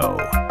McKenna Show.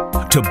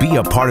 To be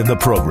a part of the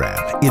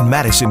program, in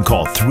Madison,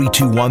 call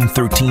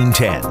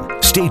 321-1310.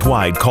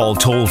 Statewide, call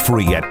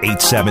toll-free at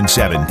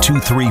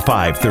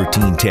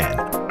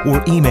 877-235-1310.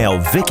 Or email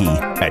Vicki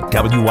at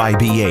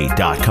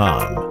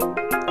WIBA.com.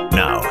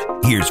 Now,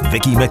 here's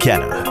Vicki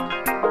McKenna.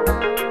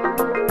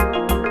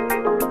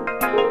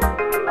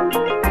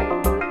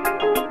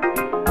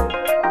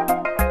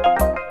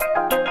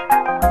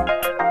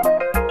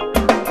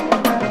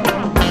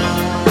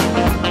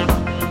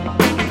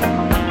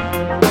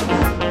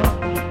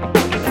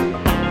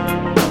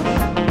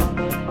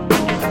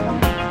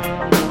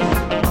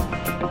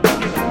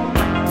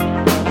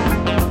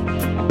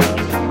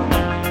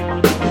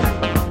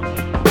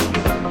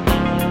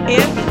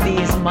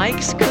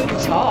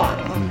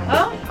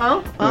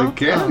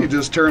 You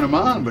just turn them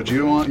on, but you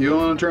don't want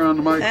to turn on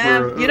the mic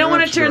for... You don't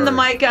want to turn the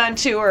mic on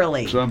too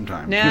early.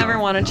 Sometimes. Never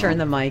want to turn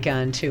the mic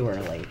on too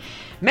early.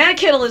 Matt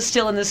Kittle is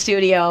still in the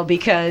studio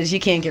because you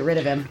can't get rid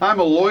of him. I'm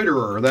a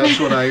loiterer. That's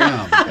what I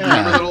am.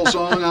 Remember that old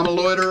song, I'm a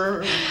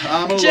loiterer?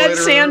 I'm a Jed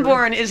loiterer.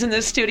 Sanborn is in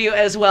the studio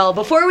as well.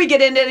 Before we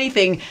get into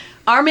anything,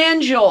 our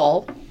man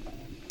Joel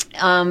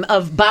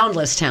of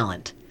Boundless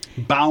Talent.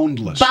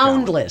 Boundless.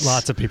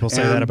 Lots of people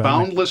say that about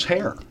boundless me.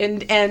 hair.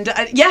 And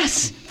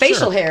yes,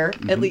 facial hair.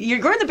 Mm-hmm. You're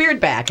growing the beard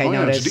back, I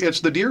noticed. It's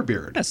the deer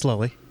beard. Yeah,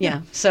 slowly.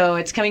 Yeah, so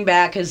it's coming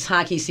back because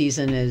hockey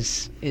season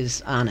is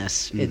on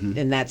us,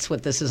 and that's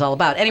what this is all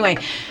about. Anyway,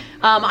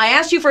 I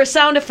asked you for a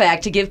sound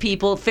effect to give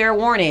people fair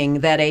warning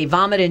that a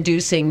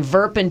vomit-inducing,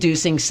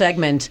 verp-inducing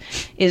segment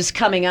is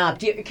coming up.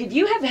 Could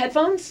you have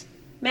headphones?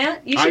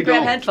 Matt, you should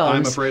grab headphones.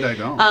 I'm afraid I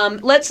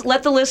don't. Let's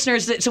let the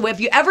listeners... So if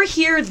you ever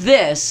hear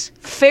this,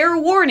 fair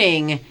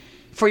warning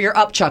for your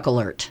upchuck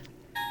alert.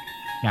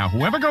 Now,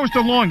 whoever goes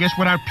the longest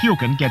without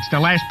puking gets the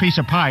last piece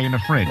of pie in the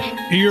fridge.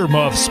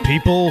 Earmuffs,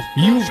 people.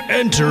 You've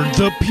entered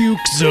the puke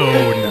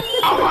zone.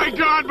 Oh, my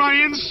God, my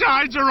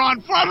insides are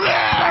on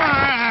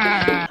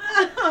fire!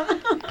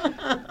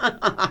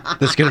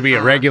 This is going to be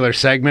a regular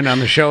segment on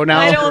the show now?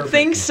 I don't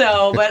think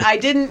so, but I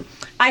didn't...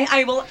 I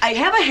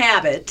have a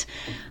habit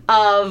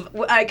of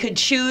I could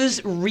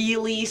choose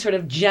really sort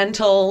of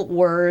gentle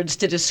words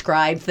to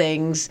describe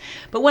things.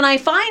 But when I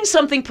find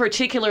something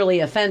particularly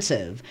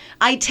offensive,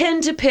 I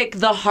tend to pick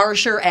the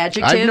harsher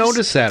adjectives. I've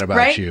noticed that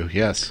about you,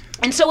 yes.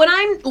 And so when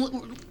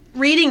I'm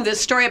reading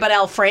this story about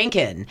Al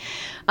Franken,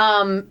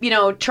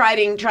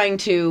 trying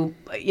to,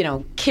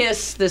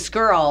 kiss this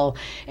girl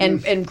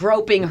and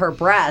groping her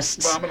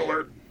breasts. Vomit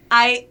alert.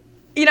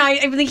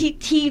 I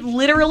think he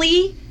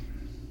literally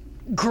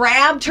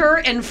grabbed her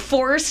and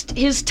forced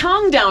his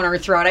tongue down her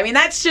throat. I mean,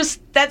 that's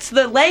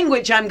the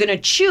language I'm going to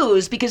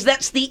choose because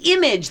that's the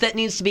image that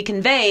needs to be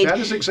conveyed. That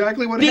is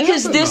exactly what happened.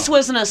 Because this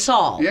was an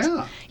assault.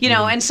 Yeah.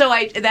 And so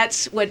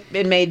that's what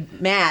it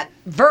made Matt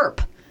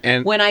verp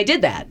when I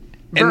did that.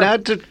 And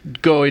not to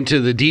go into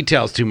the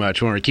details too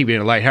much when we're keeping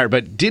it lighthearted,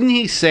 but didn't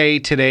he say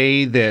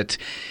today that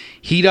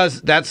he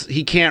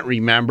can't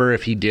remember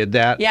if he did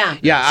that? Yeah.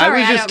 Yeah.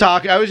 Sorry,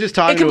 I was just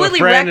talking to a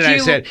friend, and I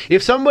said,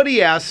 if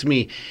somebody asked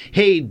me,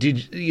 "Hey,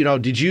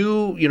 did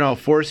you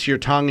force your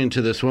tongue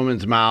into this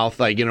woman's mouth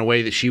like in a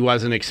way that she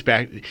wasn't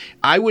expecting?"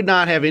 I would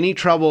not have any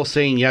trouble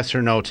saying yes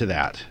or no to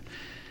that.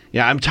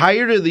 Yeah, I'm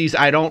tired of these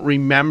I don't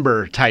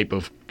remember type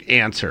of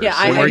answers.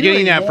 Yeah, we're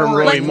getting that from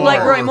Roy Moore.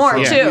 Like Roy Moore,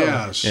 too.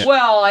 Yes. Yeah.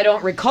 Well, I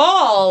don't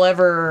recall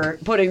ever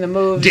putting the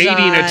moves dating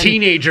on. a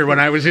teenager when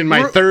I was in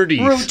my 30s.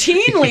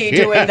 Routinely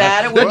doing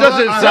that. It that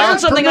doesn't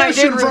sound something I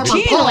did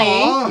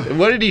routinely.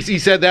 What did he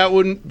said that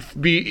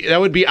would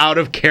be out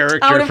of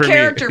character out of for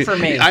character me. For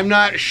me. I'm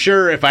not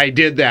sure if I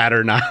did that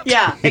or not.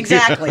 Yeah,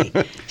 exactly.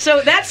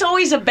 So that's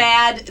always a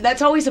bad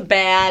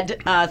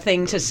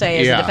thing to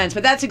say as a defense.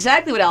 But that's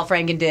exactly what Al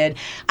Franken did.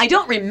 I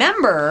don't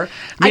remember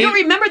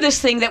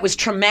this thing that was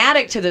traumatic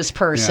to this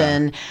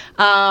person.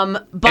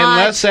 But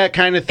unless that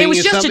kind of thing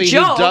is something he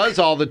does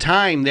all the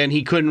time, then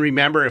he couldn't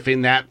remember if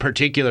in that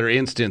particular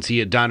instance he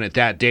had done it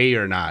that day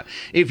or not.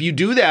 If you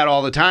do that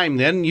all the time,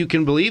 then you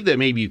can believe that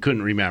maybe you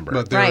couldn't remember.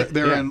 But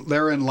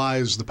therein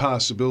lies the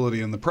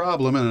possibility and the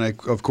problem. And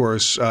of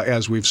course,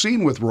 as we've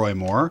seen with Roy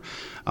Moore,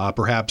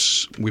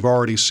 perhaps we've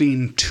already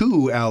seen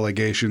 2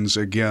 allegations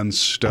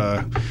against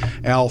Al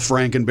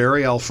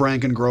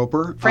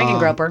Frankengroper.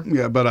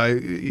 Frankengroper.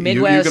 But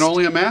you can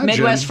only imagine.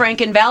 Midwest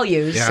Franken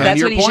values. Yeah.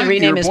 That's what he should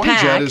rename his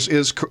pack. Jed,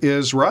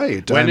 is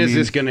right. When is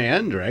this going to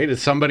end, right?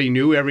 Is somebody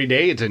new every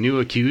day? It's a new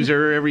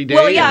accuser every day?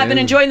 Well, yeah, I've been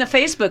enjoying the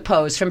Facebook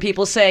posts from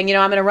people saying,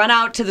 I'm going to run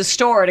out to the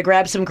store to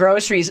grab some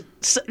groceries.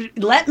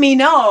 Let me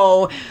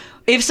know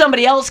if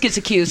somebody else gets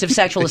accused of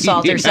sexual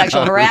assault or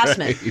sexual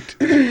harassment.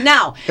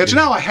 Now, it's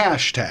now a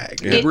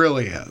hashtag. It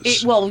really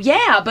is.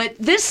 But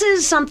this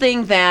is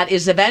something that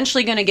is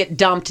eventually going to get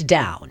dumped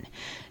down.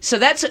 So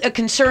that's a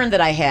concern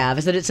that I have,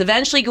 is that it's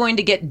eventually going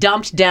to get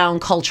dumped down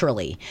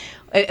culturally.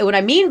 What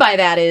I mean by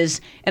that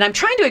is, and I'm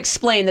trying to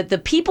explain that the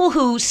people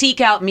who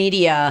seek out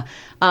media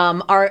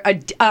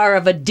are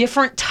of a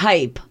different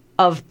type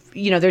of,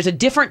 there's a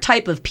different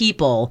type of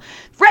people.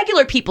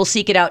 Regular people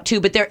seek it out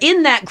too, but they're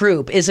in that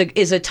group is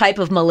a type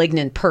of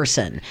malignant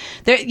person.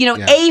 They're,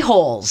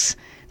 a-holes.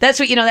 That's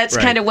what, that's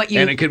right. Kind of what you...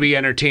 And it could be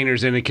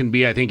entertainers, and it can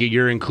be, I think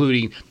you're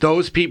including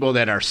those people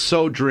that are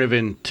so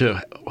driven to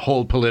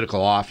hold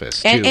political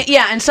office, too.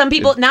 And some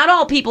people, not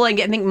all people, I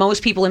think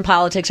most people in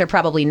politics are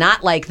probably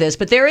not like this,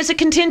 but there is a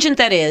contingent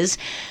that is.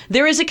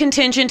 There is a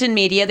contingent in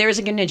media, there is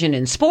a contingent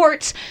in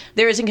sports,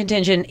 there is a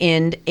contingent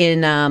in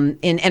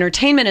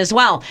entertainment as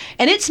well.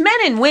 And it's men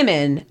and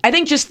women. I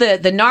think just the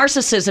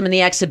narcissism and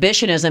the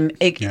exhibitionism,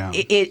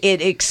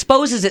 it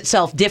exposes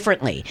itself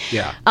differently.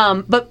 Yeah.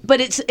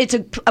 But it's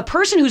a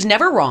person who's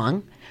never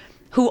wrong,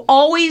 who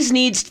always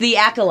needs the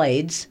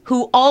accolades,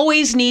 who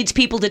always needs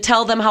people to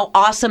tell them how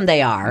awesome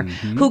they are,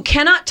 who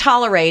cannot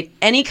tolerate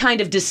any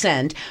kind of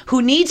dissent,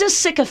 who needs a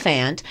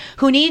sycophant,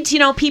 who needs,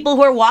 people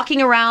who are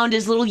walking around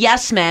as little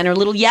yes men or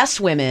little yes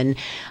women.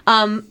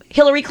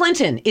 Hillary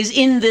Clinton is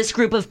in this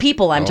group of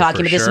people I'm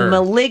talking about, this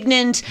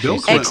malignant...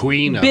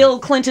 Bill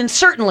Clinton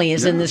certainly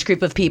is in this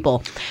group of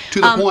people.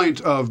 To the point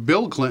of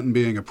Bill Clinton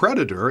being a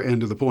predator, and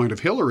to the point of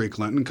Hillary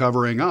Clinton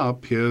covering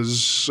up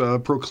his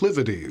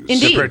proclivities.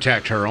 Indeed. To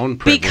protect her own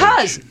privilege.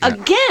 Because,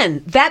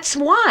 again, that's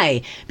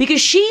why. Because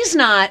she's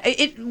not...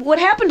 what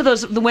happened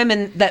to the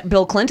women that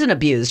Bill Clinton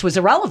abused was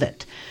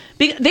irrelevant.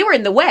 They were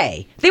in the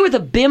way. They were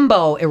the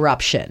bimbo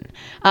eruption.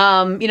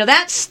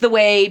 That's the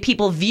way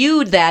people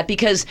viewed that,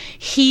 because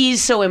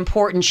he's so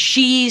important,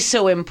 she's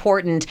so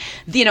important.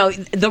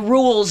 The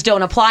rules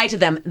don't apply to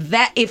them.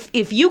 That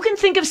if you can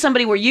think of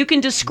somebody where you can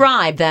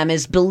describe them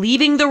as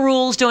believing the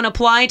rules don't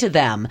apply to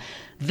them,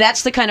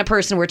 that's the kind of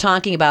person we're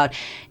talking about.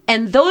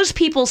 And those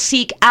people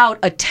seek out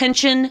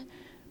attention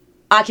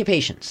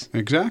occupations.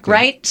 Exactly.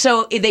 Right?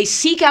 So they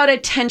seek out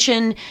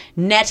attention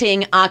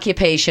netting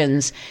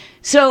occupations.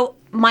 So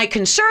my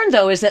concern,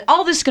 though, is that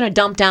all this is going to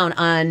dump down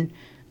on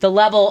the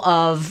level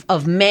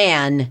of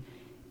man,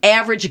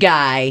 average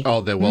guy,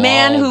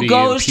 man who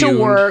goes to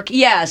work,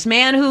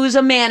 man who's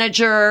a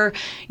manager.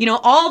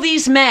 All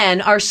these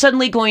men are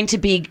suddenly going to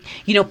be,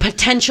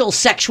 potential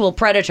sexual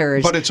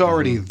predators. But it's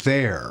already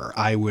there.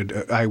 I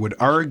would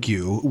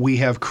argue we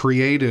have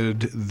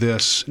created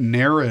this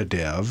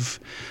narrative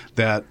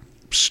that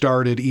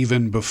started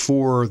even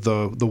before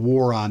the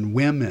war on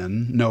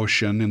women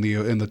notion in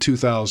the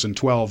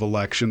 2012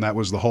 election. That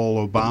was the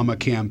whole Obama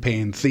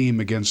campaign theme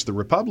against the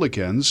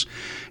Republicans.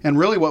 And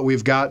really what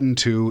we've gotten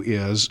to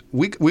is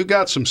we've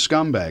got some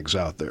scumbags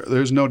out there.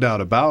 There's no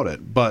doubt about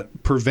it.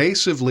 But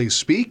pervasively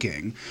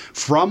speaking,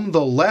 from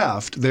the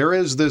left, there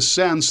is this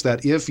sense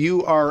that if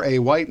you are a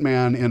white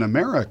man in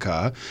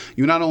America,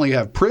 you not only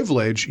have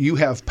privilege, you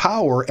have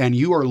power, and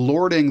you are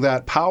lording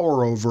that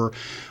power over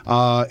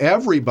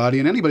everybody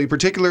and anybody,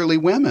 particularly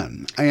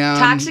women. And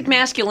toxic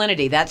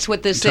masculinity, that's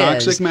what this is.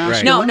 Toxic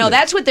masculinity. No,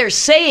 that's what they're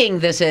saying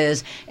this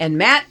is. And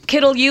Matt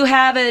Kittle, you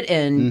have it,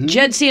 and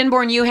Jed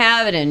Sanborn, you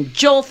have it, and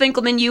Joel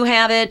Finkelman, you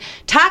have it.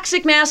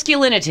 Toxic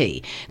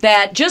masculinity,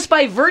 that just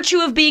by virtue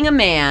of being a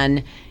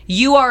man,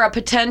 you are a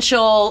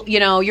potential,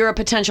 you're a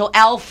potential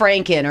Al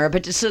Franken or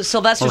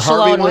Sylvester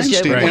Stallone was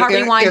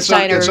Harvey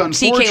Weinstein or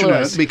C.K.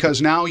 Lewis.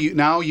 Because now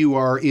you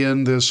are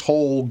in this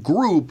whole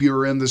group.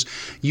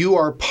 You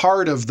are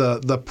part of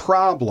the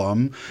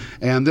problem,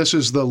 and this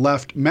is the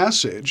left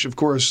message. Of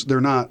course,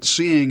 they're not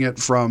seeing it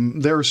from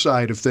their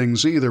side of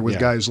things either, with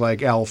guys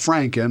like Al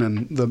Franken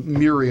and the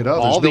myriad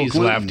others. All Bill these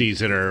Clinton. lefties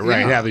that are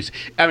have these.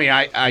 I mean,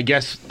 I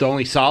guess the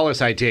only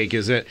solace I take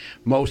is that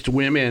most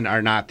women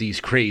are not these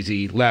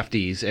crazy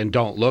lefties and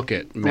don't look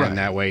at men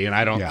that way, and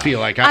I don't feel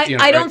like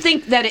I don't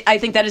think that. I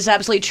think that is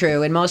absolutely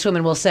true, and most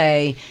women will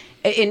say,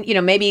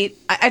 maybe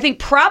I think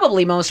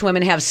probably most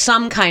women have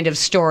some kind of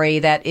story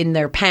that in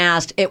their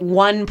past at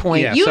one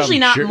point, usually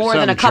not more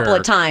than a couple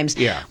of times,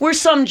 where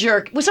some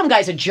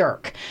guy's a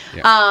jerk,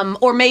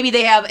 or maybe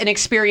they have an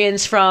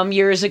experience from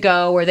years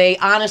ago where they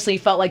honestly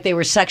felt like they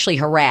were sexually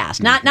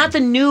harassed. Not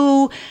the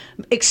new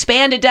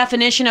expanded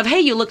definition of,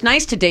 hey, you look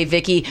nice today,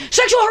 Vicki.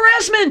 Sexual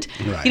harassment.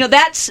 Right.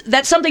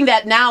 That's something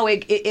that now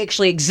it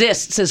actually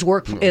exists as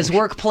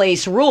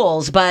workplace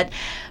rules. But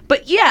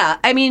yeah,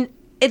 I mean,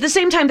 at the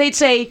same time, they'd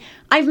say,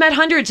 I've met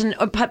hundreds and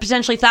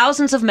potentially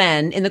thousands of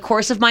men in the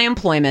course of my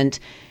employment,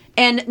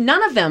 and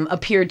none of them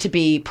appeared to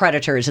be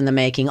predators in the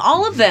making.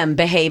 All of them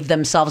behaved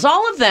themselves.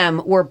 All of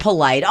them were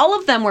polite. All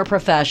of them were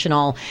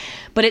professional.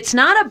 But it's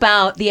not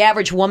about the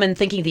average woman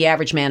thinking the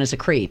average man is a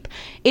creep.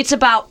 It's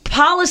about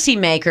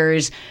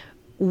policymakers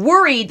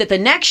worried that the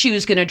next shoe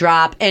is going to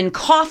drop and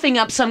coughing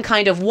up some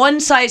kind of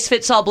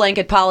one-size-fits-all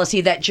blanket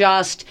policy that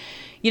just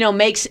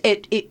makes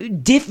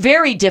it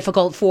very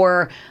difficult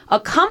for a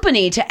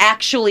company to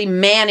actually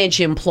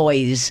manage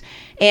employees.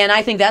 And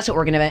I think that's what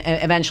we're going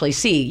to eventually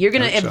see. You're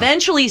going to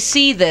eventually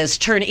see this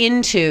turn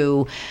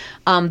into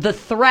the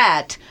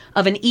threat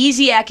of an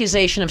easy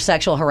accusation of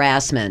sexual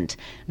harassment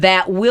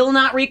that will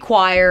not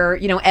require,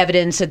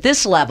 evidence at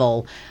this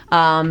level,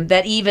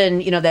 that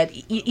even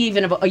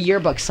a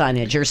yearbook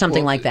signage or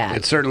something like that.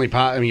 It's certainly,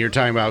 you're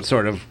talking about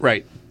sort of,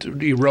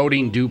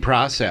 eroding due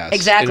process.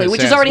 Exactly,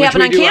 which has already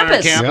happened on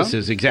campus.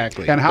 Campuses,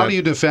 exactly. And how do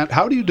you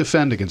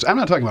defend against? I'm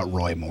not talking about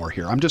Roy Moore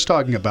here. I'm just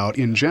talking about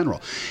in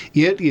general.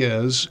 It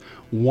is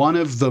one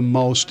of the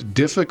most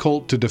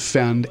difficult to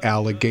defend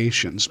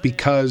allegations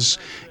because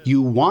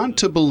you want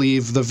to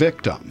believe the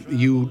victim.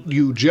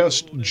 You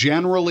just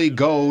generally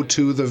go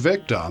to the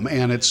victim,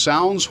 and it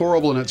sounds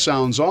horrible and it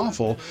sounds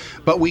awful,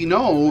 but we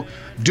know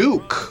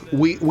Duke.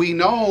 We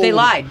know they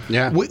lied.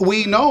 Yeah.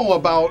 We know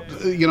about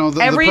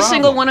every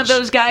single one of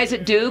those guys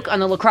at Duke on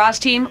the lacrosse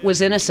team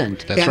was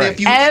innocent. That's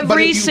right.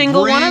 Every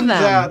single one of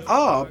them. That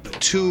up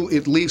to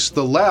at least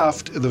the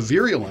left, the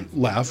virulent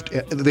left,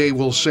 they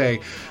will say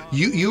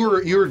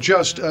you're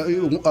just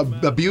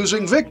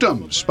abusing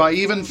victims by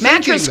even thinking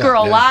Mattress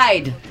Girl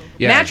lied.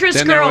 Yeah.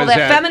 Mattress Girl,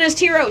 that feminist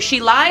hero, she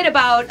lied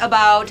about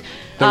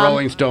the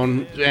Rolling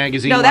Stone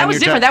magazine. No, that was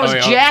different. That was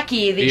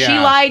Jackie. She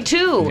lied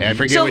too. Yeah, I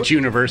forget which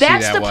university that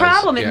was. That's the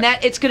problem, and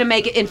that it's going to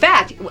make it. In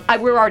fact,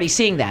 we're already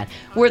seeing that,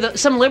 where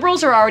some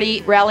liberals are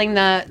already rallying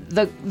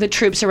the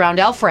troops around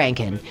Al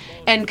Franken,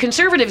 and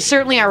conservatives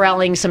certainly are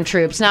rallying some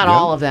troops. Not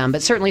all of them,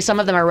 but certainly some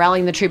of them are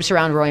rallying the troops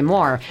around Roy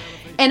Moore.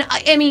 And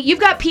I mean, you've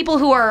got people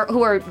who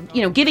are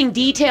giving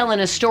detail in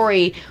a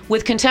story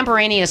with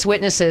contemporaneous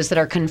witnesses that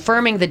are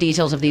confirming the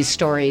details of these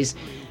stories.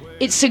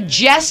 It's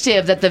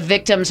suggestive that the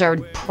victims are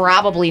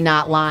probably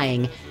not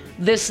lying.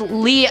 This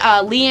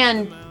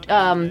Leanne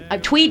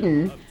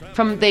Tweeden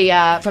from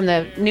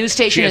the news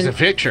station. She has a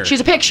picture. She's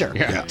a picture.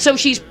 Yeah. So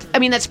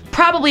that's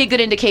probably a good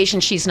indication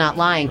she's not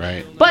lying.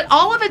 Right. But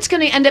all of it's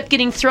going to end up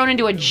getting thrown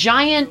into a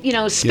giant,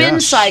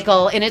 spin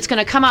cycle, and it's going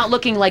to come out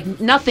looking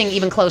like nothing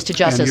even close to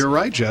justice. And you're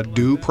right, Jed.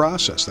 Due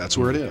process. That's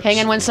where it is. Hang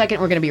on one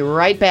second. We're going to be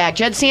right back.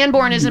 Jed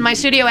Sanborn is in my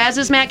studio, as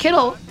is Matt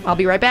Kittle. I'll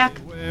be right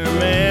back.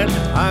 Man,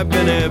 I've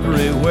been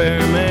everywhere,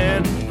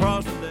 man.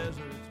 Across the desert.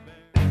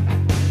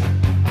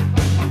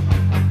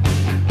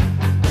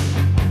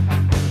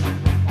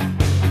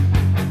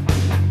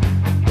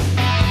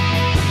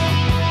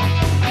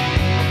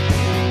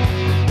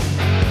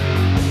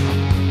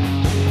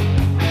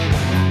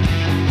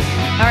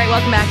 All right,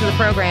 welcome back to the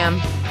program.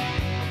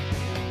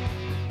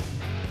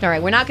 All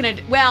right, we're not going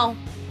to. Well,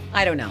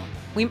 I don't know.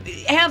 We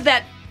have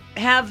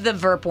the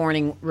VERP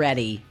warning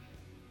ready.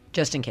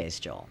 Just in case,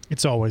 Joel.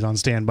 It's always on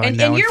standby and,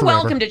 now and you're forever.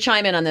 welcome to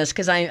chime in on this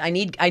because I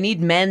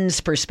need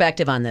men's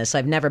perspective on this.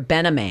 I've never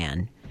been a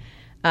man.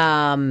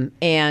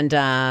 And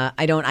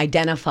I don't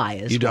identify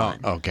as You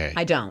don't? one. Okay.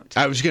 I don't.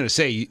 I was going to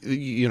say,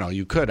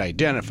 you could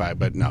identify,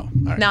 but no. All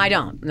right. No, I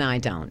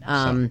don't.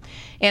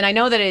 And I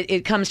know that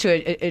it comes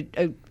to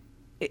an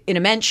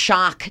immense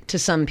shock to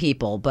some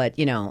people, but,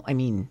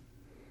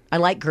 I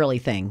like girly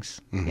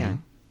things. Mm-hmm. Yeah.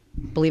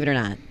 Believe it or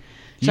not.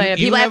 So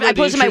I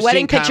posted my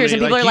wedding pictures, and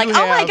people are like,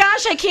 "Oh my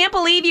gosh, I can't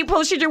believe you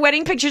posted your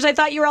wedding pictures. I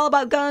thought you were all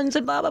about guns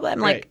and blah blah blah." I'm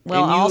like,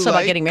 well, also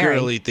about getting married.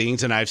 Girly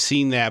things, and I've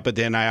seen that, but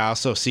then I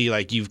also see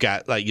you've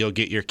got you'll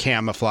get your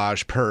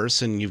camouflage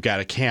purse, and you've got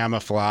a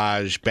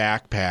camouflage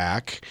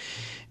backpack.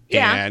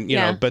 Yeah,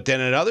 and but then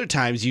at other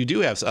times you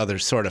do have other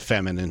sort of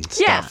feminine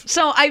stuff. Yeah,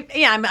 so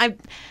I'm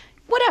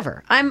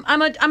whatever. I'm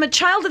a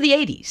child of the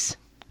 '80s.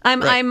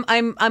 I'm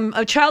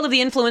a child of the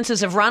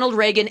influences of Ronald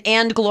Reagan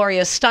and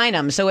Gloria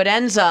Steinem. So it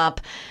ends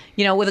up,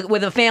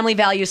 with a family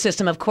value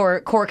system of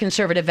core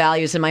conservative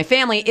values in my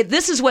family.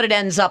 This is what it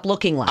ends up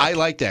looking like. I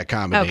like that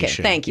combination.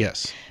 Okay, thank you.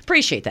 Yes,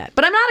 appreciate that.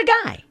 But I'm not a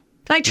guy.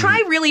 And I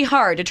try really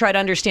hard to try to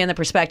understand the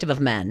perspective of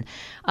men.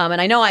 And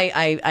I know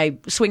I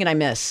swing and I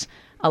miss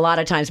a lot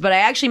of times, but I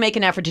actually make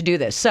an effort to do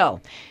this.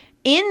 So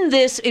in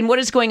what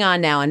is going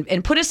on now,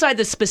 and put aside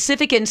the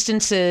specific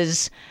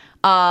instances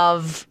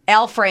of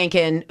Al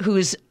Franken,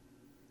 who's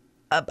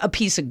a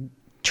piece of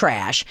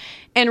trash,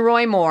 and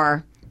Roy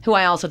Moore, who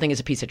I also think is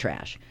a piece of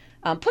trash.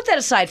 Put that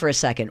aside for a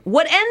second.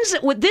 What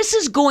this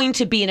is going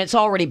to be, and it's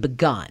already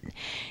begun,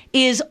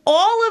 is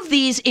all of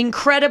these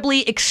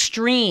incredibly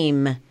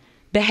extreme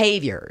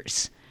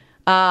behaviors,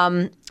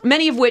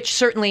 many of which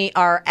certainly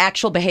are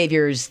actual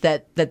behaviors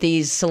that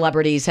these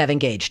celebrities have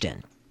engaged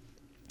in,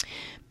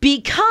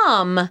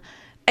 become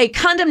a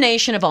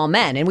condemnation of all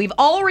men. And we've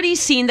already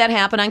seen that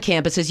happen on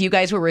campuses. You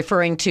guys were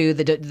referring to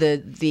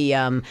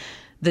the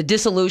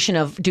dissolution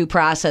of due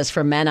process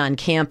for men on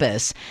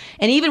campus.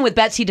 And even with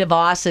Betsy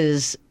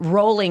DeVos's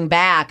rolling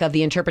back of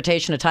the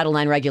interpretation of Title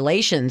IX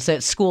regulations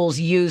that schools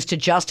use to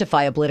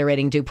justify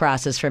obliterating due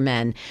process for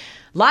men,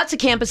 lots of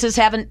campuses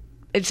haven't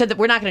said that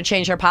we're not going to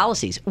change our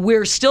policies.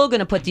 We're still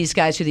going to put these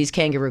guys through these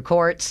kangaroo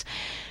courts.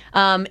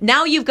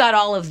 Now you've got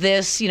all of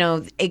this,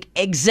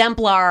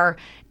 exemplar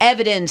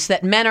evidence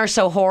that men are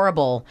so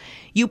horrible.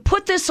 You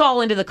put this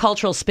all into the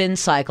cultural spin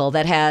cycle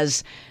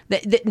that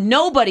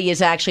nobody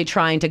is actually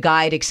trying to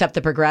guide except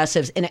the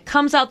progressives, and it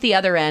comes out the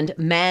other end.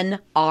 Men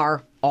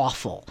are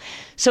awful.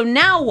 So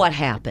now what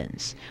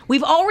happens?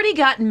 We've already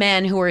got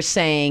men who are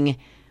saying,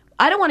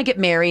 I don't want to get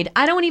married.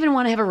 I don't even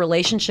want to have a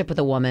relationship with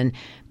a woman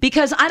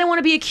because I don't want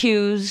to be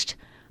accused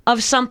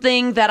of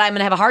something that I'm going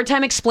to have a hard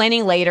time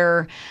explaining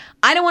later.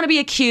 I don't want to be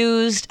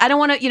accused. I don't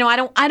want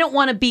to, I don't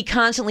want to be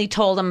constantly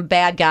told I'm a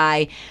bad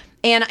guy.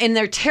 And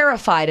they're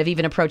terrified of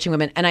even approaching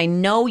women. And I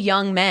know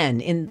young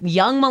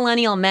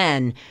millennial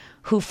men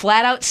who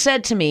flat out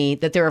said to me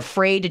that they're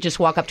afraid to just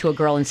walk up to a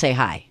girl and say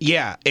hi.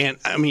 Yeah, and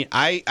I mean,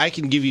 I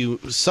can give you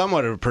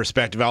somewhat of a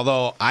perspective,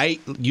 although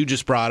you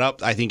just brought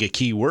up, I think, a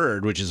key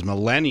word, which is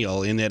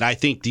millennial, in that I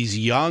think these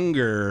young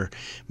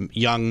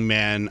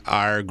men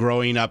are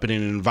growing up in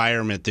an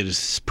environment that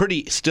is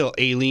pretty still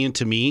alien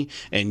to me,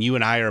 and you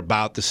and I are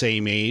about the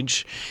same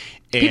age.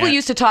 People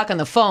used to talk on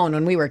the phone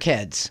when we were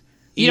kids.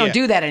 You don't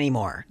do that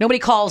anymore. Nobody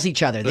calls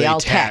each other. They all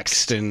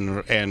text.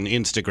 And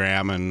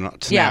Instagram and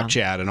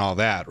Snapchat and all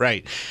that.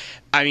 Right.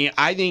 I mean,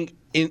 I think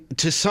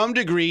to some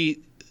degree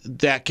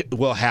that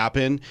will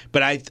happen,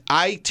 but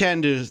I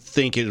tend to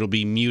think it'll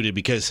be muted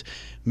because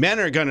men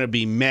are going to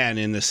be men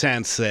in the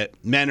sense that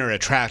men are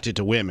attracted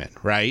to women,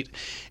 right?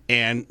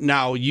 And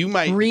now you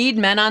might... Read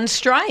Men on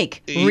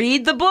Strike.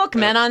 Read the book,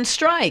 Men on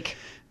Strike.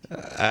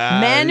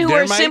 Men who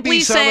are simply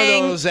saying, there might be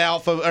some of those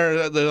alpha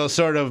or those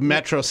sort of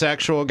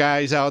metrosexual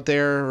guys out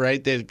there,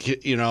 right?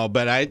 That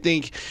but I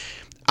think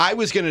I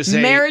was going to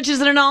say marriage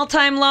is at an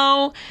all-time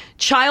low,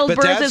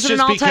 childbirth is at an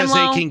all-time low. But that's just because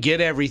they can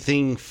get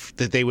everything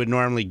that they would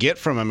normally get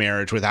from a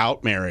marriage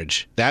without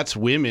marriage. That's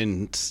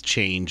women's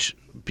change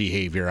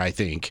behavior, I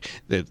think,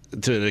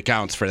 that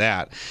accounts for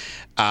that.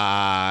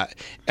 I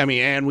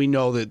mean, and we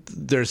know that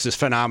there's this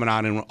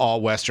phenomenon in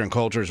all Western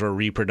cultures where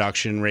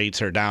reproduction rates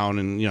are down,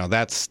 and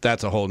that's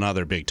a whole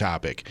nother big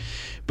topic.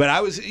 But I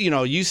was,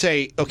 you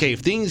say, okay, if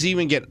things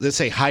even get, let's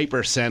say,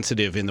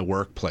 hypersensitive in the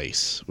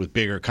workplace with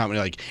bigger company,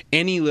 like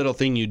any little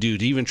thing you do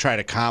to even try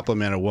to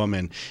compliment a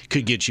woman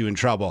could get you in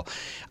trouble.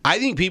 I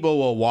think people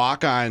will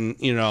walk on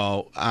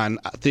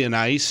thin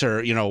ice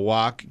or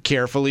walk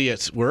carefully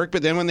at work,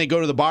 but then when they go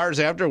to the bars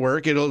after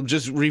work, it'll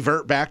just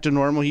revert back to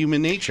normal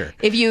human nature.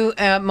 If you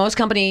most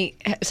company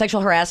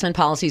sexual harassment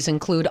policies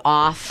include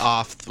off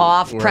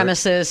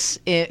premises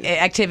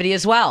activity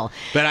as well.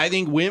 But I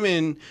think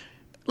women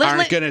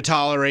aren't going to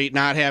tolerate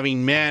not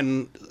having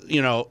men,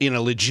 in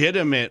a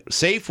legitimate,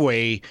 safe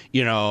way,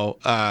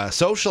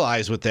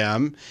 socialize with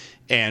them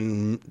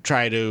and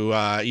try to,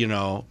 I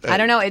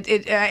don't know.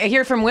 I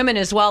hear from women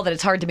as well that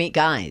it's hard to meet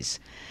guys.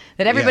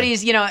 That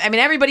everybody's,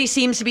 everybody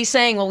seems to be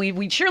saying, well,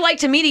 we'd sure like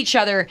to meet each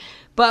other,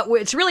 but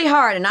it's really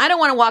hard. And I don't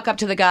want to walk up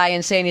to the guy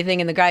and say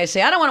anything. And the guy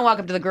say, I don't want to walk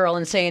up to the girl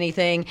and say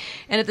anything.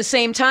 And at the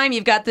same time,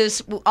 you've got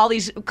all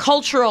these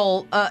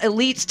cultural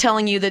elites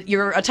telling you that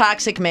you're a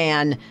toxic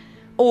man,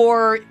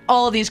 or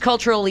all of these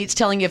cultural elites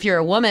telling you if you're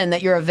a woman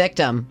that you're a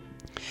victim.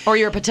 Or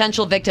you're a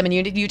potential victim, and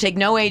you take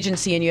no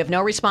agency and you have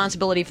no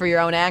responsibility for your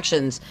own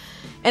actions.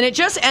 And it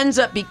just ends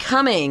up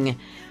becoming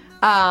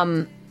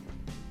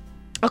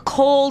a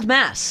cold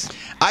mess.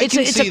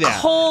 It's a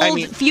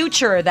cold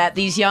future that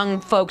these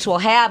young folks will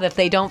have if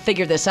they don't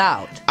figure this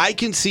out. I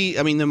can see,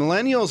 the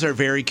millennials are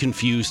very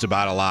confused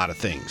about a lot of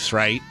things,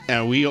 right?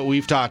 And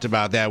we've talked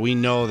about that. We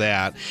know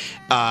that.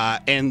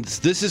 And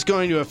this is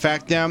going to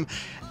affect them.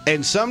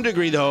 In some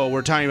degree, though,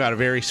 we're talking about a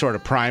very sort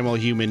of primal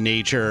human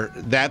nature.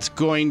 That's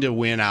going to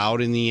win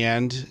out in the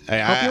end.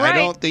 I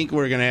don't think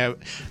we're going to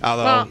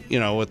have,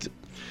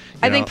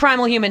 I think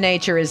primal human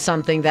nature is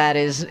something that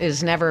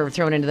is never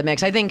thrown into the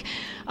mix. I think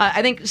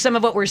some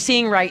of what we're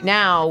seeing right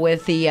now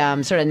with the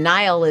sort of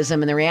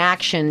nihilism and the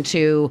reaction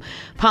to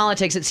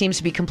politics, it seems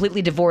to be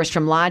completely divorced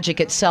from logic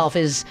itself,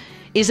 is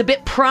a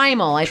bit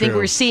primal. I think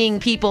we're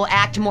seeing people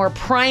act more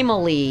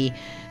primally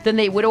than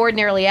they would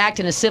ordinarily act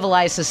in a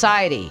civilized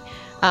society.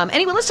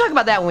 Anyway, let's talk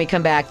about that when we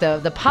come back,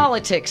 the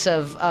politics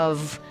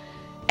of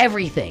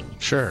everything.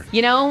 Sure.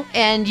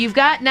 And you've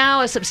got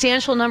now a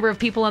substantial number of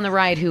people on the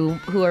right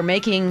who are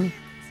making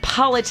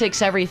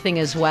politics everything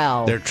as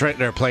well.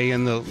 They're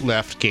playing the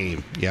left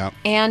game, yeah.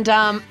 And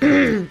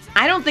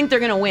I don't think they're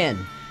going to win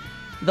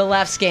the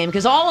left's game,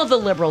 because all of the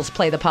liberals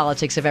play the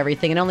politics of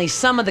everything, and only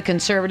some of the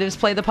conservatives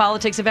play the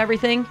politics of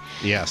everything.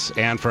 Yes,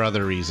 and for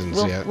other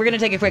reasons, yeah. We're going to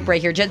take a quick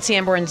break here. Jed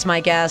Sanborn's my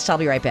guest. I'll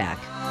be right back.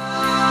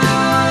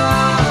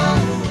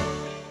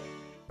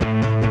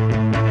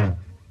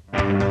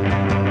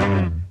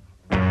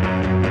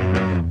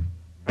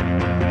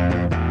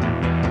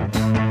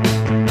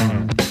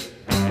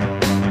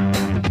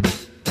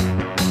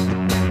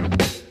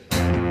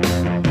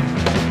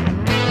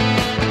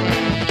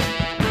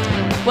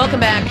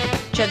 Welcome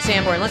back, Jed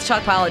Sanborn. Let's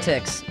talk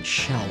politics,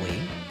 shall we?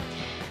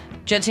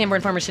 Jed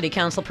Sanborn, former city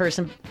council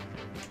person.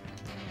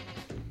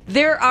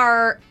 There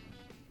are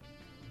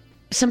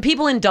some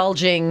people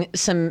indulging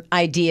some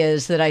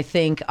ideas that I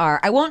think are,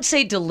 I won't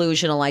say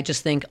delusional, I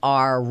just think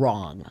are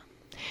wrong.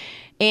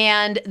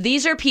 And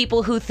these are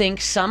people who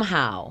think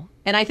somehow,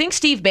 and I think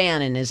Steve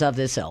Bannon is of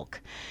this ilk,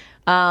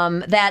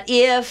 that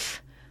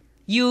if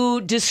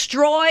you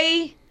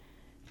destroy,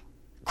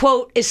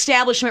 quote,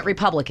 establishment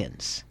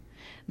Republicans,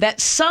 that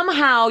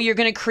somehow you're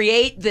going to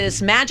create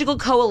this magical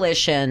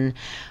coalition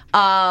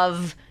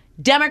of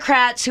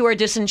Democrats who are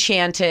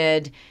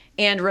disenchanted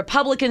and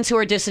Republicans who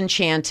are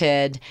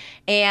disenchanted,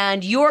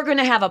 and you're going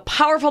to have a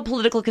powerful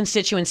political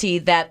constituency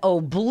that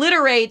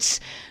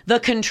obliterates the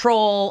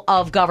control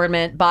of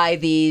government by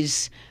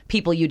these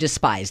people you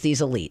despise,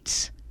 these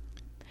elites.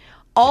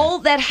 All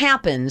that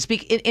happens,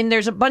 and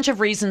there's a bunch of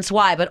reasons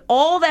why, but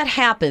all that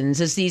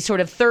happens is these sort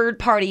of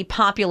third-party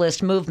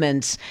populist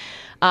movements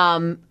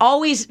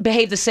always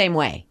behave the same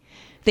way.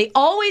 They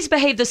always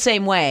behave the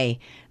same way.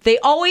 They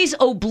always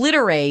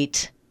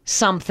obliterate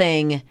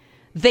something.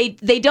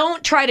 They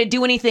don't try to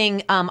do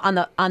anything on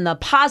the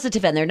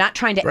positive end. They're not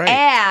trying to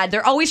add.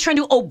 They're always trying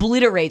to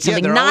obliterate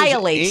something,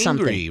 annihilate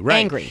something. Right.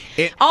 Angry.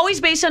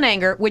 Always based on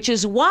anger, which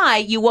is why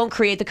you won't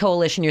create the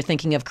coalition you're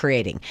thinking of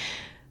creating.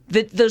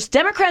 Those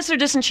Democrats that are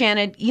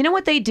disenchanted, you know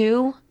what they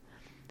do?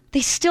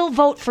 They still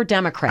vote for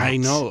Democrats. I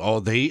know. Oh,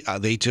 they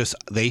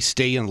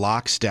stay in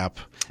lockstep.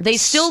 They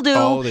still do.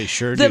 Oh, they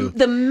sure do.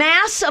 The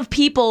mass of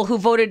people who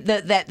voted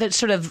that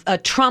sort of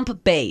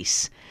Trump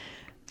base,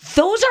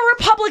 those are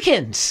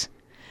Republicans.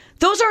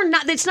 Those are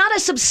not. It's not a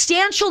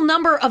substantial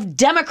number of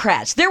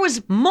Democrats. There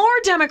was more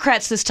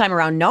Democrats this time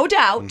around, no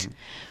doubt.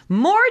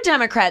 More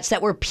Democrats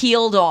that were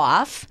peeled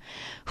off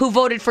who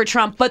voted for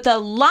Trump, but the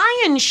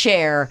lion's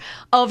share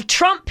of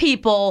Trump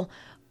people,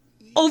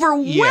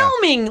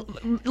 overwhelming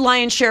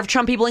lion's share of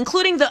Trump people,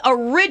 including the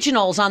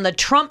originals on the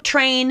Trump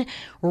train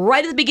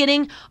right at the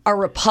beginning, are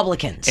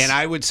Republicans. And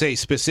I would say,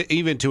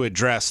 even to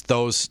address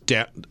those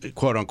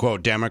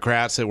quote-unquote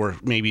Democrats that were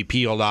maybe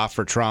peeled off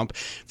for Trump,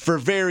 for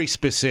very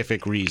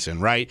specific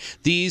reason, right?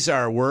 These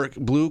are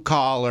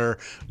blue-collar,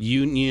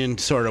 union,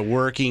 sort of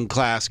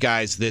working-class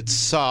guys that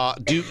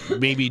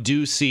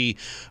do see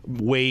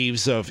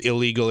waves of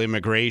illegal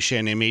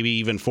immigration and maybe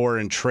even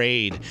foreign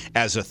trade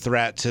as a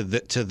threat to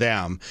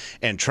them.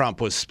 And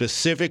Trump was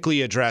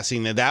specifically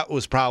addressing that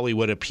was probably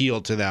what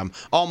appealed to them,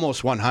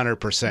 almost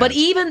 100%. But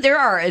even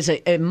there is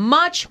a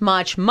much,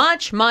 much,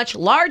 much, much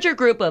larger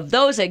group of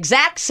those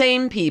exact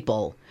same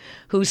people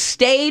who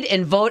stayed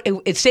in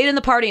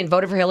the party and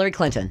voted for Hillary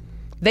Clinton.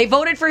 They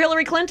voted for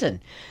Hillary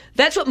Clinton.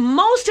 That's what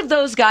most of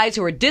those guys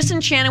who are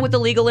disenchanted with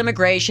illegal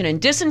immigration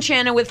and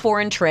disenchanted with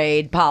foreign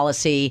trade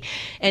policy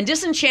and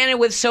disenchanted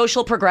with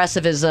social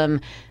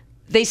progressivism,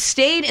 they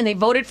stayed and they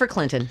voted for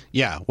Clinton.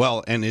 Yeah,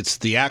 well, and it's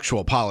the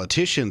actual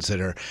politicians that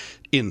are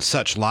in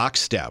such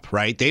lockstep,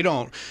 right? They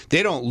don't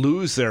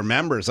lose their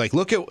members. Like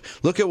look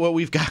at what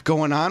we've got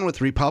going on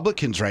with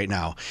Republicans right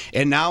now,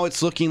 and now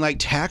it's looking like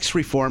tax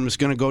reform is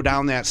going to go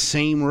down that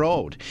same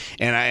road.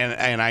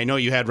 And I know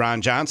you had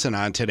Ron Johnson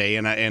on today,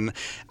 and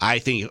I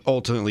think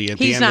ultimately at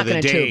the end of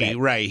the day,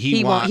 right?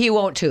 He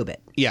won't tube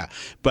it. Yeah,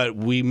 but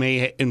we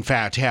may in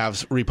fact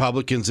have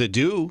Republicans that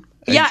do.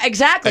 Yeah,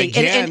 exactly.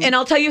 And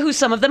I'll tell you who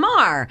some of them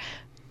are.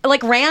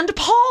 Like Rand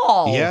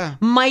Paul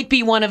might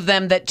be one of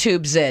them that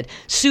tubes it.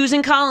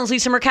 Susan Collins,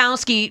 Lisa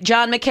Murkowski,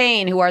 John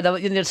McCain, who are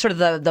the sort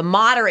of the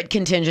moderate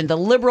contingent, the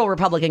liberal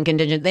Republican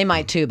contingent, they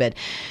might tube it.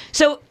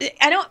 So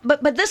I don't.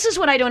 But this is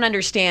what I don't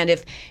understand.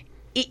 If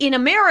in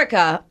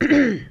America,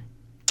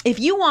 if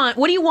you want,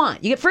 what do you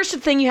want? First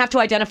thing you have to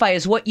identify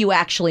is what you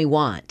actually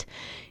want,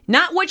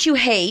 not what you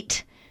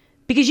hate.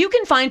 Because you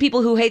can find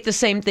people who hate the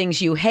same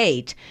things you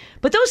hate,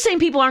 but those same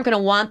people aren't going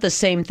to want the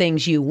same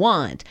things you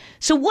want.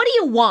 So what do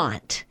you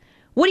want?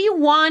 What do you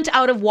want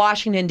out of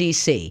Washington,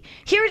 D.C.?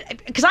 Here,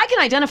 because I can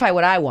identify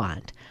what I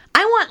want.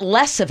 I want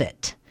less of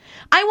it.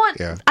 I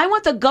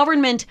want the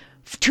government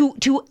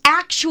to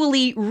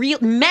actually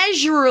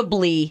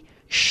measurably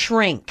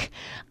shrink.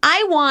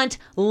 I want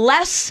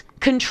less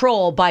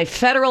control by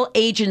federal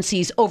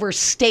agencies over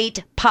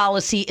state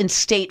policy and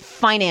state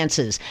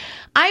finances.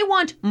 I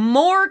want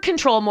more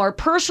control, more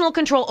personal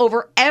control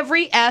over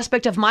every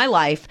aspect of my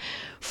life,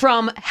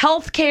 from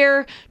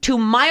healthcare to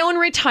my own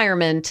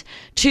retirement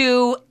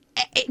to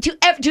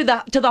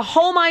the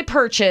home I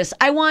purchase.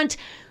 I want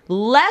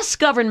less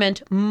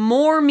government,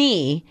 more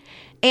me.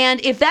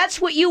 And if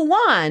that's what you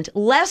want,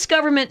 less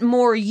government,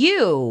 more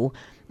you,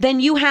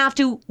 then you have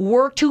to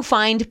work to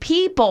find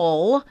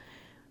people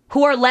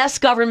who are less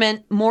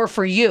government, more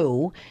for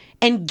you,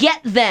 and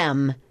get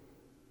them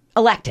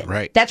elected.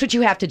 Right. That's what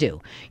you have to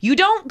do. You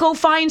don't go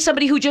find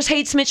somebody who just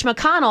hates Mitch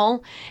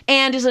McConnell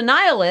and is a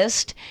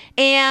nihilist,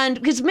 and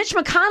because Mitch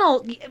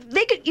McConnell,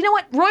 they could, you know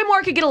what, Roy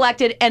Moore could get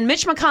elected and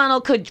Mitch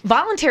McConnell could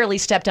voluntarily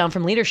step down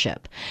from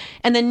leadership.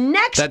 And the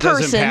next person...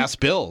 That doesn't pass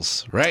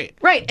bills. Right.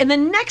 Right. And the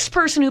next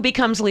person who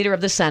becomes leader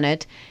of the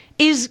Senate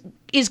is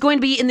going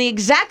to be in the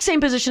exact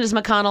same position as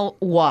McConnell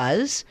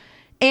was.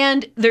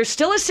 And there's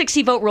still a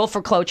 60-vote rule for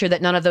cloture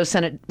that none of those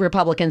Senate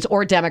Republicans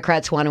or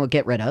Democrats want to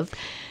get rid of.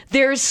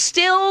 There's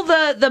still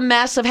the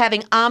mess of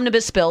having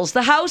omnibus bills.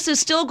 The House is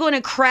still going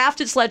to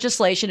craft its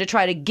legislation to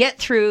try to get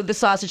through the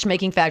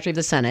sausage-making factory of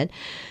the Senate.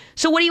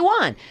 So what do you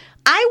want?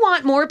 I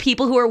want more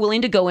people who are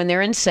willing to go in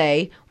there and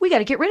say, we got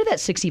to get rid of that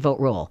 60-vote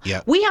rule.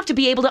 Yep. We have to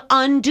be able to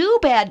undo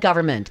bad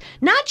government,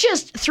 not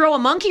just throw a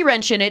monkey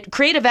wrench in it,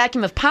 create a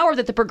vacuum of power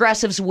that the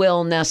progressives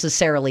will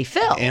necessarily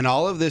fill. And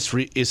all of this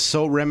is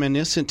so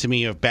reminiscent to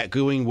me of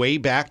going way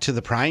back to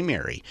the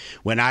primary,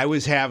 when I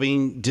was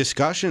having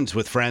discussions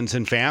with friends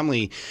and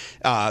family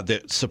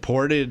that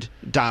supported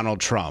Donald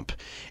Trump.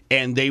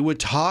 And they would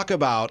talk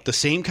about the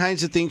same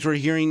kinds of things we're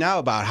hearing now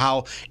about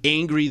how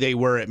angry they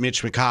were at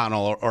Mitch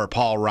McConnell or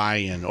Paul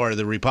Ryan or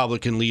the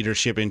Republican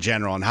leadership in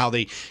general, and how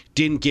they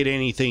didn't get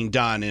anything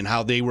done and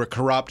how they were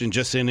corrupt and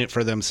just in it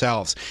for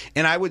themselves.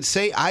 And I would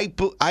say I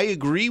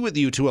agree with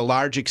you to a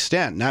large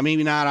extent. Now,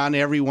 maybe not on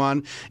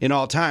everyone in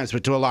all times,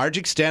 but to a large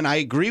extent, I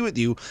agree with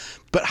you.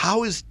 But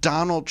how is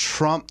Donald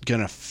Trump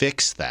going to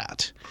fix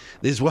that?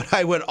 Is what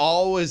I would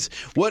always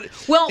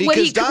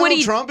because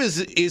Donald Trump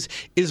is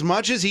as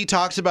much as he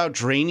talks about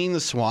draining the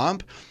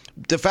swamp.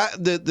 The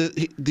fact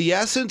the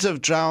essence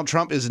of Donald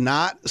Trump is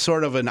not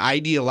sort of an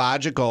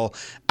ideological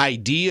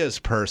ideas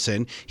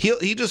person.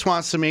 He just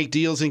wants to make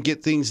deals and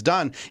get things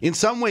done. In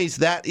some ways,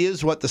 that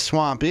is what the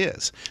swamp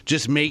is.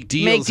 Just make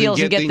deals and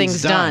get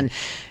things done.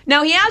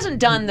 Now, he hasn't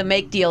done the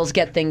make deals,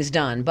 get things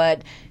done,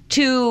 but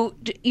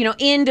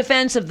in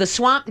defense of the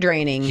swamp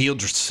draining, he'll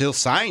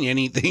sign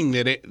anything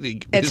that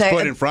is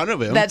put in front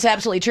of him. That's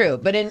absolutely true.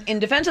 But in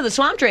defense of the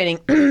swamp draining,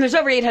 there's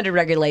over 800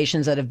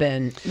 regulations that have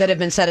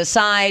been set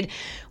aside.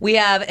 We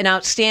have an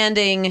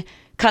outstanding,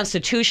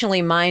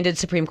 constitutionally minded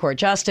Supreme Court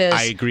justice.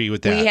 I agree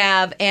with that. We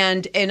have,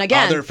 and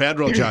again, other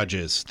federal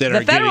judges that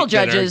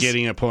are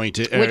getting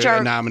appointed, which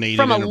are nominated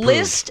from and a approved.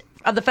 list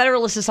of the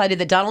Federalist Society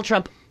that Donald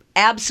Trump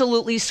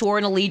absolutely swore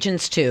an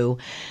allegiance to.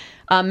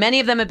 Many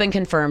of them have been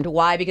confirmed.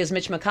 Why? Because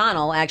Mitch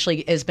McConnell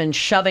actually has been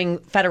shoving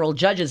federal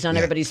judges down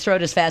everybody's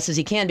throat as fast as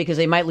he can because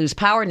they might lose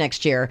power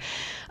next year,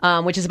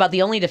 which is about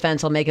the only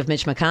defense I'll make of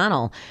Mitch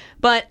McConnell.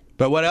 But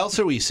what else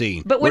are we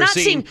seeing? But we're not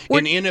seeing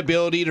an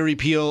inability to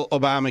repeal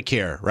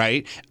Obamacare,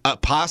 right? A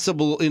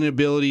possible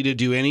inability to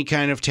do any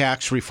kind of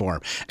tax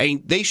reform. I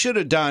mean, they should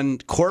have done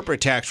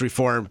corporate tax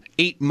reform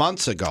 8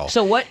 months ago.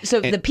 So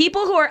the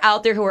people who are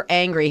out there who are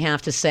angry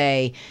have to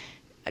say,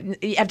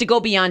 you have to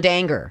go beyond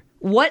anger.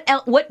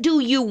 What do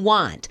you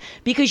want?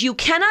 Because you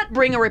cannot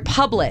bring a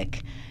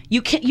republic.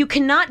 You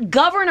cannot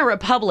govern a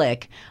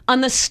republic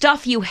on the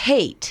stuff you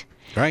hate.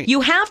 Right.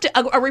 You have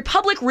to. A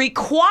republic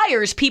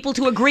requires people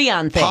to agree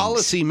on things.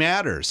 Policy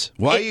matters.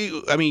 Why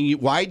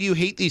do you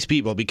hate these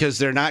people? Because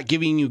they're not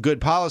giving you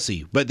good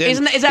policy. But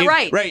then is that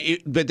right?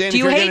 Right. But then do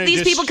you hate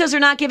these people because they're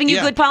not giving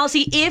you good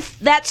policy? If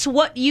that's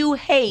what you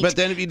hate, but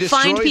then if you destroy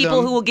find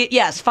people them, who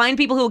will find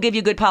people who will give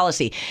you good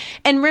policy.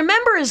 And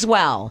remember as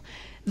well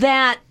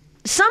that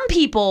some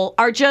people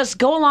are just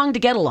go along to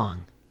get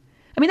along.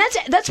 I mean,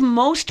 that's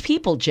most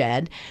people,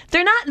 Jed.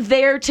 They're not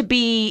there to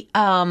be.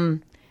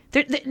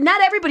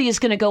 Not everybody is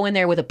going to go in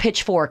there with a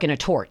pitchfork and a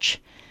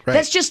torch. Right.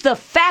 That's just the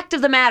fact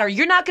of the matter.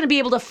 You're not going to be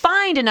able to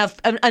find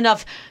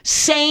enough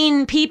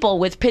sane people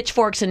with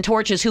pitchforks and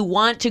torches who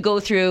want to go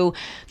through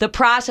the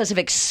process of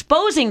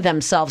exposing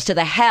themselves to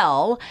the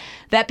hell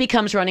that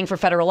becomes running for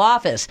federal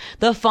office.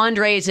 The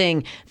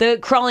fundraising, the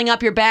crawling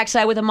up your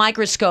backside with a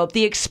microscope,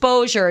 the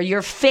exposure,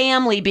 your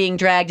family being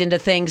dragged into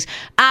things,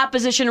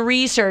 opposition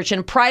research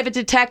and private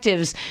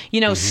detectives,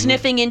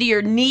 sniffing into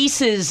your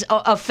niece's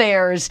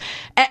affairs,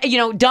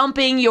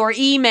 dumping your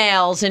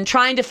emails and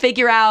trying to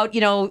figure out,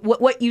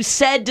 what you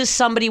said to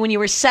somebody when you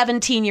were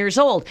 17 years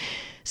old.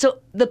 So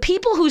the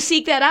people who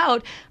seek that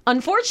out,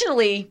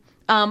 unfortunately,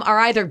 are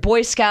either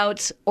Boy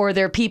Scouts or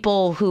they're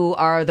people who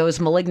are those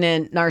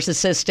malignant,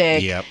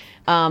 narcissistic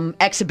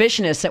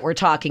exhibitionists that we're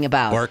talking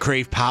about. Or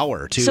crave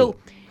power, too. So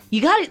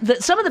you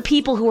got some of the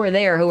people who are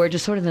there who are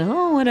just sort of,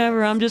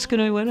 whatever, I'm just going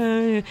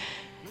to,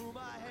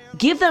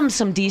 give them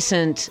some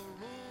decent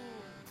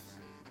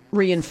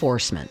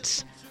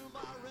reinforcements.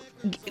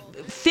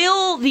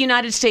 Fill the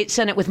United States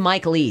Senate with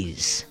Mike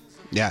Lees.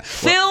 Yeah.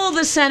 Fill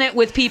the Senate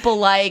with people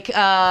like, And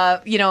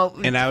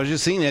I was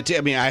just seeing that, too.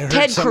 I mean, I heard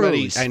Ted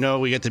somebody, Cruz. I know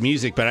we get the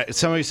music, but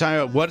somebody's talking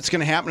about what's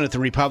going to happen if the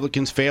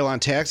Republicans fail on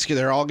tax.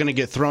 They're all going to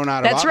get thrown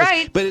out of office. That's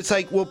right. But it's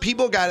like, well,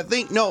 people got to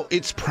think, no,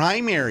 it's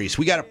primaries.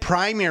 We got to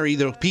primary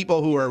the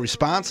people who are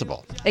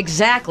responsible.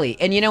 Exactly.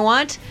 And you know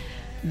what?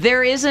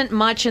 There isn't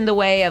much in the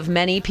way of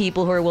many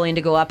people who are willing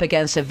to go up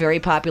against a very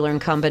popular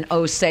incumbent,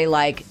 say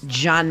like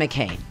John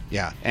McCain.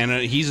 Yeah, and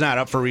he's not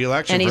up for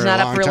re-election. And he's not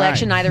up for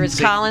re-election. Neither is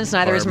Collins.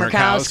 Neither is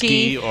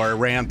Murkowski. Or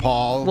Rand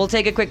Paul. We'll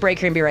take a quick break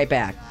here and be right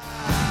back.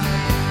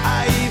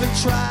 I even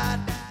tried.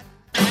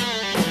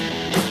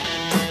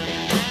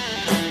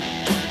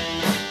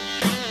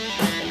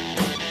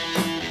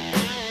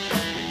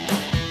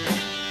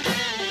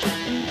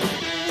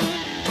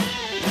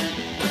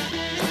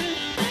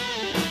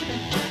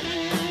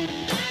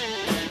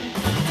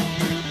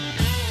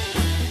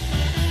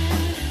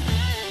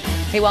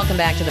 Hey, welcome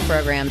back to the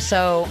program.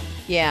 So,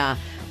 yeah,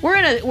 we're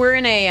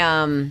in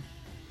a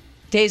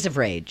days of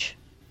rage.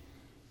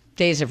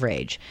 Days of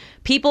rage.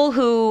 People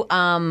who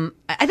I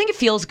think it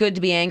feels good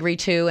to be angry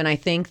too, and I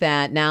think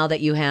that now that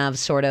you have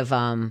sort of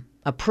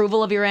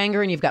approval of your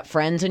anger and you've got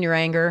friends in your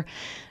anger,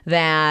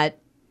 that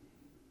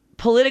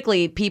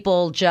politically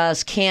people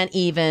just can't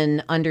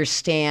even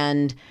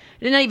understand.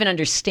 Not even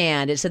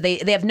understand. It's that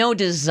they have no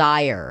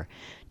desire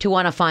to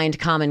want to find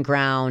common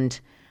ground.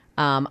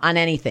 On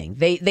anything.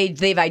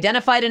 They've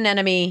identified an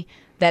enemy.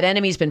 That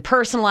enemy's been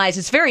personalized.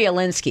 It's very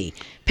Alinsky.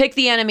 Pick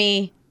the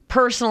enemy,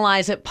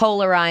 personalize it,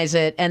 polarize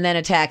it, and then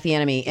attack the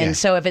enemy. And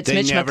so if it's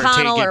Mitch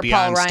McConnell or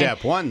Paul Ryan,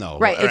 step one though,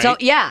 right?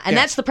 And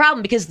that's the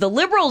problem because the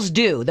liberals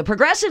do, the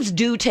progressives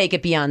do take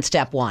it beyond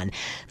step one.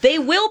 They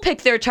will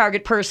pick their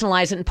target,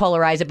 personalize it, and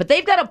polarize it, but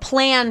they've got a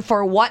plan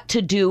for what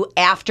to do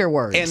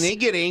afterwards. And they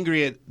get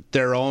angry at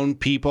their own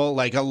people,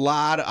 like a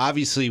lot.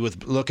 Obviously,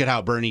 look at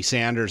how Bernie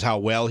Sanders, how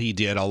well he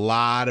did. A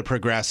lot of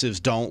progressives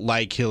don't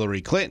like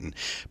Hillary Clinton,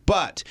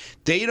 but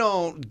we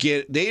haven't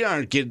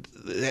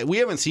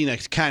seen a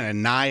kind of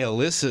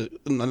nihilistic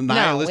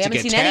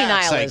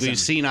attacks like we've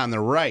seen on the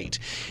right.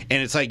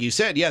 And it's like you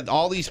said,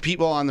 all these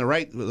people on the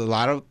right, a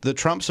lot of the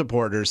Trump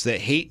supporters that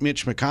hate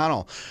Mitch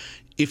McConnell.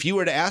 If you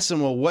were to ask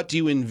them, well, what do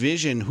you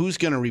envision? Who's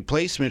going to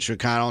replace Mitch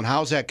McConnell, and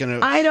how's that going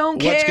to? I don't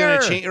care. What's going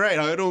to change? Right,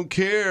 I don't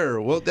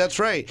care. Well, that's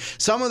right.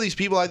 Some of these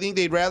people, I think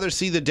they'd rather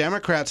see the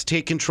Democrats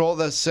take control of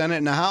the Senate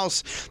and the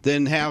House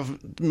than have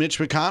Mitch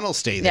McConnell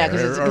stay there. Yeah,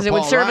 because it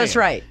would serve us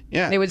right.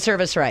 Yeah, it would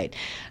serve us right,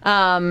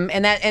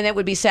 and it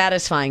would be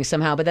satisfying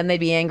somehow. But then they'd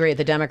be angry at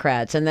the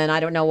Democrats, and then I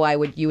don't know why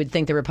you would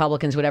think the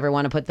Republicans would ever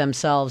want to put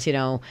themselves,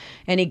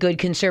 any good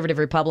conservative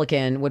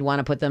Republican would want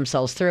to put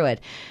themselves through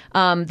it.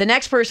 The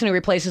next person who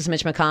replaces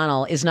Mitch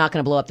McConnell is not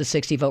going to blow up the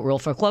 60-vote rule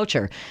for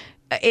cloture.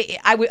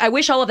 I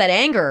wish all of that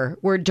anger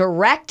were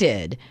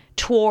directed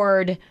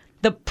toward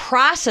the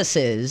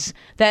processes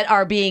that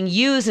are being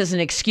used as an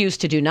excuse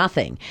to do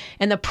nothing.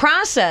 And the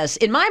process,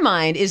 in my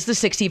mind, is the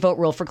 60-vote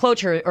rule for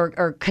cloture,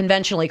 or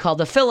conventionally called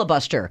the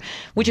filibuster,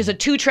 which is a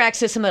two-track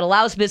system that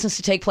allows business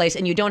to take place,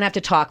 and you don't have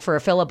to talk for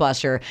a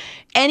filibuster.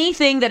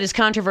 Anything that is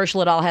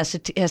controversial at all has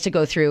to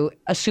go through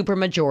a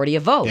supermajority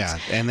of votes. Yeah,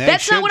 and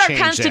that's not what our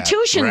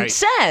Constitution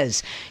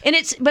says. And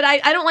but I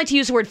don't like to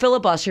use the word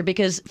filibuster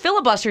because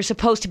filibuster is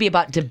supposed to be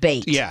about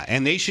debate. Yeah,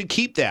 and they should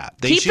keep that.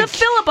 Keep the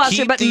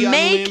filibuster, but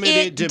make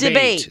it debate.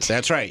 debate.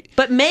 That's right.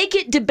 But make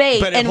it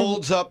debate. But it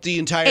holds up the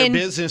entire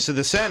business of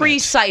the Senate.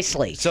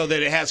 Precisely. So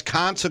that it has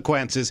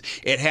consequences.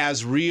 It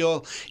has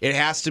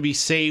to be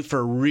safe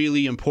for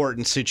really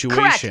important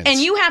situations. Correct. And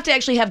you have to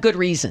actually have good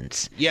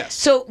reasons. Yes.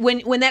 So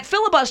when that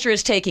filibuster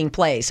is taking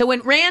place, so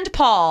when Rand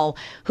Paul,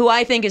 who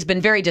I think has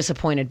been very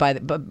disappointed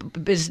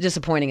is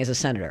disappointing as a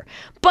senator,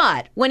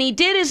 but when he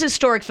did his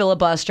historic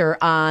filibuster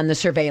on the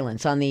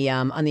surveillance, on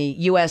the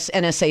U.S.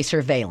 NSA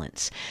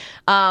surveillance,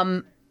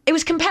 it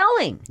was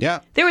compelling. Yeah.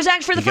 There was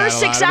actually, for the first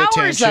 6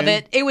 hours of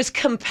it, it was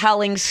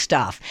compelling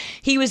stuff.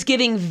 He was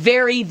giving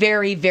very,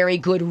 very, very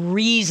good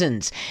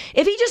reasons.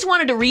 If he just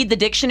wanted to read the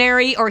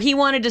dictionary, or he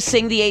wanted to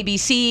sing the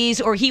ABCs,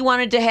 or he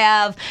wanted to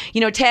have,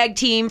 tag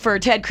team for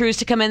Ted Cruz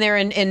to come in there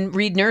and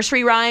read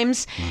nursery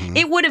rhymes,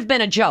 it would have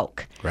been a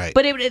joke. Right.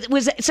 But it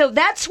was, so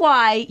that's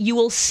why you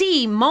will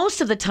see most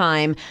of the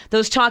time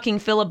those talking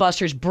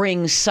filibusters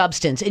bring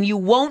substance, and you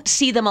won't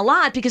see them a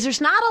lot because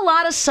there's not a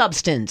lot of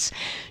substance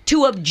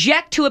to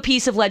object to a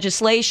piece of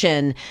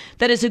legislation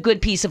that is a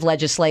good piece of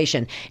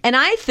legislation. And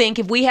I think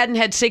if we hadn't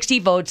had 60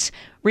 votes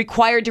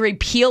required to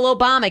repeal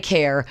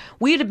Obamacare,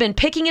 we'd have been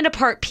picking it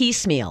apart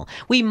piecemeal.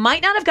 We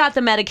might not have got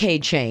the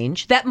Medicaid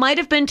change. That might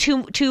have been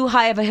too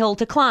high of a hill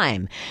to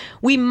climb.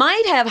 We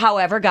might have,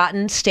 however,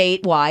 gotten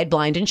statewide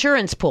blind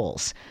insurance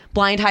pools,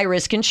 blind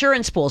high-risk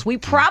insurance pools. We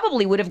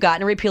probably would have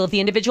gotten a repeal of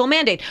the individual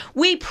mandate.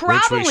 Which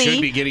we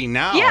should be getting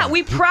now. Yeah,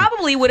 we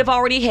probably would have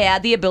already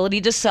had the ability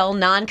to sell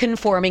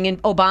non-conforming in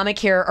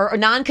Obamacare or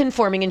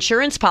non-conforming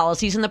insurance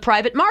policies in the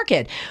private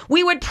market.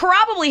 We would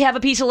probably have a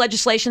piece of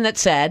legislation that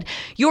said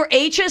your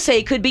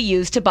HSA could be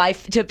used to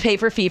pay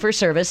for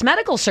fee-for-service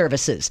medical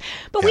services.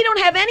 But we don't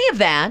have any of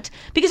that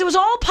because it was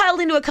all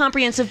piled into a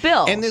comprehensive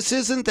bill. And this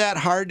isn't that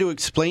hard to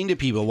explain to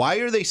people. Why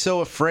are they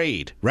so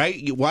afraid,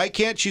 right? Why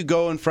can't you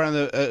go in front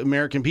of the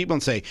American people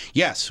and say,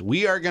 yes,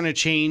 we are going to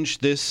change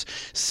this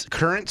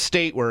current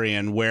state we're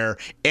in where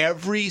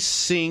every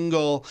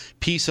single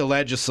piece of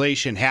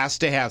legislation has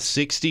to have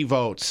 60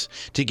 votes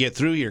to get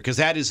through here, because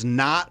that is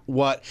not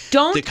what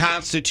the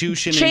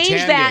Constitution intended.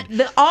 Change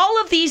that.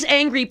 All of these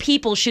angry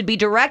people should be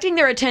directing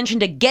their attention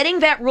to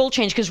getting that rule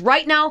changed, because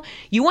right now,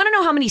 you want to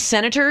know how many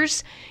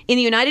senators in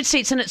the United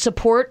States Senate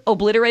support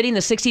obliterating the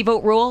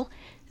 60-vote rule?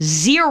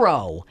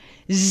 Zero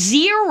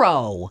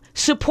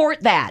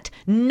support that.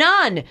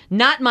 None.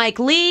 Not Mike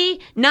Lee,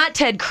 not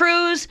Ted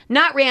Cruz,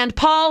 not Rand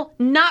Paul,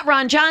 not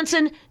Ron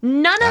Johnson.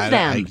 None of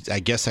them. I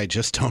guess I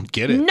just don't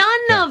get it.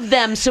 None of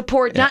them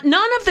support.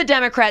 None of the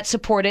Democrats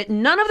support it.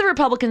 None of the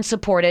Republicans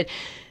support it.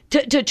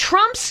 To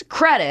Trump's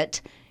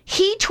credit,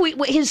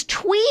 his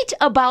tweet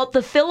about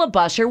the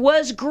filibuster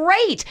was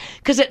great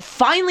because it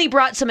finally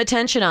brought some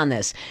attention on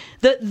this.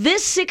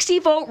 This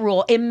 60-vote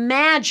rule,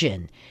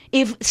 imagine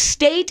if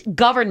state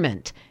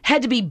government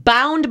had to be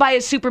bound by a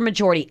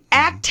supermajority.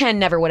 Act 10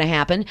 never would have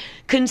happened.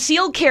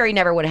 Concealed carry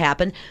never would have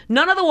happened.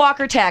 None of the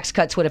Walker tax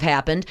cuts would have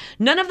happened.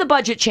 None of the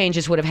budget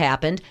changes would have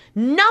happened.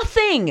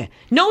 Nothing.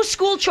 No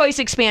school choice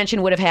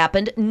expansion would have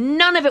happened.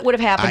 None of it would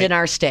have happened in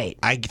our state.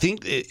 I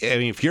think,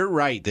 if you're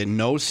right that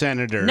no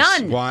senators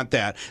want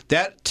that,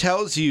 that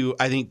tells you,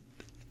 I think,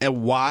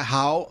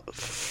 how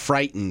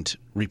frightened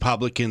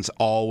Republicans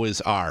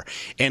always are.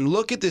 And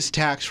look at this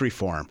tax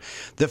reform.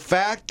 The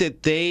fact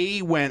that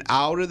they went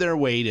out of their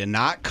way to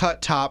not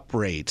cut top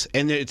rates,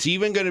 and it's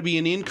even going to be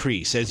an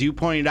increase, as you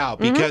pointed out,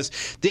 because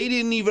they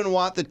didn't even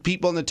want the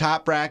people in the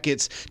top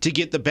brackets to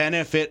get the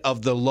benefit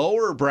of the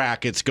lower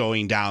brackets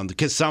going down,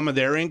 because some of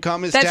their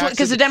income is taxed.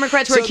 Because the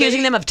Democrats were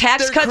accusing them of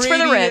tax cuts for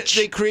the rich.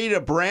 They created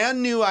a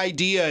brand new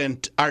idea in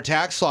our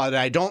tax law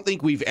that I don't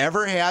think we've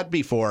ever had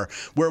before,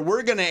 where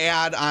we're going to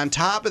add on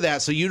top of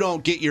that so you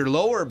don't get your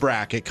lower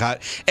bracket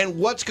cut. And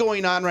what's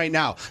going on right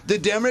now? The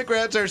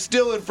Democrats are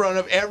still in front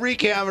of every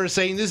camera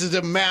saying this is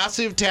a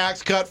massive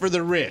tax cut for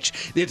the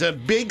rich. It's a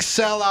big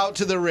sellout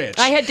to the rich.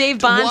 I had Dave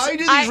Bonson. Why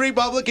do these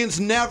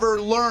Republicans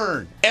never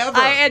learn? Ever?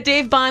 I had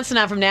Dave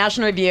Bonson on from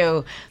National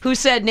Review who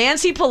said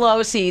Nancy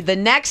Pelosi, the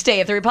next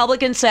day, if the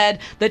Republicans said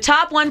the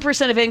top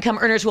 1% of income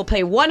earners will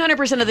pay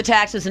 100% of the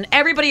taxes and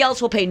everybody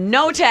else will pay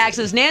no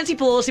taxes, Nancy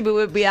Pelosi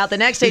would be out the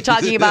next day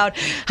talking about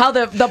how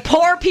the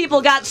poor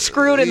people got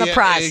screwed in the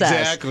process.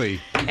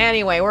 Exactly.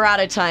 Anyway, we're out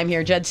of time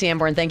here. Jed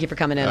Sanborn, thank you for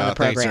coming in on the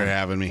program. Thanks for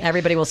having me.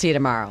 Everybody will see you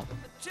tomorrow.